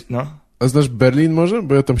 A znasz Berlin może?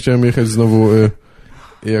 Bo ja tam chciałem jechać znowu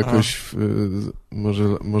jakoś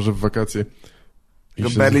może w wakacje.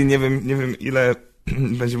 Berlin nie wiem ile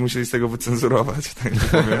będziemy musieli z tego wycenzurować, tak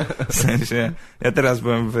powiem. W sensie, ja teraz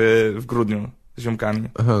byłem w grudniu z ziomkami.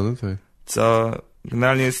 Aha, no tak. Co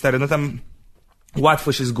generalnie jest stary, no tam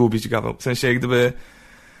łatwo się zgubić, Gaweł. W sensie, jak gdyby...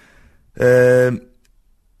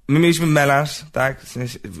 my mieliśmy melanż, tak? W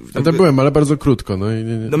sensie, ja tam byłem, ale bardzo krótko, no i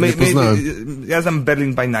nie poznałem. Ja znam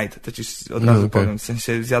Berlin by night, to ci od razu powiem. W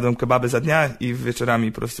sensie zjadłem kebaby za dnia i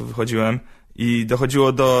wieczorami po prostu wychodziłem i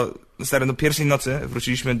dochodziło do... Stary, no pierwszej nocy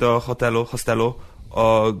wróciliśmy do hostelu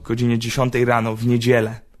o godzinie 10 rano w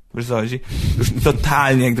niedzielę. Wiesz co chodzi? Już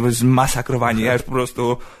totalnie jak gdyby zmasakrowani. Ja już po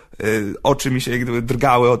prostu oczy mi się jak gdyby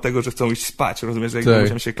drgały od tego, że chcą iść spać. Rozumiesz, że jak gdyby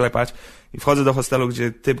musiałem się klepać. I wchodzę do hostelu,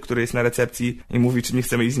 gdzie typ, który jest na recepcji i mówi, czy nie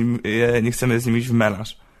chcemy z nim iść w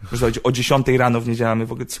melanż. Wiesz co chodzi? O 10 rano w niedzielę my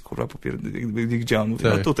w ogóle, kurwa, gdzie on? Mówi,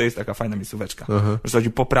 no tutaj jest taka fajna miejscóweczka. Wiesz co chodzi?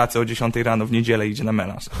 Po pracy o 10 rano w niedzielę idzie na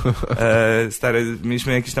melanż. Stary,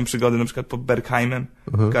 mieliśmy jakieś tam przygody, na przykład pod Bergheimem.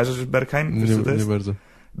 Kojarzysz Bergheim? Wiesz, co to jest? Nie bardzo.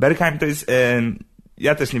 Bergheim to jest...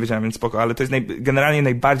 ja też nie wiedziałem, więc spoko, ale to jest generalnie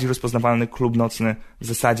najbardziej rozpoznawalny klub nocny w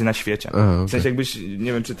zasadzie na świecie. W sensie jakbyś,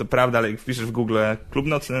 nie wiem czy to prawda, ale jak wpiszesz w Google klub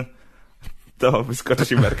nocny, to wyskoczy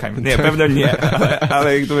ci Bergheim. Nie, pewno nie,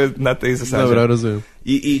 ale jakby na tej zasadzie. Dobra, rozumiem.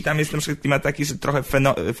 I tam jest na przykład klimat taki, że trochę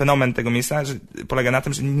fenomen tego miejsca, że polega na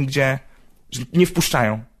tym, że nigdzie że nie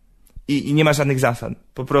wpuszczają. I nie ma żadnych zasad.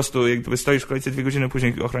 Po prostu jak gdyby stoisz w kolejce 2 godziny,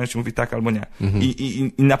 później ochroniarz ci mówi tak albo nie.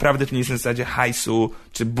 I naprawdę to nie jest na zasadzie hajsu,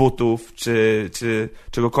 czy butów, czy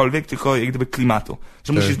czegokolwiek, tylko jak gdyby klimatu.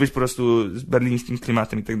 Że musisz być po prostu z berlińskim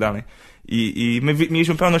klimatem i tak dalej. I my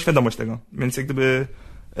mieliśmy pełną świadomość tego. Więc jak gdyby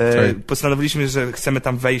postanowiliśmy, że chcemy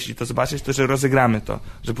tam wejść i to zobaczyć, to że rozegramy to.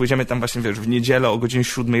 Że pójdziemy tam właśnie, wiesz, w niedzielę o godzinie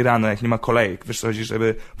 7 rano, jak nie ma kolejek, wiesz co chodzi,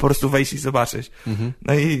 żeby po prostu wejść i zobaczyć.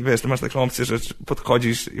 No i wiesz, to masz taką opcję, że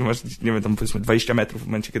podchodzisz i masz, nie wiem, tam powiedzmy 20 metrów w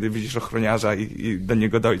momencie, kiedy widzisz ochroniarza i do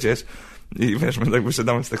niego dojdziesz. I wiesz, my tak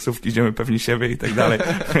wysiadamy z taksówki, idziemy pewni siebie i tak dalej.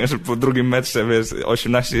 Wiesz, po drugim metrze, wiesz,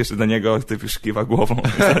 18 jeszcze do niego, typ już kiwa głową.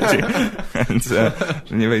 Więc, że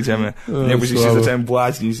nie wejdziemy. Nie, później się zacząłem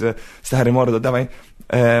błaźnić, że stary mordo, dawaj,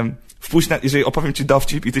 wpuść jeżeli opowiem ci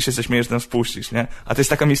dowcip i ty się zaśmiejesz, to nas wpuścisz, nie? A to jest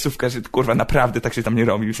taka miejscówka, że kurwa, naprawdę tak się tam nie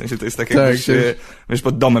robi. W sensie to jest tak jakbyś, wiesz,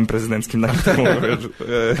 pod domem prezydenckim na tyłu, wiesz,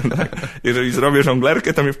 tak. Jeżeli zrobię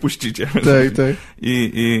żonglerkę, to mnie wpuścicie. Tak.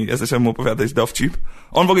 I ja zacząłem mu opowiadać dowcip.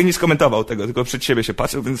 On w ogóle nie skomentował tego, tylko przed siebie się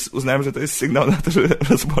patrzył, więc uznałem, że to jest sygnał na to, że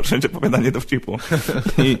rozpocząć opowiadanie dowcipu.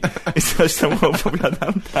 I coś tam mu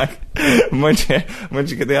opowiadam, tak. W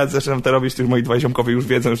momencie, kiedy ja zaczynam to robić, to już moi 2 ziomkowie już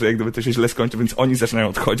wiedzą, że jak gdyby to się źle skończy, więc oni zaczynają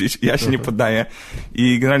odchodzić. Ja się nie poddaję.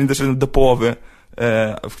 I generalnie doszedłem do połowy,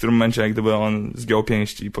 w którym momencie jak gdyby on zgiął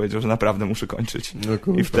pięści i powiedział, że naprawdę muszę kończyć.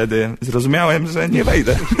 No, i wtedy zrozumiałem, że nie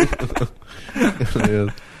wejdę.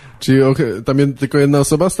 Czyli tam tylko jedna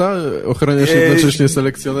osoba ochraniasz jednocześnie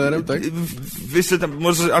selekcjonerem, tak? Wiesz co, tam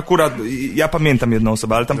może akurat, ja pamiętam jedną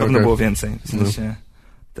osobę, ale tam pewno było więcej. W sensie,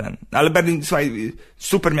 Ale Berlin, słuchaj,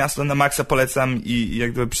 super miasto, na maksa polecam i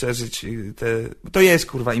jak gdyby przeżyć to jest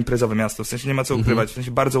kurwa imprezowe miasto, w sensie nie ma co ukrywać, w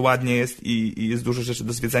sensie bardzo ładnie jest i jest dużo rzeczy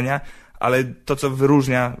do zwiedzenia, ale to co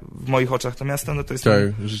wyróżnia w moich oczach to miasto, no to jest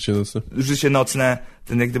życie nocne. Życie nocne,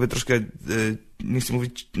 ten jak gdyby troszkę, nie chcę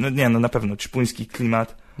mówić, no na pewno, ćpuński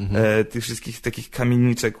klimat, tych wszystkich takich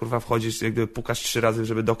kamieniczek, kurwa, wchodzisz, jak gdyby pukasz 3 razy,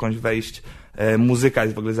 żeby dokądś wejść, muzyka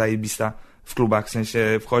jest w ogóle zajebista w klubach, w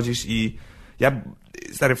sensie wchodzisz i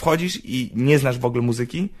Stary, wchodzisz i nie znasz w ogóle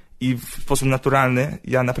muzyki i w sposób naturalny,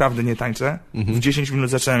 ja naprawdę nie tańczę, w 10 minut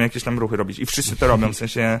zacząłem jakieś tam ruchy robić i wszyscy to robią, w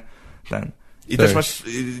sensie I też masz,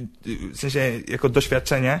 w sensie, jako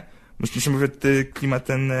doświadczenie, myślę, że ty klimat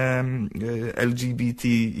ten LGBT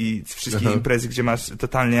i wszystkie imprezy, gdzie masz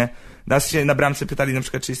totalnie... Nas się na bramce pytali na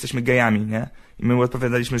przykład, czy jesteśmy gejami, nie? I my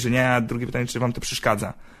odpowiadaliśmy, że nie, a drugie pytanie, czy wam to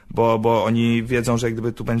przeszkadza. Bo oni wiedzą, że jak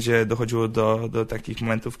gdyby tu będzie dochodziło do takich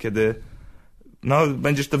momentów, kiedy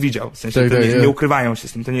będziesz to widział. W sensie nie ukrywają się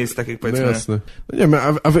z tym, to nie jest tak jak powiedzmy... No jasne. No nie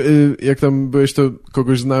wiem, a wy, jak tam byłeś, to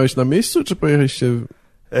kogoś znałeś na miejscu, czy pojechaliście...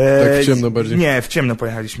 Tak w ciemno bardziej? Nie, w ciemno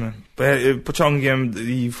pojechaliśmy. Pociągiem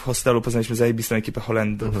i w hostelu poznaliśmy zajebistą ekipę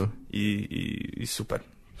Holendów i super.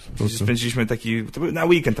 Spędziliśmy na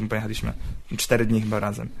weekend tam pojechaliśmy. 4 dni chyba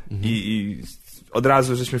razem. I od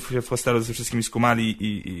razu żeśmy w hostelu ze wszystkimi skumali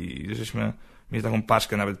i żeśmy mieli taką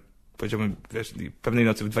paczkę nawet, powiedziałbym, wiesz, pewnej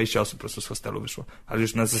nocy 20 osób po prostu z hostelu wyszło. Ale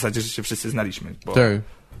już na zasadzie, że się wszyscy znaliśmy. Tak,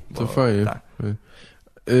 to fajnie. Tak.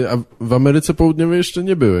 A w Ameryce Południowej jeszcze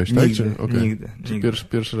nie byłeś, tak? Nigdy.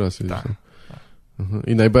 Pierwszy raz jedziesz. Tak.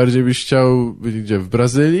 I najbardziej byś chciał być gdzie? W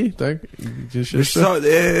Brazylii, tak? Gdzieś jeszcze? Co,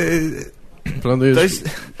 planujesz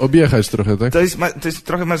objechać trochę, tak? To jest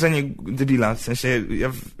trochę marzenie debila, w sensie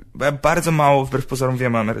ja bardzo mało wbrew pozorom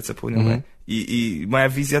wiem o Ameryce Południowej i moja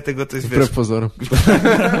wizja tego to jest... Wbrew pozorom.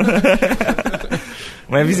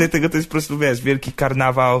 Moja wizja tego to jest po prostu, wiesz, wielki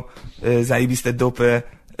karnawał, zajebiste dupy,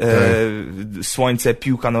 słońce,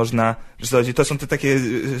 piłka nożna. To są te takie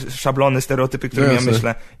szablony, stereotypy, którymi ja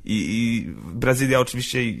myślę. I Brazylia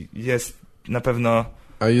oczywiście jest na pewno...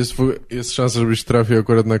 A jest szansa, żebyś trafił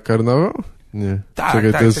akurat na karnawał? Nie. Tak,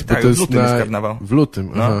 czekaj, tak. W lutym jest karnawał. W lutym,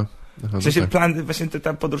 aha. W sensie plan, właśnie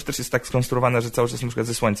ta podróż też jest tak skonstruowana, że cały czas na przykład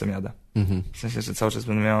ze słońcem jadę. W sensie, że cały czas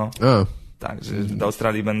będę miał... Tak, że do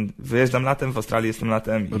Australii wyjeżdżam latem, w Australii jestem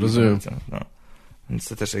latem. Rozumiem. Więc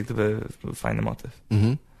to też jak gdyby fajny motyw.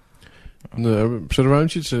 No, przerwałem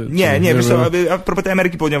ci, czy... Nie, wiesz co, a propos tej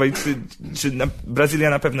Ameryki Południowej, czy Brazylia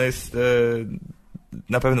na pewno jest...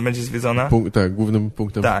 na pewno będzie zwiedzona. Głównym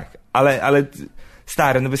punktem. Tak, ale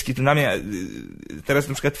stary, bez kitu. Na mnie teraz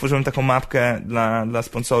na przykład tworzyłem taką mapkę dla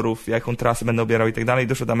sponsorów, jaką trasę będę obierał i tak dalej.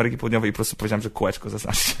 Doszło do Ameryki Południowej i po prostu powiedziałem, że kółeczko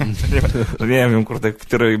zaznaczcie. nie wiem, kurde,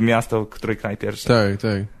 które miasto, który kraj pierwszy. Tak.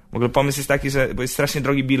 W ogóle pomysł jest taki, bo jest strasznie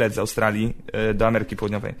drogi bilet z Australii do Ameryki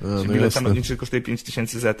Południowej. Bilet tam lotniczy kosztuje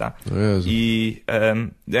 5000 zeta. I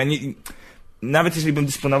nawet jeżeli bym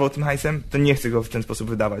dysponował tym hajsem, to nie chcę go w ten sposób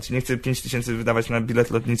wydawać. Nie chcę 5000 wydawać na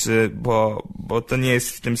bilet lotniczy, bo to nie jest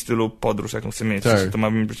w tym stylu podróż, jaką chcę mieć. To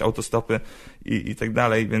ma być autostopy i tak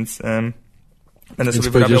dalej, więc będę sobie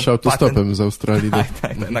wyrabiał pojedziesz autostopem patent z Australii.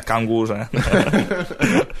 Tak, na kangurze.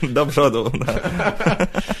 Do przodu.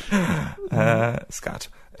 Skacz.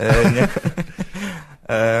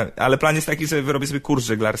 Ale plan jest taki, że wyrobię sobie kurs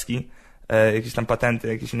żeglarski, jakieś tam patenty,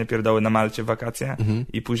 jakieś inne pierdoły na Malcie w wakacje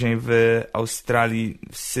i później w Australii,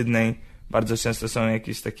 w Sydney bardzo często są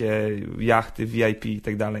jakieś takie jachty VIP i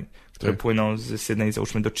tak dalej, które płyną z Sydney,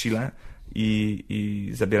 załóżmy, do Chile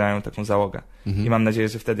i zabierają taką załogę. I mam nadzieję,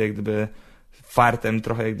 że wtedy jak gdyby fartem,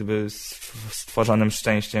 trochę jak gdyby stworzonym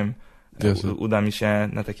szczęściem uda mi się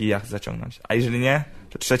na taki jacht zaciągnąć. A jeżeli nie,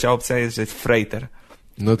 to trzecia opcja jest, że jest freighter.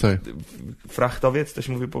 No tak. Frachtowiec, to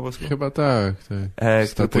się mówi po polsku? Chyba tak.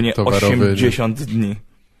 Który płynie 80 dni.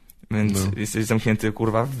 Więc jesteś zamknięty,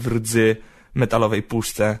 kurwa, w rdzy metalowej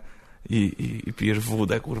puszce i pijesz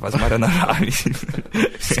wódę, kurwa, z marynarzami.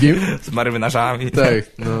 Z kim? Z marynarzami. Tak,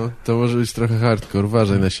 to może być trochę hardcore,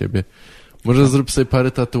 uważaj na siebie. Może zrób sobie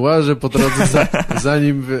parę tatuaży po drodze,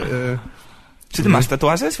 zanim... Czy ty masz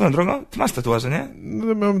tatuaże swoją drogą? Ty masz tatuaże, nie?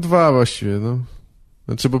 No, mam 2 właściwie,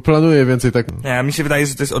 Znaczy, bo planuję więcej tak... Nie, mi się wydaje,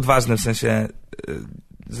 że to jest odważne, w sensie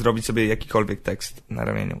zrobić sobie jakikolwiek tekst na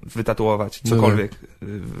ramieniu, wytatuować, cokolwiek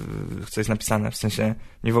co jest napisane, w sensie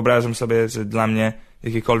nie wyobrażam sobie, że dla mnie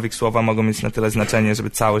jakiekolwiek słowa mogą mieć na tyle znaczenie, żeby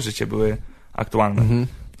całe życie były aktualne.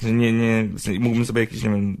 Nie, mógłbym sobie jakiś, nie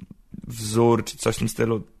wiem, wzór czy coś w tym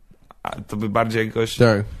stylu, a to by bardziej jakoś...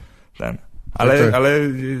 Tak. Ale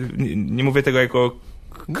nie mówię tego jako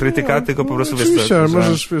krytyka, tylko po prostu... Oczywiście, ale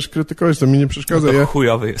możesz, krytykować, to mi nie przeszkadza. To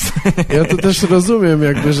chujowy jest. Ja to też rozumiem,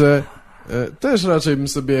 jakby, że też raczej bym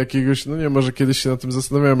sobie jakiegoś, może kiedyś się na tym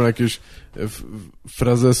zastanawiałem, ale jakiegoś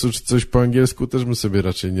frazesu czy coś po angielsku też bym sobie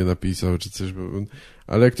raczej nie napisał, czy coś,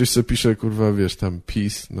 ale jak ktoś sobie pisze, kurwa, wiesz, tam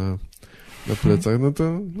peace na plecach,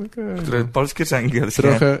 to okej. Które polskie czy angielskie?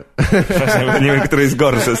 Trochę... nie wiem, który jest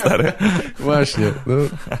gorszy, stary. Właśnie,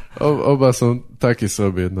 oba są takie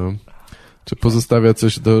sobie, Czy pozostawia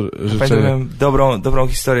coś do życzenia? Pamiętam dobrą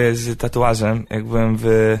historię z tatuażem, jak byłem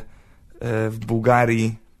w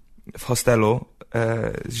Bułgarii w hostelu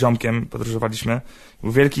z ziomkiem podróżowaliśmy.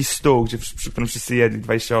 Był wielki stół, przy którym wszyscy jedli,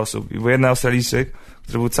 20 osób. I był jeden Australijczyk,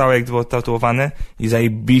 który był cały jak gdyby tatuowany i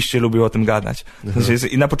zajebiście lubił o tym gadać.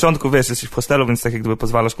 I na początku, wiesz, jesteś w hostelu, więc tak jak gdyby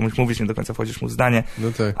pozwalasz komuś mówić, nie do końca wchodzisz mu w zdanie.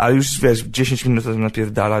 No tak. Ale już, wiesz, 10 minut to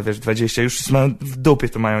napierdala, wiesz, 20, już mają w dupie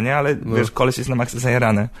to mają, nie? Ale, wiesz, koleś jest na maksa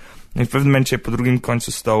zajarany. No i w pewnym momencie po drugim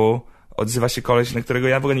końcu stołu odzywa się koleś, na którego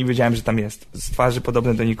ja w ogóle nie wiedziałem, że tam jest. Z twarzy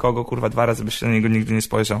podobny do nikogo, kurwa, 2 razy byś się na niego nigdy nie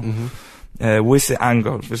spojrzał. Łysy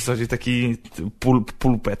Angol, wiesz co, taki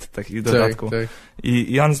pulpet, taki w dodatku. Tak.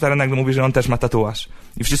 I on stary nagle mówi, że on też ma tatuaż.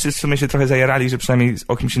 I wszyscy w sumie się trochę zajarali, że przynajmniej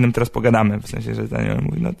o kimś innym teraz pogadamy. W sensie, że ten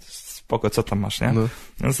mówi, no spoko, co tam masz, nie?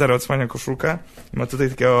 On stary odsłania koszulkę i ma tutaj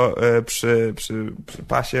takiego przy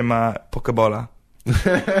pasie ma pokebola.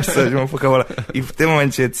 I w tym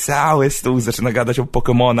momencie cały stół zaczyna gadać o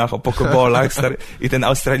Pokemonach, o Pokebolach, stary. I ten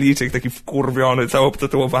Australijczyk taki wkurwiony, cały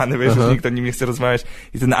obtatuowany, wiesz, że nikt o nim nie chce rozmawiać.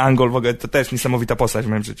 I ten Angol w ogóle, to też niesamowita postać w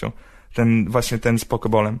moim życiu. Właśnie ten z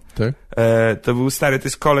Pokebolem. Tak? To był stary, to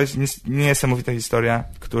jest koleś, niesamowita historia,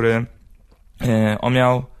 który on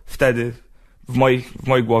miał wtedy w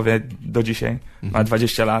mojej głowie do dzisiaj, ma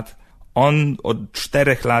 20 lat. On od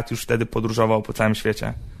 4 lat już wtedy podróżował po całym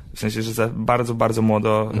świecie. W sensie, że za bardzo, bardzo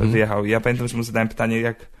młodo wyjechał. I ja pamiętam, że mu zadałem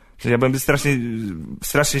pytanie, ja byłem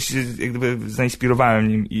strasznie się jak gdyby zainspirowałem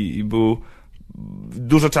nim i był...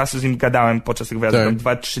 Dużo czasu z nim gadałem podczas tego wyjazdu.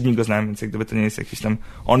 Tak. 2-3 dni go znałem, więc jak gdyby to nie jest jakiś tam...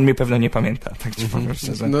 On mnie pewno nie pamięta, tak ci powiem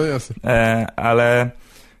szczerze. No jasne. Ale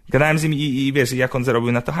gadałem z nim i wiesz, jak on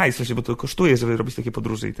zarobił na to hajs, w sensie, bo to kosztuje, żeby robić takie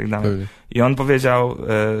podróże i tak dalej. Pewnie. I on powiedział,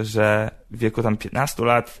 że w wieku tam 15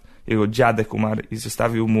 lat jego dziadek umarł i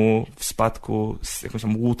zostawił mu w spadku jakąś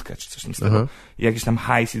tam łódkę czy coś tam z tego. I jakiś tam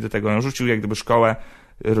hajs i do tego. On rzucił jak gdyby szkołę.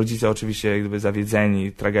 Rodzice oczywiście jak gdyby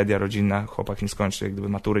zawiedzeni, tragedia rodzinna, chłopak nie skończy, jak gdyby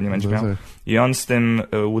matury nie będzie miał. Tak. I on z tym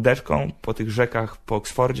łódeczką po tych rzekach po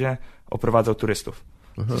Oksfordzie oprowadzał turystów.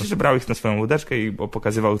 W sensie, że brał ich na swoją łódeczkę i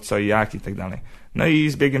pokazywał co i jak i tak dalej. No i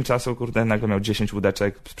z biegiem czasu, kurde, nagle miał 10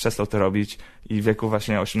 łódeczek, przestał to robić i w wieku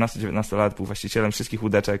właśnie 18-19 lat był właścicielem wszystkich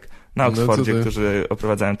łódeczek na Oksfordzie, którzy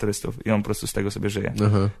oprowadzają turystów i on po prostu z tego sobie żyje.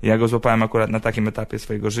 I ja go złapałem akurat na takim etapie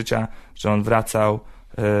swojego życia, że on wracał...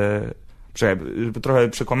 trochę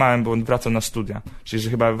przekłamałem, bo on wracał na studia. Czyli, że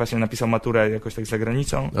chyba właśnie napisał maturę jakoś tak za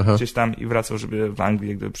granicą, gdzieś tam i wracał, żeby w Anglii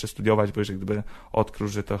jak gdyby przestudiować, bo już jak gdyby odkrył,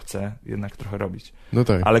 że to chce jednak trochę robić. No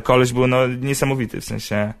tak. Ale koleś był niesamowity, w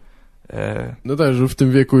sensie... No tak, że w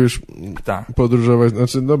tym wieku już podróżować,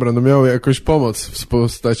 znaczy dobra, no miał jakąś pomoc w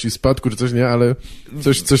postaci spadku czy coś, nie, ale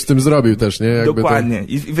coś z tym zrobił też, nie? Jakby dokładnie.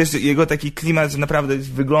 I wiesz, jego taki klimat, że naprawdę z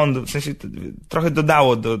wyglądu, w sensie trochę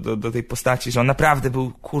dodało do tej postaci, że on naprawdę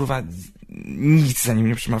był, kurwa, nic za nim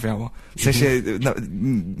nie przemawiało. W sensie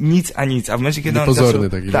nic, a w momencie, kiedy on zaczął...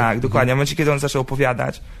 taki, tak, dokładnie. W momencie, kiedy on zaczął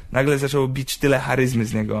opowiadać, nagle zaczęło bić tyle charyzmy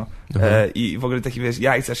z niego i w ogóle taki, wiesz,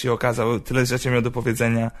 jajcarz się okazał, tyle rzeczy miał do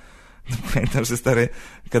powiedzenia. No, pamiętam, że stary,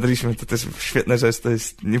 gadaliśmy, to też świetna rzecz, to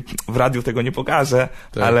jest, w radiu tego nie pokażę,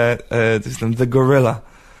 ale to jest ten The Gorilla.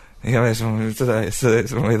 I ja wiesz, mówię, co to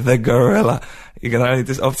jest? Mówię, The Gorilla. I generalnie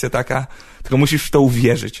to jest opcja taka, tylko musisz w to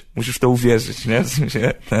uwierzyć. Musisz w to uwierzyć, nie? W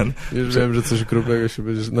sensie już wiem, że coś grubego się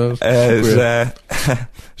będziesz...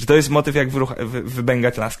 że to jest motyw jak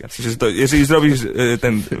wybęgać laskę. W sensie, że to, jeżeli zrobisz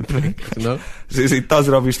że jeżeli to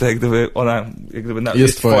zrobisz, to jak gdyby ona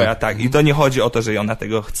jest twoja. Tak. I to nie chodzi o to, że ona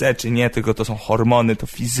tego chce, czy nie, tylko to są hormony, to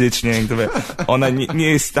fizycznie, jak gdyby ona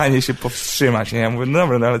nie jest w stanie się powstrzymać. Nie? Ja mówię, no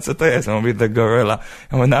dobra, no ale co to jest? Ja mówię, The Gorilla.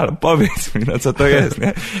 Ja mówię, no ale powiedz mi, no co to jest,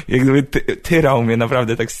 nie? Jak gdyby tyrał mnie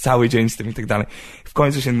naprawdę tak cały dzień z tym i tak dalej. W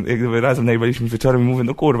końcu się jak gdyby razem najbaliśmy wieczorem i mówię,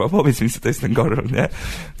 no kurwa, powiedz mi, co to jest ten goryl, nie?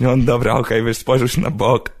 I on, dobra, okej, wiesz, spojrzył się na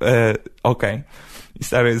bok, okej. I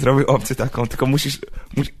stary, zrobił opcję taką, tylko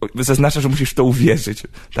zaznacza, że musisz w to uwierzyć,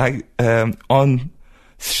 tak? On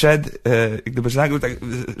zszedł, jak gdyby, że nagle tak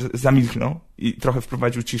zamilknął i trochę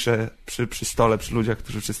wprowadził ciszę przy stole, przy ludziach,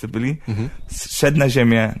 którzy wszyscy byli. Zszedł na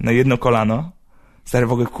ziemię na jedno kolano. Stary,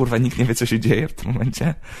 w ogóle, kurwa, nikt nie wie, co się dzieje w tym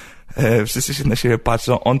momencie. Wszyscy się na siebie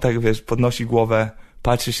patrzą, on tak, wiesz, podnosi głowę,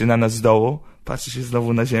 patrzy się na nas z dołu, patrzy się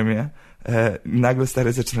znowu na ziemię, nagle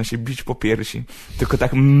stary zaczyna się bić po piersi, tylko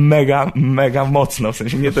tak mega, mega mocno, w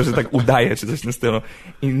sensie nie to, że tak udaje, czy coś w tym stylu.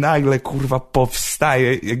 I nagle, kurwa,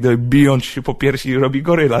 powstaje, jak gdyby bijąc się po piersi i robi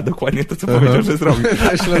goryla, dokładnie to, co powiedział, że zrobi.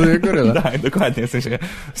 Śladuje goryla. Tak, dokładnie, w sensie,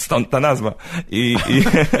 stąd ta nazwa.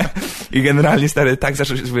 I generalnie, stary, tak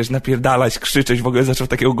zaczął się, wiesz, napierdalać, krzyczeć, w ogóle zaczął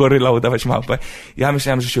takiego goryla udawać małpę. Ja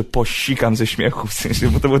myślałem, że się posikam ze śmiechu, w sensie,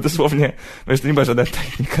 bo to było dosłownie, wiesz, to nie była żadna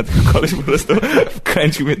technika, tylko koleś po prostu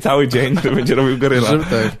wkręcił mnie cały dzień dźwięk, który będzie robił goryla.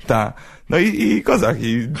 Tak. Ta. No i kozak.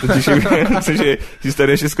 I do dzisiaj, w sensie,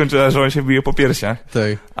 historia się skończyła, że on się bije po piersiach.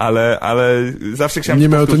 Tak. Ale zawsze chciałem... Nie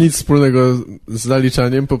miało to nic wspólnego z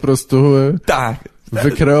zaliczaniem, po prostu Tak.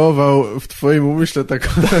 wykreował w twoim umyśle taką...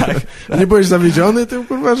 Tak. Nie byłeś zawiedziony tym,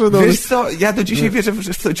 kurwa, że... Wiesz co, ja do dzisiaj wierzę,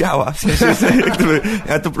 że to działa. W sensie, że gdyby,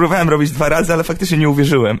 ja to próbowałem robić 2 razy, ale faktycznie nie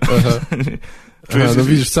uwierzyłem. Aha. No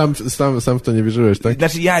widzisz, sam w to nie wierzyłeś, tak?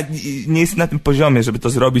 Znaczy ja nie jestem na tym poziomie, żeby to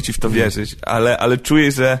zrobić i w to wierzyć, ale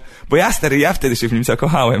czuję, że... Bo ja wtedy się w nim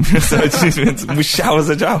zakochałem, więc musiało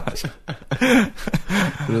zadziałać.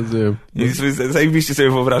 Rozumiem. I zajebiście sobie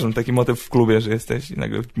wyobrażam taki motyw w klubie, że jesteś i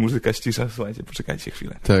nagle muzyka ścisza, słuchajcie, poczekajcie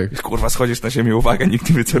chwilę. Tak. I kurwa, schodzisz na ziemię, uwaga, nikt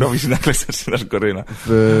nie wie co robisz i nagle zaczynasz goryla.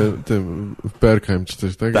 W Berkheim czy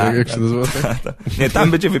coś, tak? Tak, Jak się nazywa? Tak? Nie,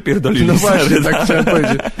 tam będzie wypierdolili. No właśnie, tak chciałem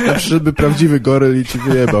powiedzieć. Tam przyszedłby prawdziwy goryl i ci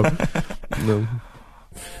wyjebał. No.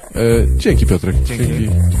 Dzięki, Piotrek.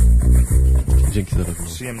 Dzięki za rozmowę.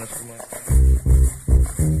 Przyjemna.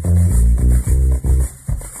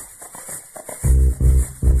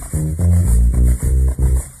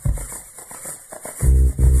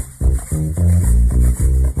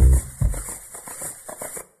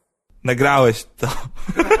 Nagrałeś to.